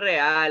 vamos a ser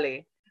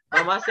reales.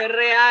 Vamos a ser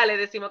reales,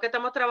 decimos que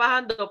estamos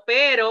trabajando,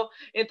 pero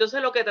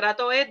entonces lo que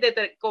trato es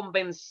de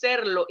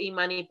convencerlo y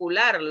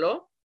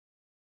manipularlo,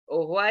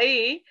 ojo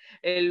ahí,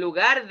 en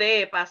lugar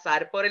de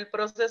pasar por el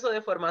proceso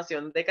de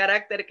formación de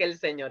carácter que el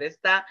Señor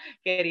está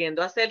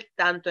queriendo hacer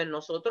tanto en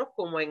nosotros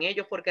como en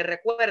ellos, porque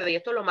recuerde, y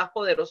esto es lo más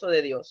poderoso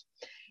de Dios,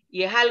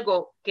 y es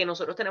algo que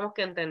nosotros tenemos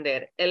que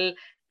entender, el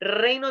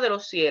reino de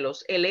los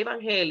cielos, el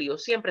evangelio,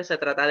 siempre se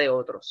trata de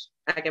otros.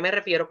 ¿A qué me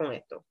refiero con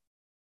esto?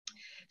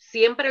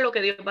 Siempre lo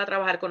que Dios va a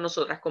trabajar con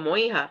nosotras como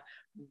hijas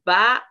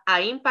va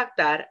a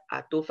impactar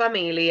a tu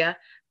familia,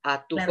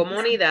 a tu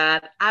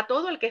comunidad, a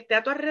todo el que esté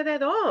a tu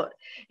alrededor.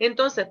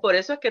 Entonces, por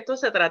eso es que esto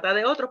se trata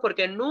de otros,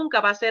 porque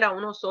nunca va a ser a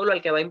uno solo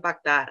el que va a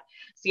impactar,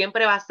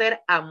 siempre va a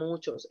ser a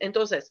muchos.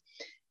 Entonces,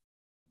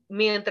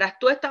 mientras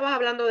tú estabas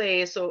hablando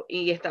de eso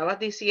y estabas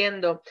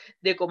diciendo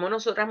de cómo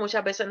nosotras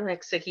muchas veces nos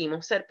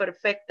exigimos ser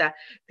perfectas,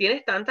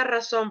 tienes tanta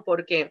razón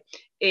porque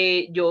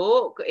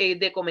yo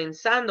de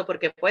comenzando,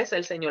 porque pues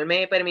el Señor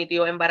me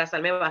permitió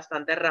embarazarme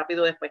bastante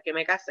rápido después que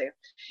me casé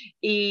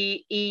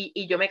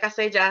y yo me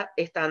casé ya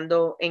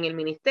estando en el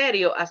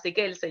ministerio, así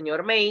que el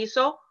Señor me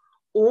hizo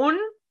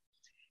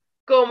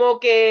como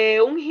que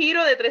un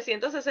giro de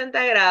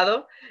 360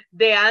 grados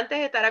de antes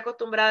estar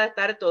acostumbrada a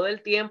estar todo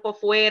el tiempo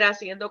fuera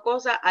haciendo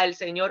cosas al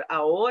Señor.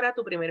 Ahora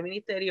tu primer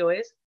ministerio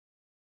es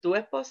tu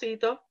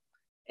esposito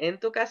en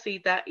tu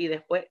casita y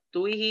después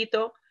tu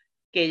hijito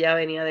que ya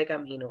venía de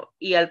camino.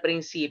 Y al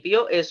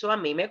principio eso a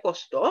mí me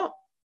costó.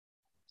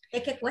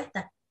 Es que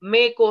cuesta.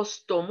 Me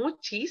costó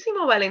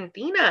muchísimo,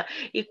 Valentina.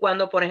 Y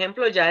cuando, por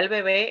ejemplo, ya el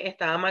bebé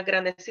estaba más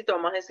grandecito,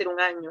 vamos a decir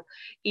 1 año,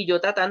 y yo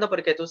tratando,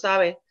 porque tú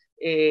sabes,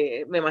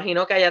 me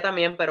imagino que allá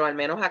también, pero al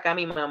menos acá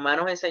mi mamá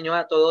nos enseñó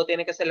a todo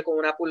tiene que ser con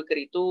una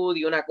pulcritud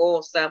y una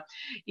cosa.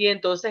 Y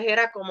entonces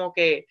era como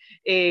que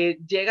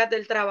llegas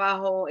del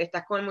trabajo,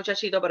 estás con el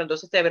muchachito, pero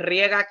entonces te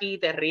riega aquí,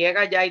 te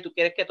riega allá y tú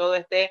quieres que todo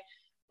esté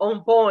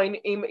on point.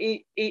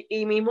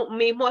 Y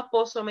mismo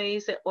esposo me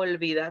dice,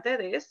 olvídate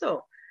de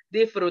eso,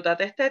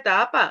 disfrútate esta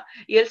etapa.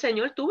 Y el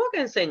Señor tuvo que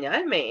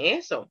enseñarme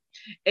eso.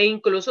 E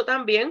incluso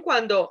también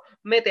cuando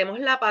metemos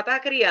la pata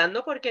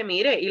criando, porque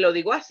mire, y lo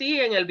digo así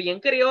en el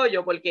bien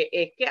criollo, porque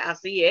es que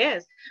así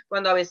es.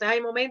 Cuando a veces hay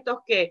momentos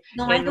que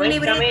no hay un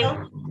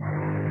librito.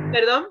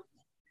 ¿Perdón?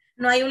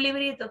 No hay un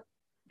librito.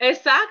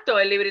 Exacto,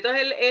 el librito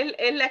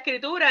es la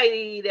escritura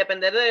y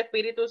depender del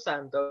Espíritu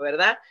Santo,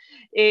 ¿verdad?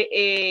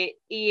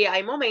 Y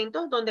hay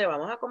momentos donde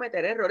vamos a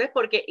cometer errores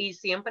porque, y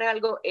siempre es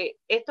algo,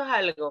 esto es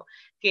algo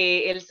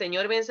que el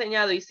Señor me ha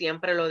enseñado y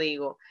siempre lo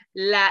digo,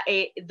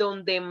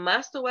 donde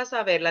más tú vas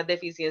a ver las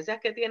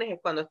deficiencias que tienes es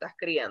cuando estás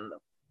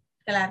criando.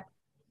 Claro.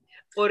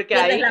 Porque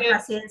Pierdes ahí la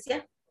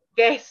paciencia.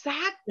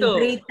 exacto.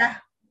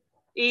 Irrita.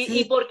 Y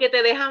Sí. porque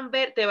te dejan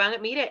ver,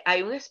 mire,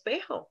 hay un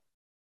espejo.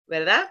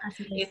 ¿Verdad?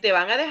 Así Y es. te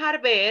van a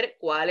dejar ver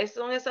cuáles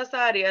son esas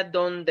áreas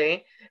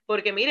donde,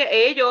 porque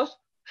mire,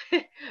 ellos,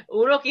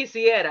 uno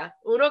quisiera,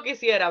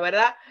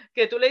 ¿verdad?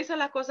 Que tú le dices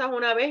las cosas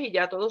una vez y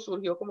ya todo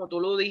surgió como tú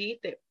lo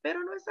dijiste,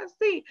 pero no es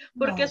así,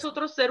 porque No. es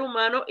otro ser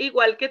humano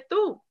igual que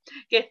tú,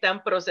 que está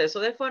en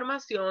proceso de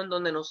formación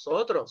donde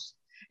nosotros,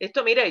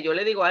 esto mire, yo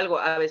le digo algo,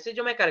 a veces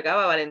yo me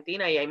cargaba,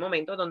 Valentina, y hay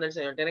momentos donde el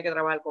Señor tiene que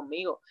trabajar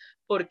conmigo,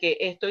 porque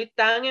estoy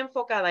tan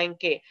enfocada en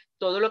que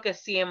todo lo que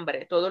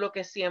siembre, todo lo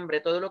que siembre,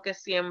 todo lo que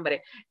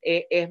siembre,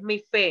 es mi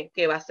fe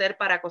que va a ser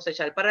para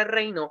cosechar para el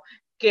reino,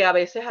 que a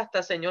veces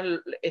hasta,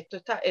 Señor,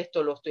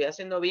 esto lo estoy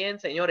haciendo bien,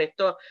 Señor,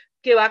 esto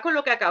que va con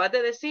lo que acabas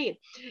de decir.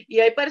 Y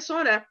hay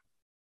personas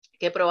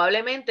que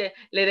probablemente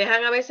le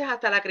dejan a veces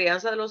hasta la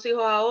crianza de los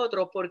hijos a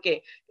otros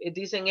porque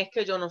dicen, es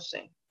que yo no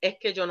sé,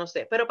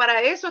 pero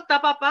para eso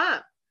está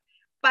papá,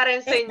 para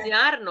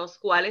enseñarnos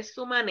cuál es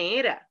su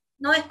manera.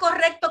 No es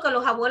correcto que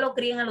los abuelos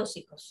críen a los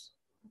hijos.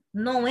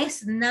 No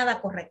es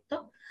nada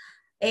correcto.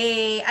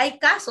 Hay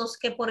casos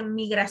que por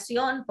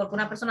migración, porque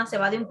una persona se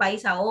va de un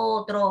país a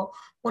otro,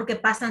 porque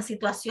pasan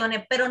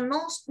situaciones, pero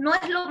no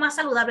es lo más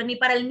saludable ni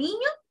para el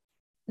niño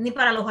ni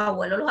para los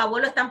abuelos. Los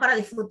abuelos están para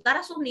disfrutar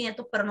a sus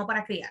nietos, pero no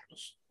para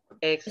criarlos.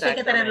 Eso hay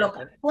que tenerlo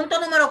claro. Punto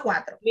número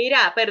 4.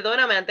 Mira,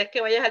 perdóname, antes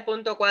que vayas al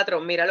punto 4,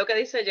 mira lo que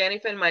dice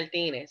Jennifer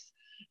Martínez,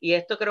 y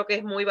esto creo que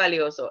es muy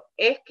valioso.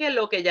 Es que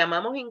lo que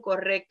llamamos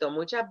incorrecto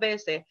muchas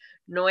veces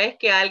no es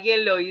que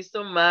alguien lo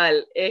hizo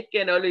mal, es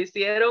que no lo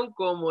hicieron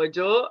como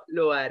yo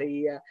lo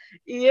haría.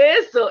 Y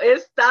eso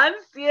es tan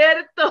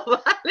cierto,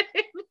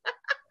 ¿vale?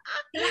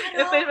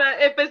 Claro.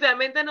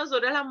 Especialmente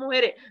nosotras las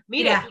mujeres.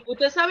 Mire, mira,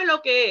 usted sabe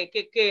lo que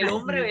es, que el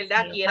hombre,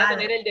 ¿verdad? Quiera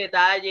tener el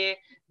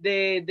detalle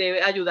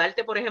de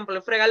ayudarte, por ejemplo,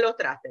 a fregar los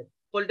trastes,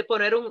 por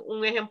poner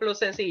un ejemplo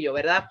sencillo,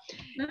 ¿verdad?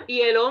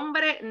 Y el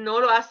hombre no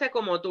lo hace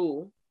como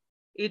tú,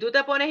 y tú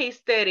te pones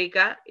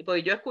histérica, y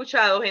pues yo he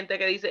escuchado gente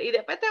que dice, y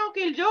después tengo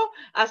que ir yo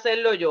a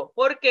hacerlo yo.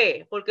 ¿Por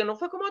qué? Porque no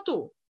fue como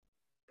tú.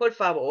 Por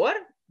favor,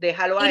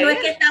 déjalo a él. Y no es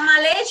que está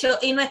mal hecho,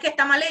 y no es que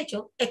está mal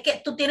hecho, es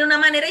que tú tienes una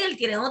manera y él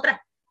tiene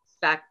otra.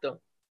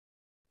 Exacto.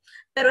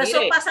 Pero mire,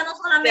 eso pasa no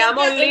solamente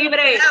seamos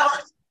libres.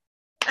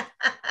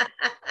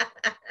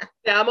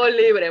 Seamos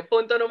libres.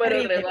 Punto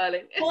número 3,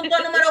 vale. Punto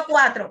número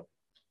 4.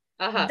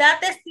 Ajá. Da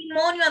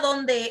testimonio a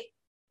donde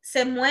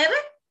se mueve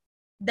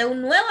de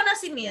un nuevo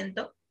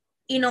nacimiento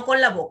y no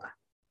con la boca.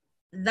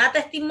 Da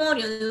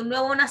testimonio de un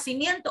nuevo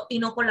nacimiento y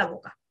no con la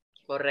boca.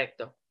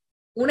 Correcto.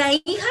 Una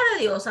hija de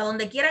Dios, a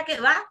donde quiera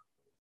que va,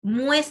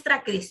 muestra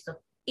a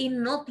Cristo y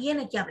no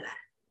tiene que hablar.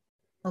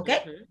 ¿Ok?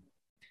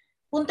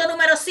 Punto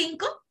número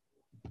 5.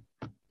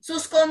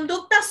 Sus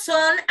conductas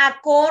son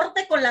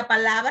acorde con la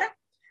palabra,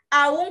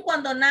 aun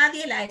cuando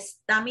nadie la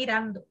está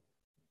mirando.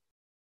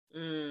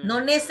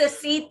 No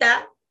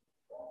necesita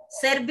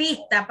ser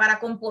vista para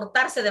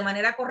comportarse de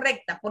manera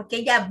correcta, porque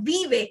ella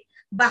vive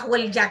bajo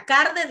el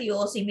yacar de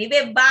Dios y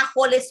vive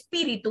bajo el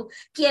Espíritu,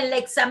 quien la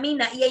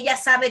examina, y ella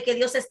sabe que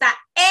Dios está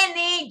en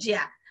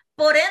ella.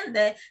 Por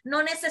ende,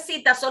 no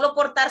necesita solo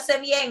portarse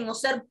bien o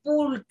ser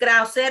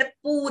pulcra o ser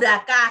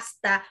pura,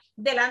 casta,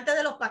 delante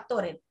de los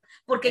pastores,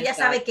 porque ella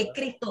sabe que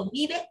Cristo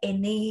vive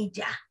en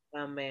ella.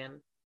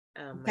 Amén.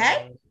 Amén.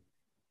 ¿Okay?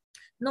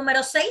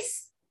 Número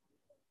 6.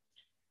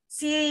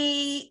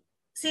 Si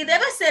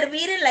debes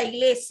servir en la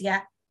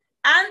iglesia,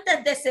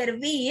 antes de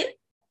servir,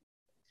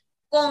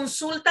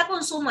 consulta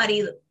con su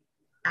marido.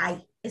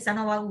 Ay, esa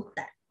no va a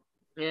gustar.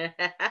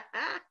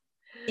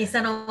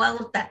 Esa no va a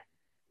gustar.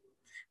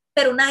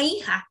 Pero una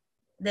hija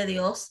de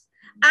Dios,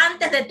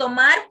 antes de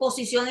tomar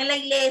posición en la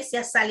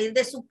iglesia, salir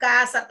de su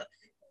casa,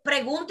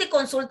 pregunta y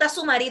consulta a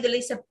su marido y le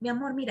dice, mi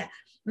amor, mira,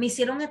 me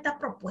hicieron esta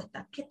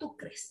propuesta, ¿qué tú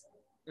crees?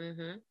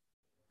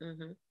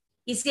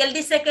 Y si él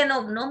dice que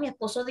no, mi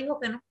esposo dijo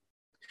que no.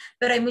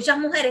 Pero hay muchas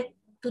mujeres,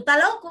 tú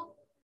estás loco,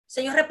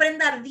 Señor,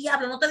 reprenda al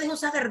diablo, no te dejes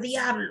usar del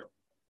diablo.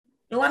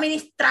 Yo voy a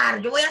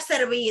ministrar, yo voy a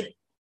servir.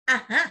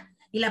 Ajá.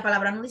 Y la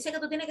palabra no dice que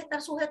tú tienes que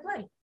estar sujeto a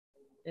él.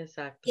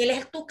 Exacto. Que él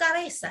es tu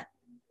cabeza.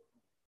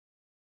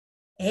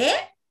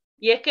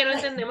 Y es que no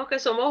entendemos que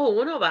somos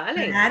uno,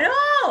 ¿vale? Claro.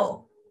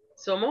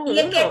 Somos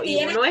uno,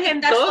 y uno es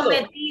en todo.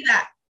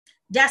 Sometida.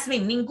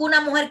 Jasmine,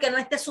 ninguna mujer que no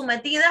esté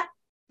sometida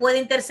puede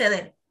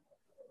interceder.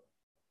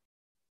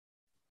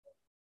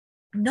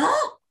 No.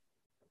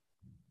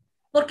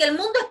 Porque el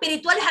mundo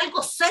espiritual es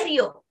algo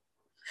serio.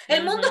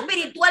 El mundo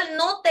espiritual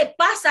no te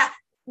pasa,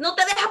 no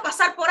te deja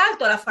pasar por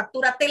alto la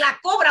factura, te la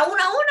cobra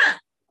una a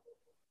una.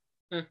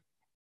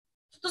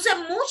 Entonces,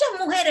 muchas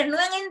mujeres no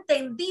han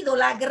entendido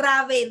la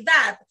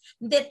gravedad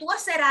de tú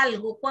hacer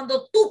algo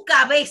cuando tu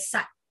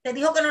cabeza te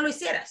dijo que no lo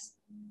hicieras.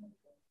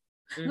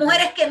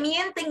 Mujeres que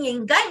mienten y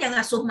engañan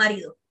a sus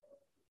maridos.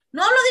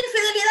 No hablo de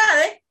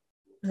infidelidades.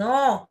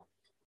 No.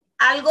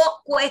 Algo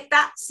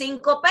cuesta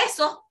 5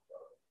 pesos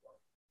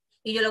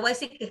y yo le voy a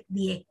decir que es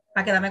 10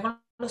 para quedarme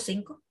con los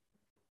 5.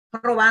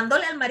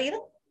 Robándole al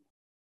marido.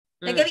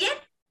 ¿De qué bien?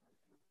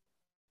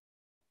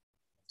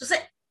 Entonces,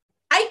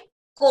 hay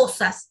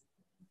cosas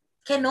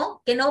que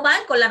no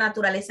van con la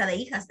naturaleza de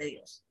hijas de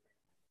Dios.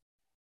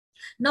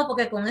 No,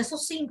 porque con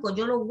esos 5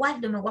 yo lo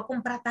guardo y me voy a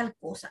comprar tal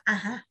cosa.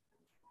 Ajá.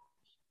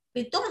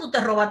 ¿Y tú te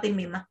robas a ti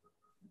misma?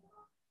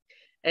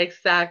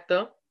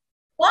 Exacto.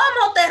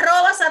 ¿Cómo te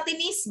robas a ti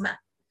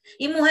misma?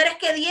 Y mujeres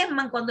que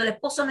diezman cuando el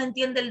esposo no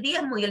entiende el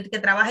diezmo y el que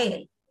trabaja es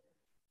él.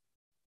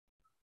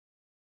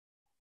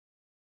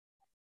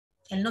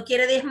 Él no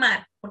quiere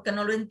diezmar porque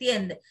no lo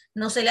entiende,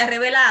 no se le ha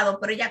revelado,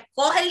 pero ella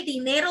coge el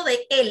dinero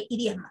de él y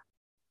diezma.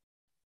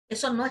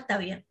 Eso no está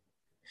bien.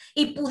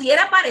 Y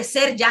pudiera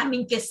parecer,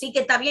 Jasmine, que sí que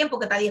está bien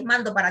porque está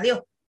diezmando para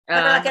Dios.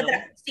 Pero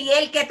si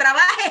el que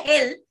trabaja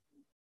es él,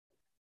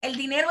 el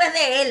dinero es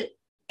de él,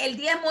 el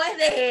diezmo es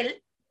de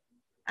él,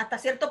 hasta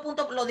cierto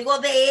punto lo digo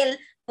de él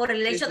por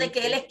el hecho de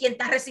que él es quien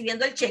está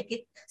recibiendo el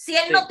cheque. Si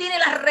él no tiene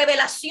la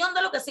revelación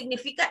de lo que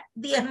significa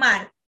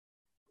diezmar,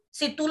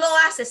 si tú lo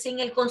haces sin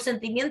el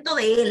consentimiento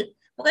de él,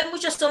 porque hay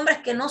muchos hombres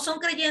que no son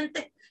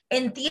creyentes,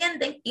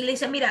 entienden y le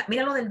dicen, mira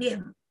lo del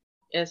diezmo.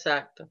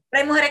 Exacto.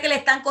 Pero hay mujeres que le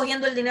están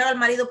cogiendo el dinero al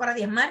marido para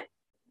diezmar.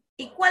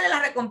 ¿Y cuál es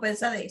la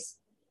recompensa de eso?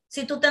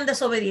 Si tú estás en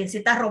desobediencia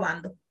y estás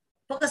robando,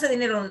 porque ese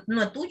dinero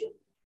no es tuyo.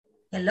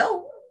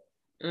 Hello.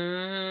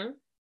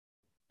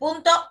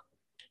 Punto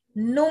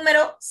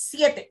número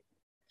 7.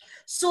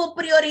 Su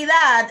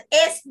prioridad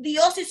es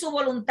Dios y su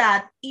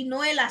voluntad, y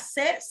no el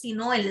hacer,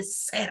 sino el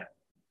ser.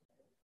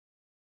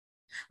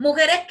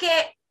 Mujeres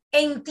que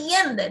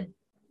entienden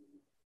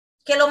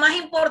que lo más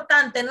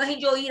importante no es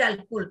yo ir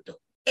al culto,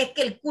 es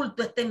que el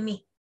culto esté en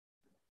mí.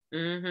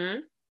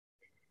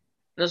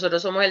 Nosotros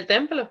somos el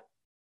templo.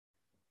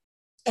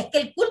 Es que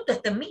el culto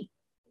esté en mí.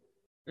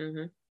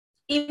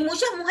 Y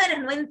muchas mujeres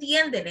no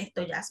entienden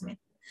esto, Jasmine.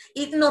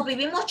 Y nos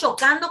vivimos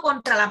chocando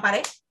contra la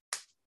pared.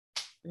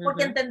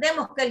 Porque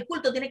entendemos que el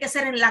culto tiene que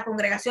ser en la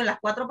congregación, las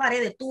cuatro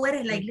paredes. Tú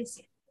eres la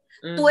iglesia.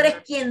 Tú eres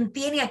quien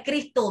tiene a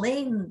Cristo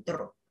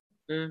dentro.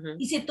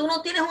 Y si tú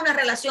no tienes una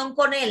relación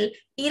con Él,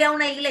 ir a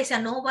una iglesia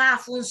no va a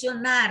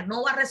funcionar,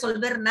 no va a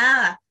resolver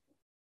nada.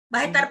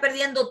 Vas a estar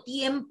perdiendo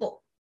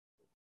tiempo.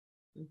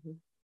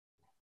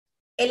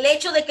 El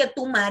hecho de que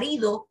tu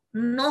marido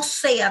no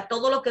sea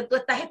todo lo que tú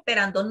estás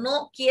esperando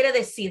no quiere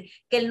decir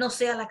que él no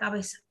sea la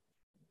cabeza.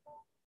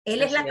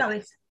 Él es la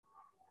cabeza.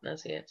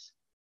 Así es.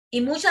 Y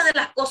muchas de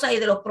las cosas y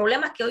de los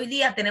problemas que hoy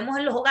día tenemos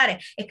en los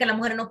hogares es que las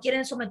mujeres no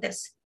quieren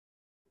someterse.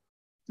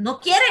 No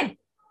quieren.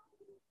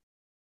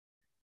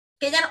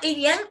 Que ella no,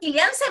 y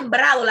le han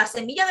sembrado la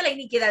semilla de la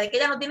iniquidad de que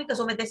ella no tiene que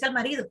someterse al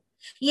marido.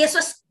 Y eso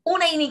es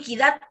una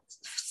iniquidad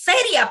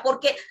seria,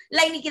 porque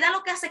la iniquidad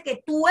lo que hace es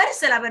que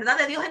tuerce la verdad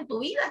de Dios en tu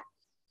vida.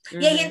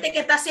 Y hay gente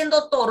que está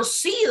siendo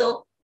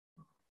torcido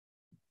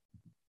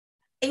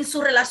en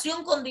su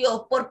relación con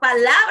Dios por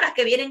palabras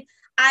que vienen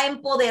a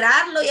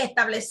empoderarlo y a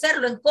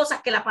establecerlo en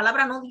cosas que la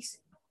palabra no dice.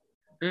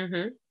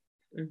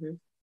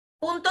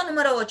 Punto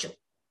número 8.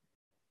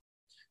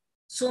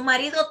 Su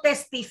marido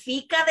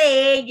testifica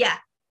de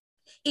ella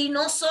y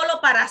no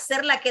solo para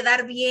hacerla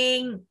quedar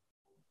bien.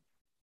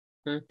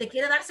 Te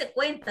quiere darse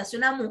cuenta si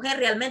una mujer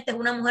realmente es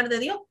una mujer de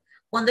Dios.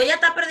 Cuando ella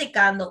está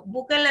predicando,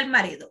 búsquenle al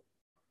marido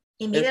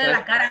y miren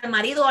la cara al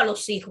marido o a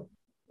los hijos.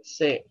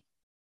 Sí.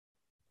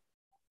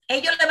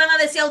 Ellos le van a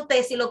decir a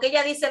usted si lo que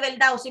ella dice es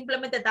verdad o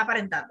simplemente está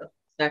aparentando.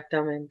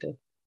 Exactamente.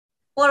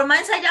 Por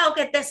más ensayado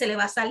que esté, se le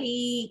va a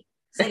salir,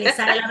 se le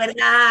sale la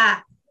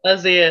verdad.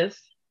 Así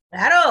es.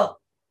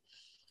 Claro.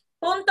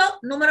 Punto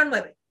número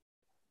 9.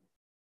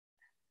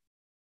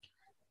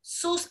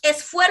 Sus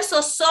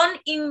esfuerzos son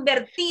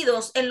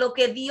invertidos en lo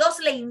que Dios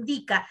le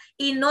indica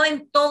y no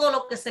en todo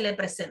lo que se le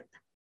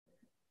presenta.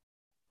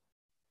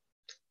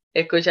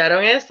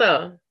 ¿Escucharon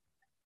eso?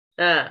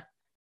 Ella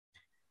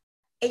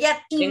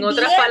invierte, en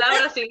otras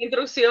palabras, sin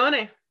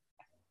instrucciones.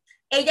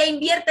 Ella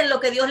invierte en lo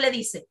que Dios le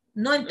dice,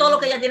 no en todo lo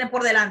que ella tiene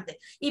por delante.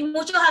 Y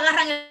muchos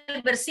agarran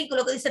el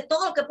versículo que dice,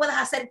 todo lo que puedas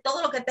hacer,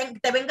 todo lo que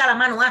te venga a la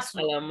mano,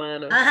 hazlo. A la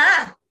mano.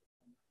 Ajá.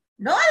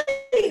 No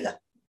diga.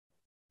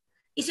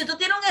 Y si tú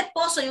tienes un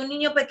esposo y un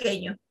niño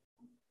pequeño,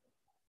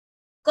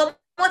 ¿cómo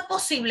es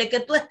posible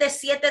que tú estés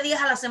 7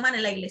 días a la semana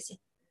en la iglesia?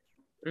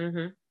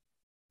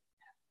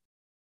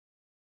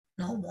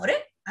 No,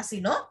 more,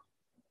 así no.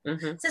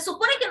 Se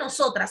supone que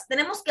nosotras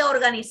tenemos que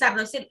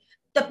organizarnos, es decir,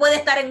 usted puede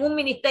estar en un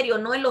ministerio,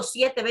 no en los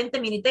 7,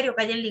 20 ministerios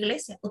que hay en la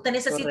iglesia. Usted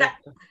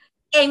necesita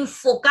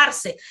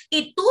enfocarse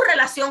y tu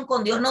relación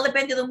con Dios no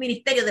depende de un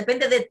ministerio,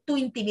 depende de tu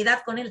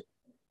intimidad con Él.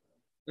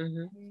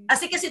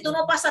 Así que si tú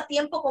no pasas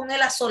tiempo con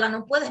Él a sola,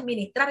 no puedes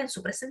ministrar en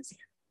su presencia.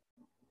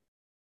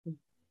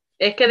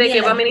 Es que de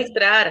qué va a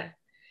ministrar,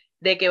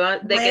 de qué va,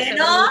 de qué se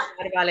va a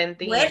ministrar,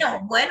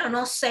 Valentina. Bueno,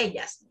 no sé,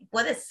 ya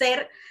puede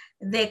ser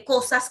de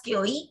cosas que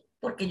oí,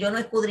 porque yo no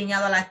he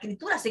escudriñado la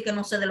escritura, así que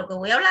no sé de lo que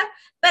voy a hablar,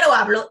 pero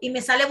hablo y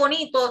me sale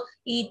bonito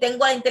y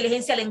tengo la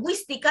inteligencia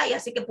lingüística y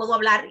así que puedo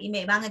hablar y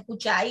me van a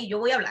escuchar y yo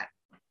voy a hablar.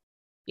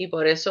 Y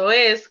por eso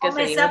es que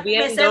seguimos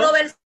viendo. Me cedo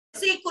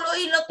versículos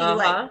y lo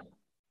tiro ahí.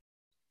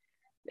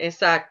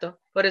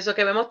 Exacto. Por eso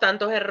que vemos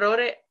tantos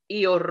errores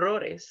y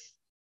horrores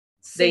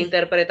de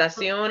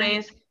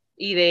interpretaciones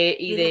y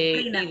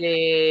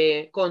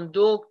de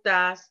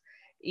conductas.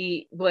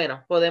 Y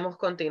bueno, podemos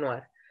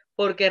continuar.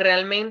 Porque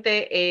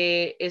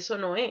realmente eso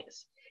no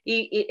es.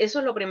 Y eso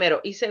es lo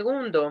primero. Y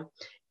segundo,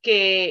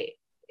 que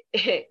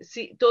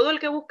si todo el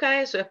que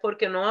busca eso es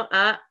porque no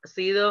ha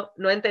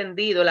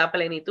entendido la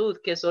plenitud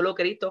que solo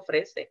Cristo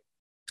ofrece.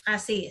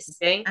 Así es.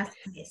 ¿Okay?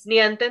 Así es. Ni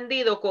ha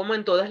entendido cómo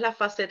en todas las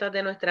facetas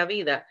de nuestra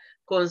vida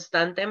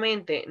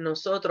constantemente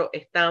nosotros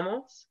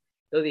estamos,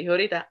 lo dije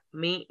ahorita,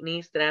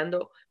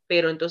 ministrando,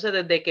 pero entonces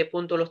 ¿desde qué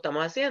punto lo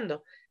estamos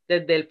haciendo?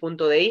 ¿Desde el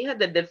punto de hijas,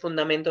 desde el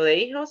fundamento de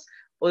hijos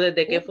o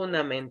desde qué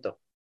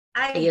fundamento?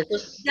 Ay, y eso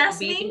es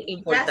bien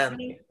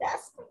importante.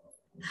 Jasmine.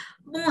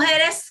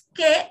 Mujeres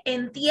que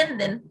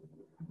entienden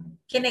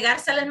que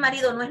negarse al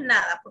marido no es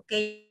nada,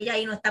 porque ella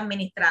ahí no está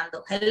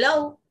ministrando.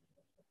 Hello.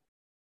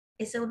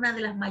 Esa es una de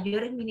las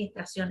mayores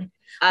ministraciones,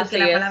 porque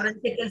la palabra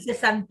dice que Él se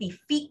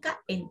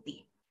santifica en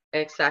ti.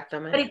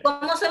 Exactamente. Pero ¿y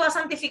cómo se va a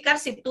santificar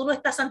si tú no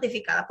estás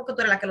santificada? Porque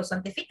tú eres la que lo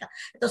santifica.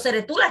 Entonces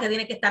eres tú la que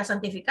tiene que estar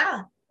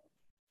santificada.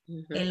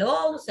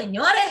 Hello,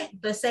 señores,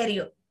 esto es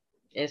serio.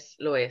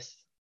 Lo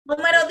es.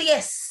 Número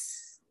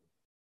 10.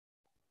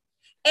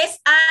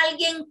 Es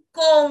alguien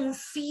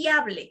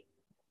confiable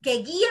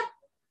que guía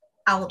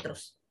a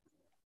otros.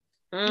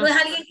 No es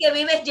alguien que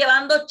vive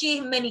llevando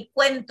chisme ni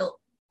cuento.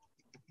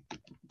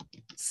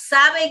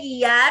 Sabe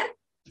guiar,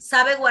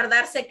 sabe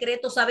guardar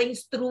secretos, sabe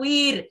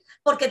instruir,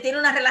 porque tiene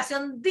una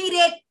relación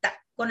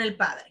directa con el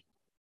Padre.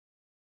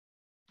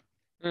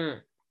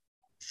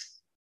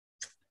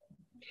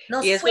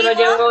 Y eso nos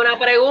lleva a una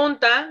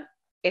pregunta.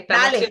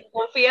 ¿Estamos siendo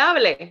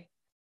confiables?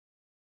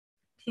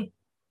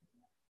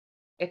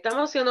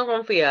 Estamos siendo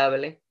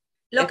confiables.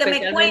 Lo que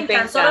me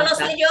cuentan, solo lo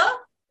sé yo,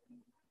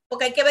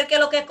 porque hay que ver qué es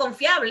lo que es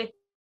confiable.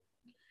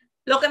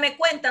 Lo que me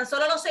cuentan,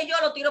 solo lo sé yo,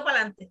 lo tiro para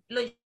adelante.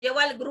 Lo llevo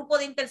al grupo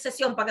de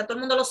intercesión para que todo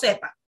el mundo lo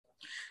sepa.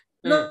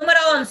 Número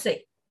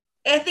 11.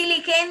 Es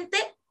diligente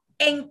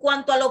en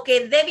cuanto a lo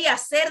que debe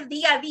hacer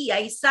día a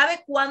día y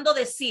sabe cuándo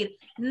decir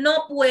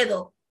no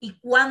puedo y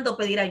cuándo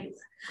pedir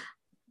ayuda.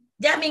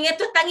 Jasmine,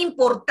 esto es tan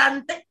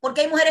importante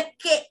porque hay mujeres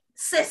que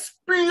se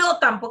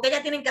explotan porque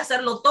ellas tienen que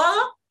hacerlo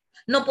todo,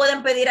 no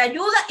pueden pedir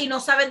ayuda y no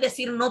saben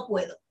decir no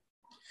puedo.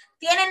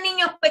 Tienen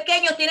niños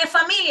pequeños, tienen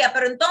familia,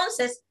 pero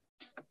entonces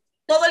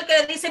todo el que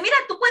les dice, mira,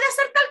 tú puedes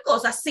hacer tal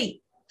cosa,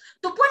 sí.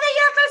 Tú puedes ir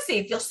a tal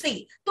sitio,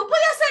 sí. Tú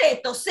puedes hacer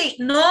esto, sí.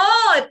 No,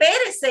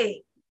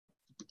 espérese.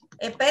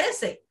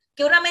 Espérese.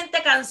 Que una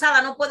mente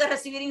cansada no puede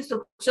recibir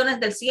instrucciones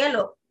del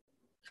cielo.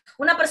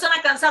 Una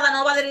persona cansada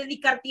no va a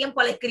dedicar tiempo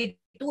a la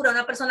escritura.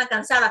 Una persona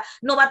cansada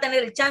no va a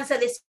tener el chance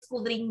de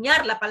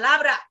escudriñar la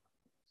palabra.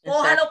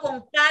 Cójalo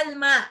con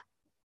calma.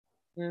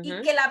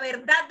 Y que la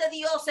verdad de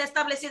Dios sea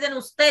establecida en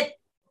usted.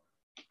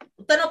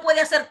 Usted no puede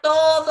hacer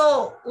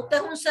todo. Usted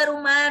es un ser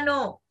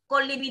humano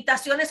con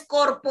limitaciones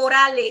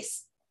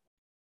corporales.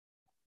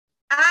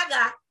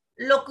 Haga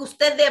lo que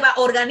usted deba,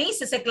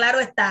 organícese, claro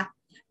está.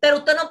 Pero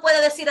usted no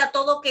puede decir a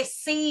todo que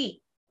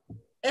sí.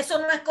 Eso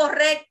no es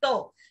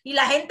correcto. Y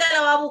la gente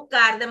la va a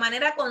buscar de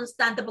manera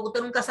constante porque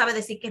usted nunca sabe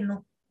decir que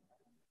no.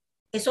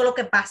 Eso es lo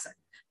que pasa.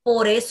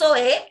 Por eso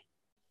es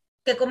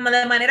que como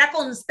de manera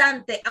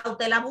constante a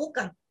usted la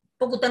buscan,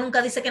 porque usted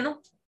nunca dice que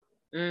no.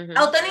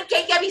 A usted ni que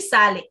hay que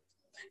avisarle.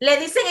 Le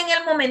dicen en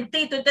el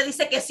momentito y usted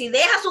dice que si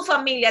deja a su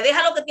familia,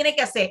 deja lo que tiene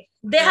que hacer,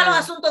 deja los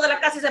asuntos de la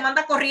casa y se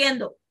manda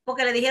corriendo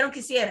porque le dijeron que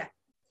hiciera.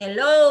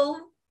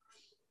 Hello,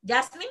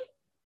 Jasmine,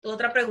 tu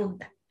otra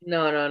pregunta.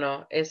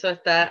 No, eso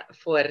está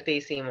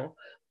fuertísimo,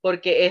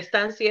 porque es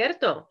tan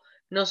cierto.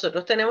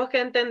 Nosotros tenemos que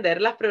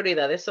entender las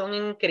prioridades son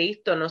en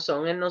Cristo, no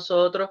son en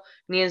nosotros,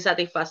 ni en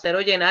satisfacer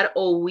o llenar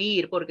o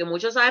huir, porque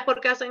muchos, ¿sabes por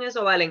qué hacen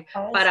eso, Valen?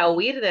 Para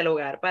huir del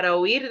hogar, para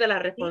huir de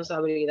las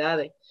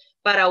responsabilidades,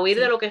 para huir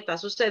de lo que está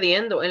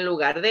sucediendo, en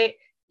lugar de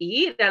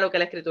ir a lo que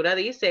la Escritura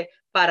dice,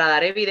 para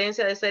dar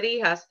evidencia de ser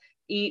hijas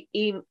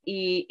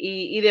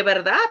y de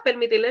verdad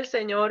permitirle al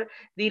Señor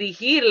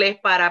dirigirles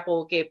para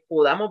que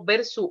podamos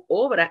ver su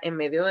obra en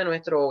medio de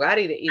nuestro hogar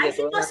y de hay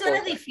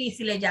situaciones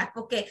difíciles ya,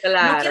 porque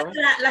claro. No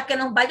quiero que las que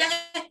nos vayan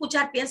a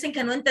escuchar piensen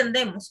que no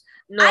entendemos.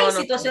 Hay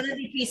situaciones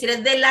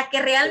difíciles de las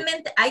que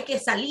realmente hay que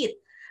salir,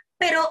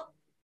 pero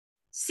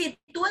si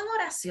tú en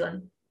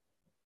oración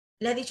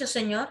le has dicho,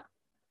 Señor,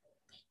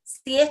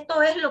 si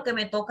esto es lo que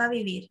me toca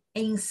vivir,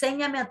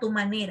 enséñame a tu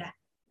manera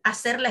a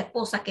ser la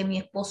esposa que mi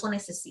esposo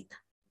necesita.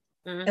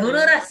 Es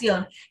una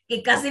oración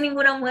que casi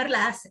ninguna mujer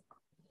la hace.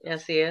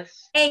 Así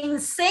es.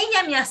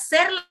 Enséñame a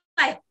ser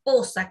la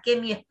esposa que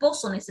mi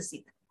esposo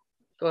necesita.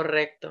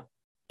 Correcto.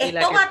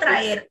 Esto va a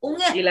traer un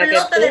explote y la que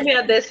tú me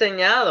has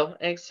diseñado,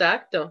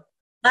 exacto.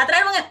 Va a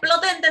traer un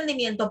explote de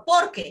entendimiento.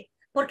 ¿Por qué?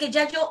 Porque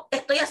ya yo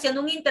estoy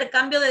haciendo un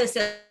intercambio de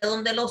deseos,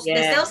 donde los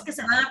deseos que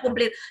se van a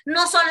cumplir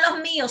no son los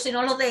míos,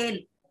 sino los de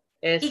él.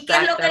 ¿Y qué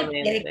es lo que él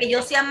quiere? Que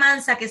yo sea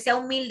mansa, que sea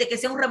humilde, que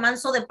sea un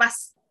remanso de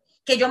paz,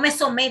 que yo me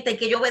someta y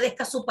que yo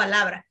obedezca su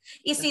palabra.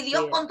 Y si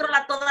Dios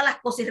controla todas las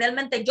cosas y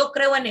realmente yo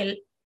creo en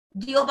él,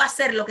 Dios va a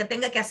hacer lo que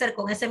tenga que hacer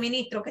con ese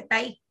ministro que está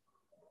ahí.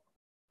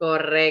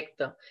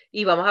 Correcto.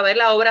 Y vamos a ver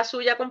la obra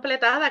suya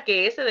completada,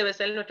 que ese debe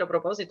ser nuestro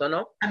propósito,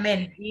 ¿no?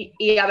 Amén.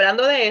 Y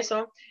hablando de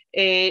eso,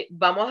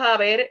 vamos a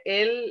ver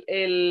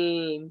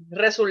el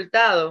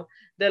resultado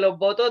de los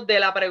votos de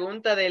la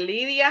pregunta de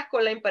Lidia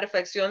con la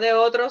imperfección de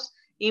otros,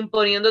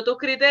 imponiendo tus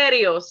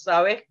criterios.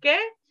 ¿Sabes qué?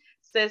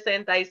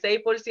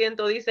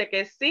 66% dice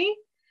que sí,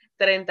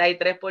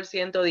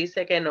 33%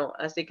 dice que no.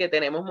 Así que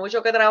tenemos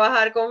mucho que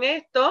trabajar con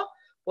esto,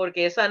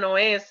 porque esa no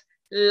es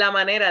la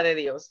manera de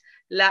Dios.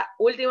 La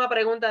última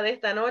pregunta de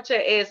esta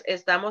noche es,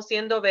 ¿estamos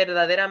siendo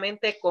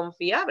verdaderamente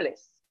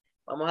confiables?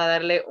 Vamos a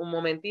darle un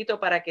momentito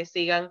para que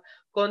sigan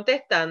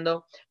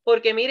contestando,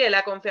 porque mire,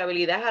 la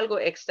confiabilidad es algo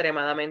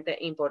extremadamente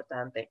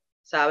importante,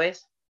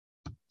 ¿sabes?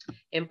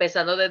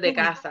 Empezando desde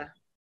casa.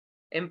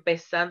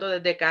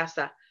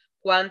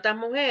 ¿Cuántas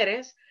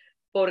mujeres,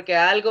 porque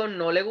algo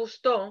no le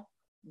gustó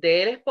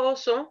del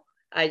esposo,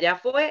 allá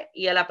fue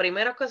y a la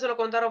primera que se lo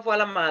contaron fue a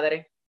la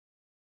madre?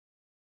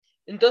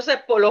 Entonces,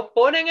 los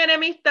ponen en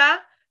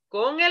enemistad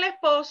con el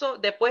esposo,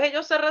 después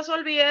ellos se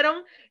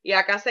resolvieron y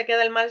acá se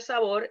queda el mal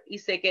sabor y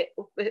sé que,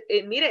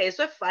 mire,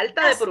 eso es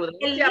falta de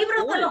prudencia. El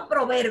libro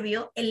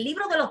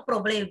de los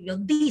proverbios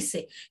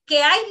dice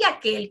que hay de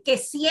aquel que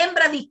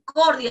siembra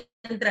discordia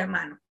entre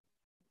hermanos.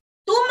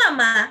 Tu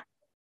mamá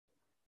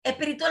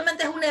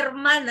espiritualmente es una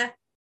hermana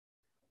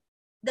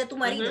de tu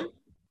marido.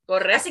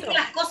 Correcto. Así que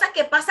las cosas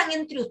que pasan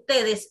entre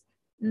ustedes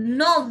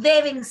no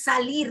deben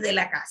salir de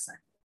la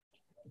casa.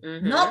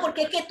 No,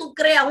 porque es que tú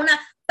creas una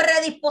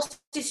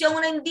predisposición,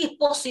 una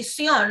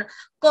indisposición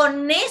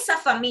con esa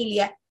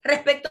familia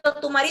respecto a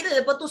tu marido y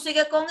después tú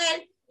sigues con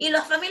él y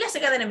la familia se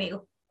queda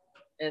enemigo.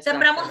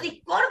 Sembramos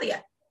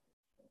discordia.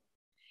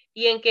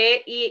 ¿Y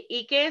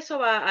qué eso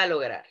va a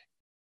lograr?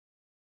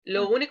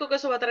 Lo único que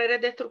eso va a traer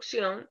es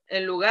destrucción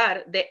en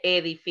lugar de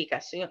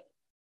edificación.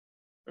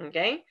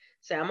 ¿Ok?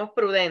 Seamos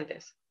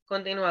prudentes.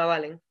 Continúa,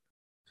 Valen.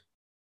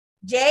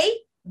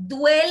 Jay,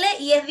 duele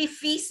y es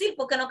difícil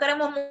porque no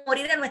queremos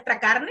morir en nuestra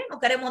carne, no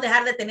queremos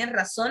dejar de tener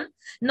razón,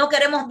 no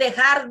queremos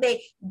dejar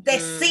de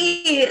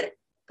decir,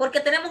 porque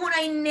tenemos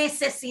una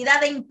necesidad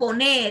de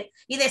imponer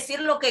y decir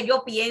lo que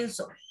yo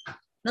pienso.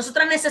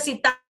 Nosotras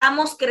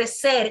necesitamos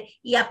crecer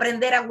y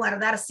aprender a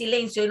guardar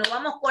silencio. Y nos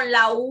vamos con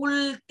la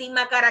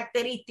última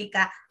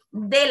característica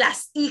de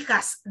las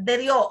hijas de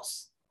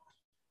Dios.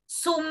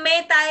 Su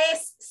meta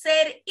es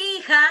ser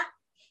hija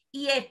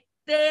y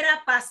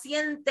espera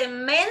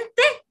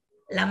pacientemente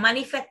la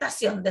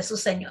manifestación de su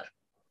Señor.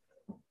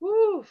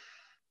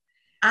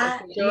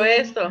 ¿Escuchó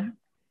esto?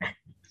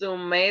 Su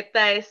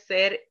meta es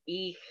ser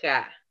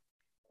hija.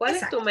 ¿Cuál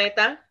es tu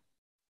meta?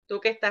 Tú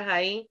que estás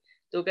ahí,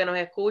 tú que nos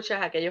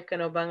escuchas, aquellos que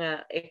nos van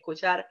a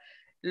escuchar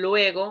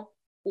luego,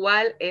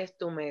 ¿cuál es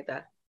tu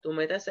meta? ¿Tu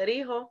meta es ser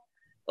hijo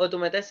o tu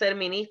meta es ser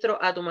ministro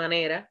a tu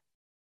manera?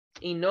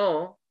 Y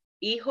no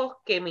hijos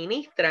que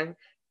ministran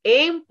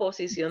en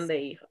posición de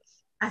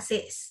hijos. Así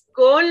es.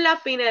 Con la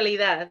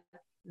finalidad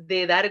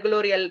de dar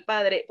gloria al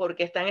Padre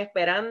porque están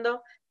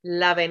esperando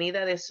la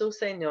venida de su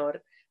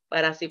Señor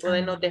para así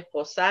podernos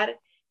desposar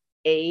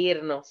e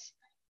irnos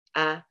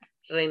a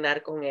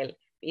reinar con Él.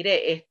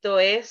 Mire, esto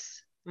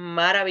es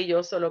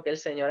maravilloso lo que el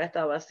Señor ha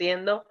estado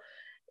haciendo.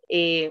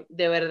 De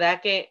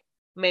verdad que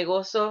me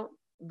gozo,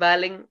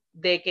 Valen,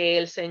 de que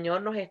el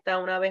Señor nos está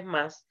una vez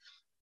más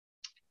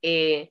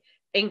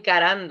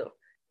encarando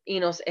y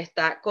nos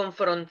está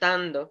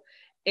confrontando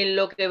en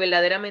lo que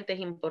verdaderamente es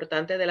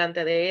importante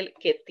delante de Él,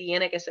 que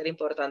tiene que ser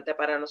importante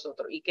para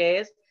nosotros y que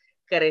es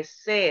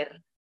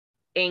crecer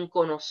en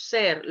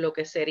conocer lo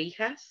que es ser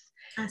hijas,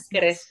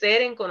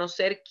 crecer en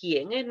conocer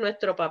quién es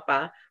nuestro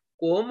papá,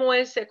 cómo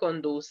Él se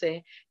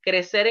conduce,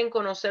 crecer en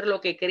conocer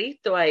lo que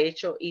Cristo ha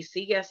hecho y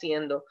sigue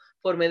haciendo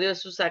por medio de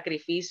su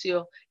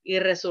sacrificio y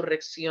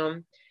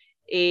resurrección.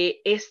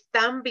 Es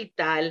tan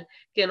vital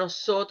que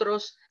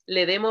nosotros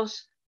le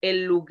demos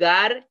el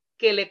lugar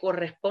que le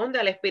corresponde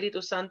al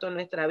Espíritu Santo en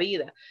nuestra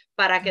vida,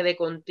 para que de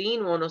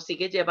continuo nos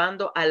siga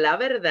llevando a la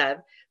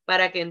verdad,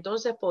 para que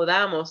entonces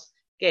podamos,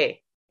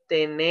 ¿qué?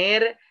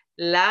 Tener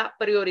la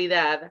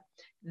prioridad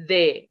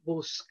de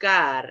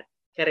buscar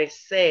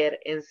crecer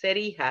en ser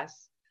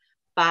hijas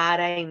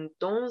para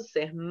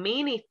entonces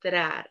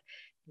ministrar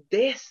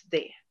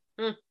desde.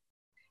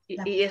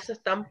 Y eso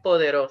es tan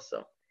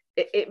poderoso.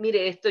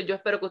 Mire, esto, yo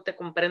espero que usted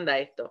comprenda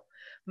esto.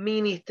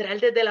 Ministrar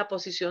desde la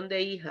posición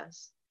de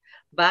hijas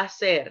va a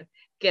hacer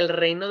que el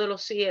reino de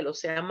los cielos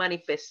sea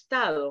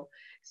manifestado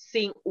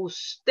sin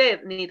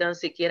usted ni tan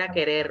siquiera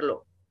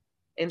quererlo.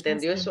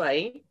 ¿Entendió eso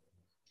ahí?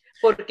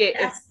 Porque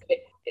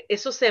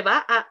eso se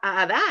va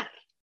a dar.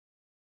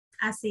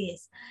 Así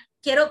es.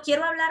 Quiero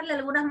hablarle a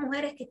algunas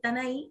mujeres que están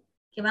ahí,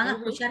 que van a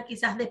escuchar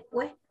quizás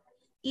después,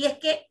 y es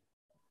que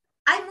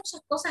hay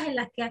muchas cosas en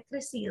las que has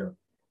crecido.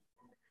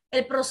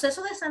 El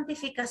proceso de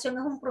santificación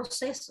es un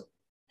proceso.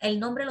 El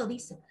nombre lo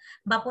dice.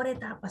 Va por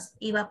etapas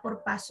y va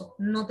por pasos.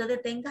 No te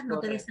detengas, no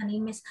te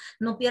desanimes,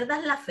 no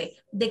pierdas la fe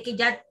de que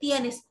ya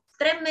tienes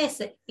 3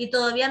 meses y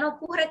todavía no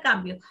ocurre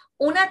cambio.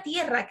 Una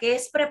tierra que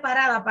es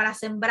preparada para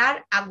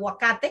sembrar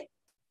aguacate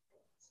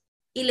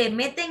y le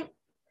meten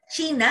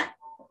China,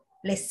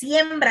 le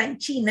siembran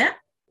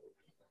China,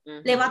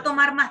 le va a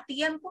tomar más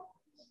tiempo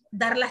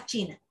dar las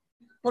chinas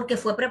porque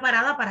fue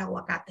preparada para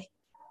aguacate,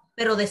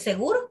 pero de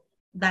seguro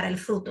dará el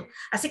fruto.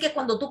 Así que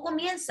cuando tú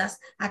comienzas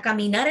a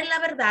caminar en la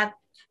verdad,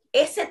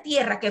 esa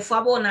tierra que fue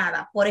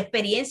abonada por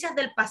experiencias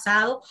del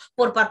pasado,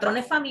 por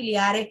patrones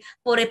familiares,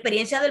 por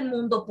experiencias del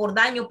mundo, por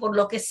daño, por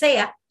lo que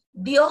sea,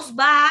 Dios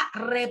va a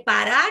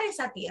reparar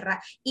esa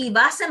tierra y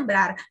va a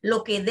sembrar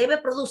lo que debe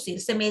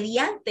producirse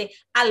mediante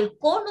al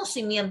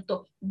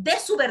conocimiento de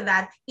su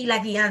verdad y la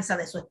guianza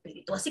de su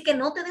espíritu. Así que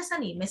no te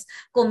desanimes,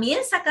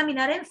 comienza a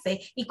caminar en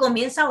fe y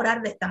comienza a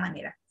orar de esta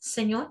manera.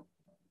 Señor,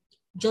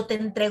 yo te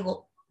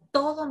entrego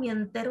todo mi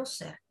entero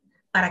ser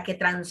para que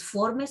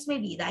transformes mi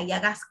vida y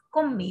hagas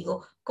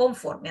conmigo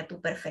conforme a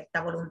tu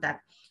perfecta voluntad.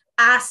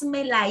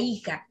 Hazme la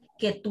hija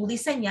que tú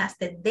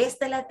diseñaste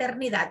desde la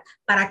eternidad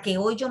para que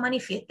hoy yo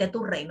manifieste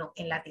tu reino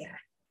en la tierra.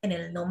 En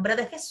el nombre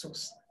de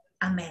Jesús.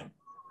 Amén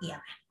y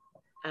amén.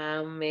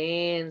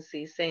 Amén,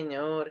 sí,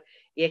 Señor.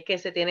 Y es que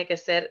ese tiene que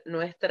ser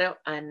nuestro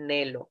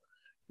anhelo,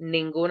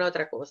 ninguna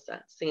otra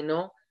cosa,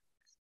 sino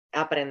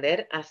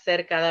aprender a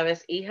ser cada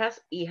vez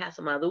hijas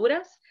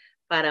maduras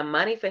para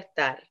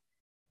manifestar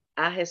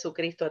a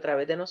Jesucristo a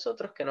través de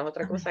nosotros, que no es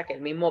otra cosa que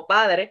el mismo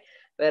Padre,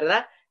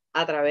 ¿verdad?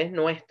 A través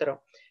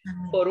nuestro.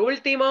 Amén. Por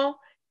último,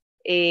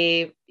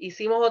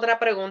 hicimos otra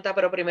pregunta,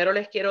 pero primero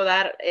les quiero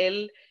dar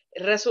el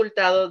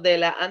resultado de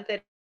la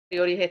anterior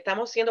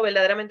 ¿estamos siendo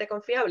verdaderamente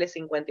confiables?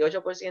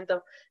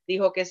 58%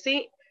 dijo que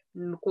sí,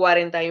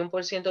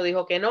 41%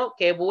 dijo que no.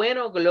 Qué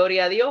bueno,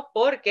 gloria a Dios,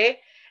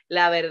 porque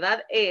la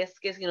verdad es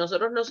que si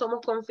nosotros no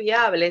somos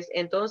confiables,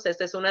 entonces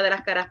es una de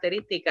las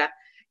características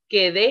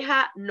que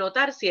deja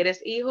notar si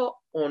eres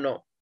hijo o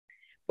no,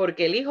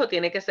 porque el hijo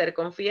tiene que ser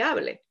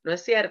confiable, ¿no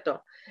es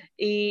cierto?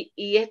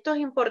 Y esto es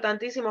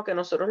importantísimo que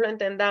nosotros lo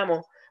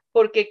entendamos,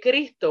 porque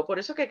Cristo, por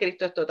eso que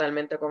Cristo es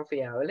totalmente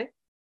confiable.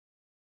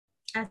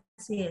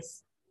 Así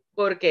es.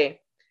 ¿Por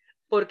qué?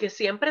 Porque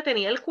siempre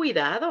tenía el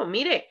cuidado.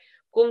 Mire,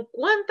 con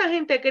cuánta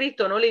gente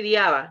Cristo no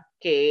lidiaba,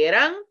 que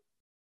eran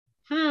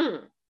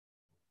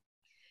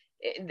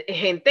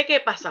gente que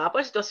pasaba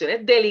por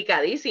situaciones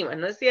delicadísimas,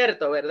 ¿no es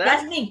cierto, verdad?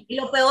 Jasmine, y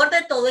lo peor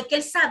de todo es que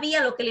él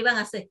sabía lo que le iban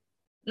a hacer,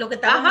 lo que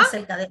estaba Ajá, más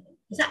cerca de él.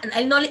 O sea,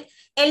 él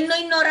no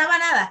ignoraba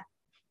nada.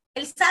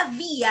 Él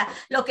sabía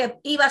lo que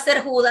iba a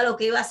hacer Judas, lo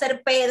que iba a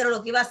hacer Pedro,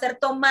 lo que iba a hacer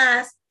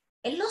Tomás.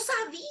 Él lo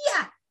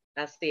sabía.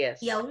 así Y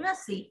es. aún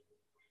así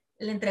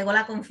le entregó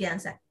la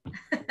confianza.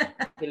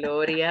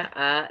 Gloria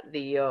a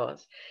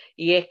Dios.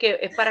 Y es que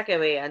es para que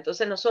vea.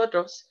 Entonces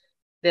nosotros,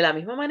 de la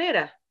misma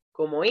manera,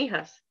 como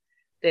hijas,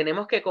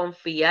 tenemos que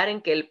confiar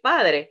en que el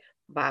Padre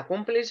va a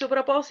cumplir su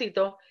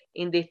propósito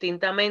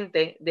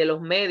indistintamente de los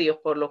medios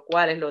por los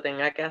cuales lo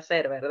tenga que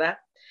hacer, ¿verdad?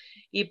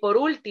 Y por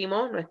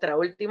último, nuestra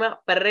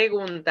última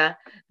pregunta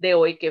de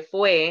hoy, que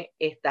fue,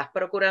 ¿estás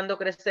procurando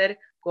crecer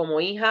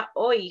como hija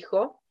o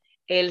hijo?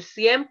 El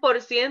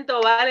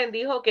 100% Valen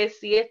dijo que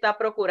sí está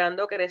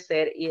procurando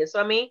crecer, y eso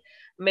a mí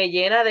me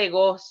llena de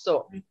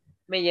gozo,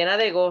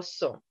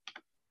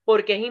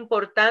 porque es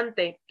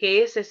importante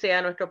que ese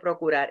sea nuestro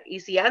procurar.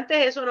 Y si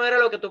antes eso no era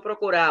lo que tú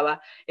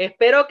procurabas,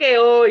 espero que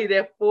hoy,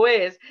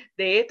 después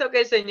de esto que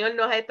el Señor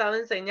nos ha estado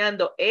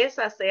enseñando,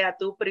 esa sea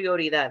tu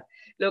prioridad,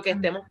 lo que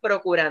estemos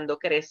procurando,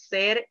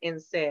 crecer en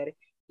ser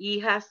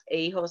hijas e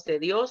hijos de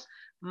Dios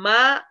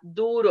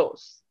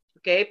maduros.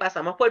 ¿Ok?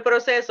 Pasamos por el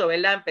proceso,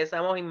 ¿verdad?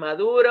 Empezamos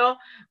inmaduros,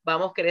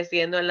 vamos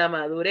creciendo en la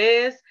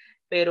madurez,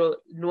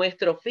 pero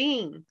nuestro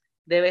fin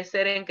debe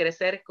ser en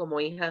crecer como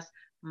hijas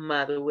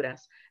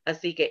maduras.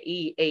 Así que,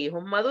 e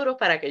hijos maduros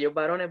para aquellos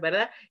varones,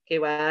 ¿verdad? Que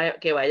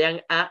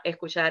vayan a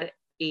escuchar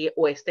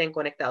o estén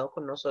conectados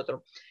con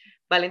nosotros.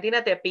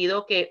 Valentina, te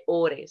pido que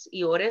ores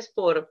y ores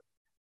por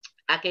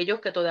aquellos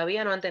que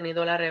todavía no han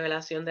tenido la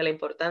revelación de la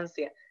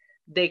importancia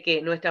de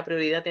que nuestra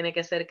prioridad tiene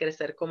que ser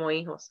crecer como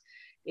hijos,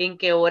 en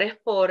que ores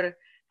por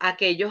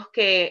aquellos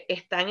que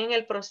están en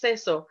el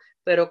proceso,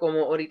 pero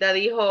como ahorita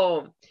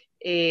dijo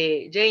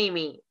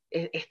Jamie,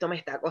 esto me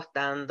está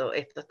costando,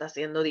 esto está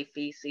siendo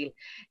difícil,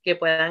 que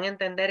puedan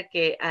entender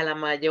que a la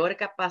mayor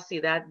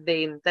capacidad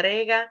de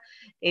entrega,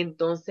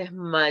 entonces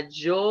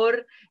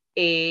mayormente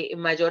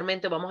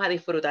vamos a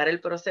disfrutar el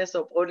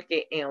proceso,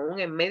 porque aún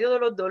en medio de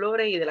los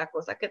dolores y de las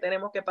cosas que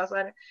tenemos que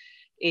pasar,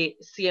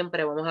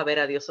 siempre vamos a ver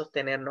a Dios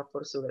sostenernos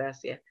por su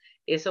gracia.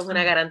 Eso es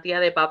una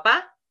garantía de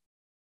papá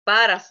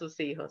para sus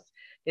hijos.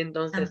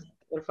 Entonces,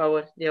 por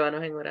favor,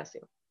 llévanos en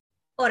oración.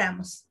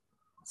 Oramos.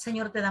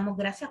 Señor, te damos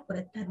gracias por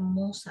esta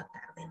hermosa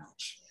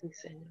tarde-noche. Sí,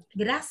 Señor.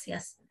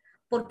 Gracias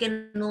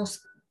porque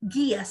nos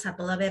guías a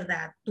toda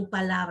verdad. Tu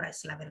palabra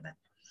es la verdad.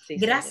 Sí,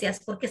 gracias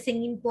Señor. porque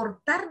sin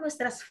importar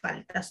nuestras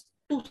faltas,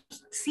 tú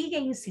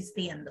sigues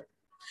insistiendo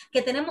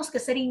que tenemos que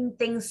ser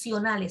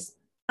intencionales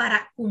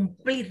para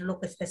cumplir lo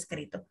que está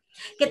escrito,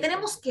 que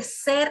tenemos que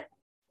ser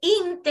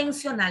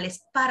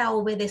intencionales para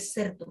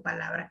obedecer tu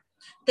palabra.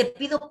 Te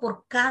pido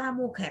por cada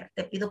mujer,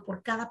 te pido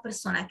por cada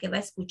persona que va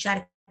a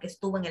escuchar, que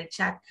estuvo en el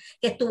chat,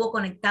 que estuvo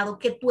conectado,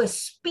 que tu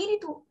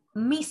espíritu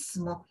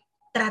mismo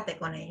trate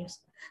con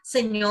ellos.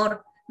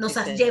 Señor, nos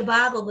has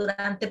llevado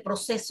durante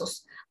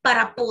procesos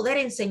para poder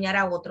enseñar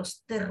a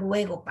otros. Te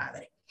ruego,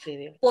 Padre,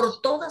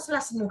 por todas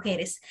las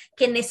mujeres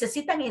que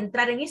necesitan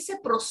entrar en ese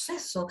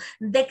proceso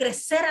de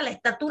crecer a la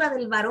estatura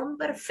del varón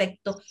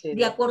perfecto,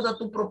 de acuerdo a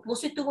tu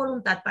propósito y tu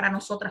voluntad para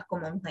nosotras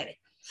como mujeres.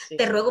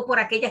 Te ruego por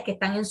aquellas que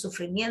están en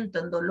sufrimiento,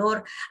 en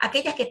dolor,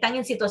 aquellas que están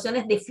en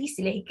situaciones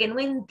difíciles y que no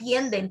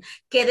entienden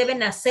qué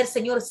deben hacer,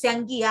 Señor,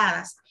 sean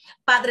guiadas.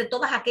 Padre,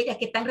 todas aquellas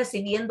que están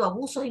recibiendo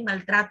abusos y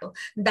maltratos,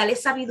 dale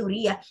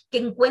sabiduría, que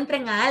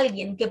encuentren a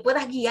alguien que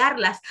puedas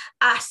guiarlas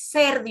a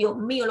hacer, Dios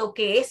mío, lo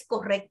que es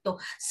correcto.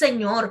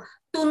 Señor,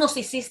 tú nos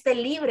hiciste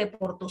libre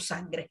por tu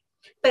sangre,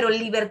 pero el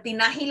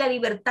libertinaje y la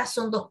libertad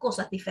son dos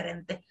cosas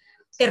diferentes.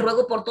 Te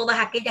ruego por todas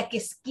aquellas que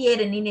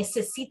quieren y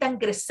necesitan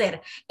crecer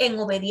en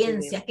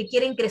obediencia, que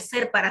quieren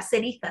crecer para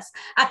ser hijas.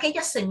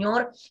 Aquellas,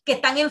 Señor, que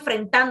están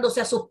enfrentándose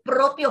a sus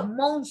propios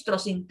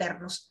monstruos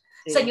internos.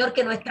 Señor,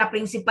 que nuestra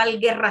principal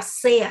guerra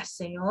sea,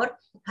 Señor,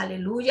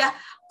 aleluya,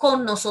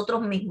 con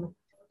nosotros mismos.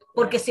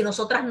 Porque si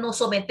nosotras nos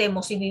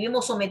sometemos, si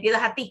vivimos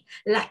sometidas a ti,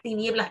 las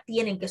tinieblas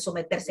tienen que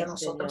someterse a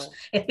nosotros. Señor.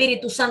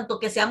 Espíritu Santo,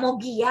 que seamos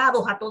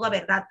guiados a toda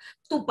verdad.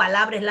 Tu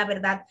palabra es la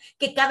verdad.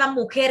 Que cada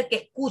mujer que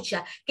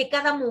escucha, que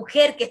cada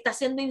mujer que está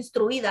siendo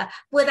instruida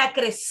pueda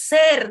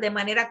crecer de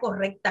manera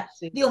correcta.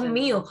 Sí, Dios Señor.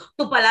 mío,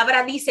 tu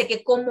palabra dice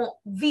que como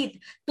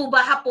vid, tú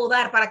vas a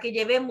podar para que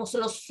llevemos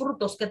los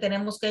frutos que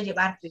tenemos que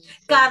llevar. Sí,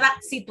 cada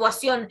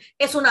situación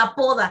es una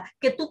poda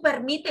que tú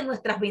permites en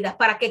nuestras vidas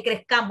para que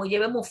crezcamos y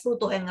llevemos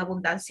frutos en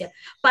abundancia.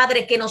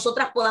 Padre, que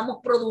nosotras podamos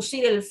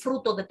producir el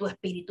fruto de tu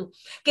espíritu,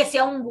 que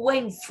sea un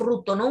buen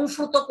fruto, no un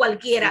fruto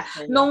cualquiera,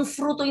 sí, no un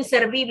fruto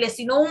inservible,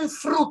 sino un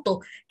fruto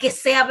que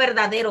sea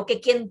verdadero,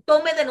 que quien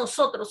tome de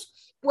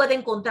nosotros pueda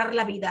encontrar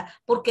la vida,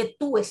 porque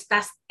tú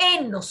estás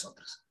en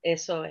nosotros.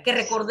 Eso es. Que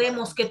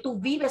recordemos que tú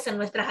vives en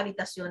nuestras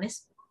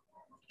habitaciones,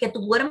 que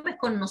tú duermes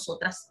con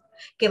nosotras,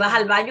 que vas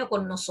al baño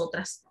con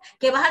nosotras,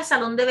 que vas al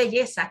salón de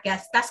belleza, que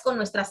estás con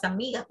nuestras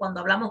amigas cuando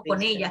hablamos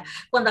con ellas,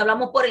 cuando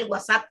hablamos por el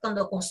WhatsApp,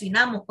 cuando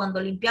cocinamos, cuando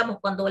limpiamos,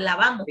 cuando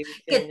lavamos,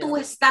 que tú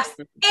estás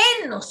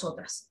en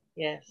nosotras.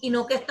 Yes. Y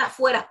no que estás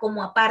fuera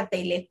como aparte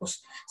y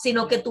lejos,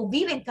 sino que tú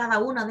vives en cada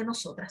una de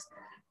nosotras.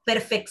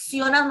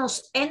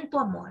 Perfecciónanos en tu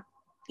amor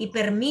y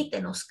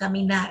permítenos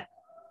caminar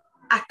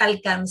hasta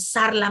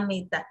alcanzar la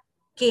meta,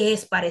 que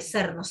es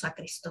parecernos a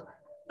Cristo.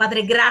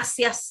 Padre,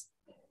 gracias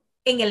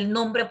en el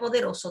nombre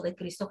poderoso de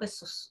Cristo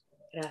Jesús.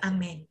 Gracias.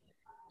 Amén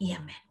y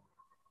amén.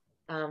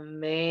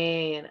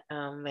 Amén,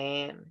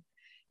 amén.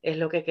 Es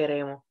lo que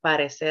queremos,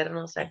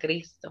 parecernos a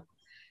Cristo,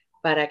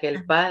 para que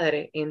el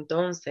Padre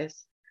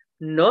entonces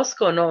nos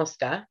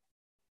conozca.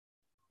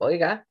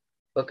 Oiga,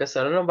 porque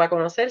solo nos va a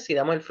conocer si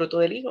damos el fruto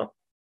del Hijo.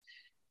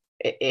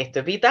 Esto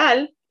es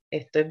vital,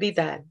 esto es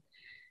vital.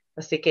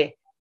 Así que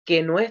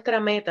nuestra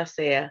meta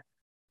sea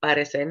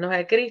parecernos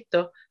a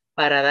Cristo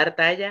para dar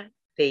talla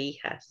de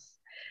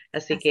hijas.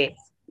 Así que,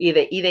 y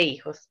de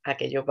hijos,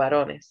 aquellos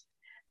varones.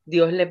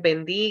 Dios les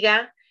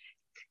bendiga.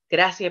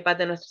 Gracias y paz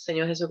de nuestro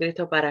Señor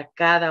Jesucristo para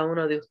cada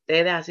uno de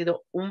ustedes. Ha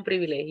sido un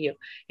privilegio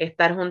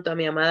estar junto a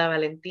mi amada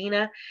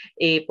Valentina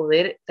y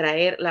poder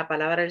traer la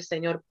palabra del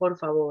Señor. Por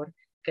favor,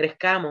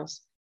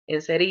 crezcamos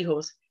en ser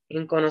hijos,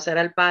 en conocer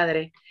al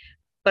Padre.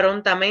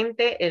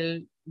 Prontamente,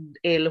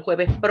 el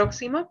jueves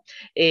próximo,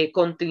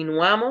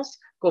 continuamos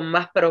con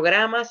más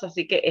programas,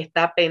 así que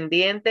está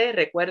pendiente.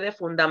 Recuerde,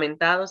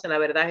 Fundamentados en la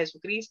Verdad de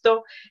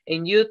Jesucristo,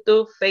 en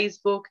YouTube,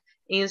 Facebook,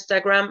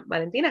 Instagram.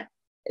 Valentina,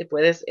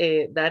 ¿puedes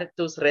dar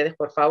tus redes,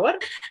 por favor?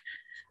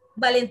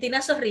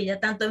 Valentina Zorrilla,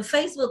 tanto en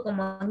Facebook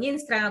como en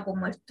Instagram,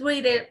 como en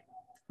Twitter,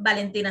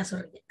 Valentina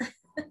Zorrilla.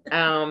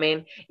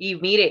 Amén. Y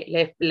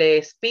mire,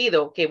 les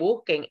pido que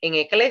busquen en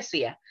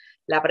Eclesia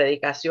la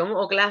predicación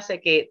o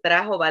clase que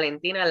trajo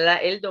Valentina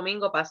el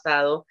domingo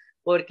pasado,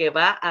 porque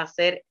va a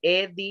ser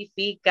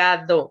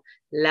edificado.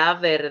 La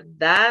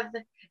verdad,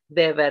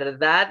 de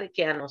verdad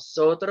que a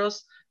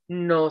nosotros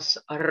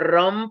nos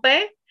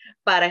rompe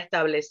para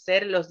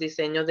establecer los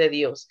diseños de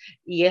Dios.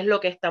 Y es lo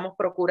que estamos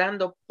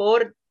procurando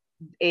por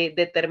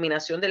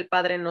determinación del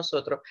Padre en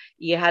nosotros.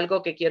 Y es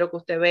algo que quiero que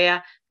usted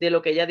vea de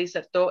lo que ella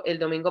disertó el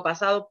domingo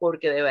pasado,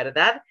 porque de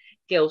verdad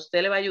que a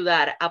usted le va a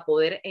ayudar a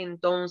poder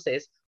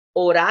entonces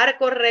orar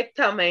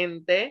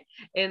correctamente,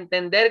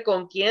 entender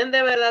con quién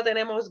de verdad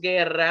tenemos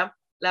guerra,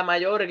 la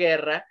mayor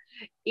guerra,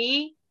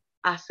 y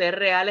hacer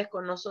reales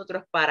con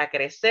nosotros para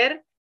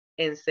crecer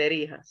en ser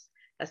hijas.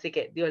 Así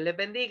que Dios les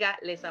bendiga,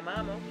 les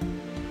amamos.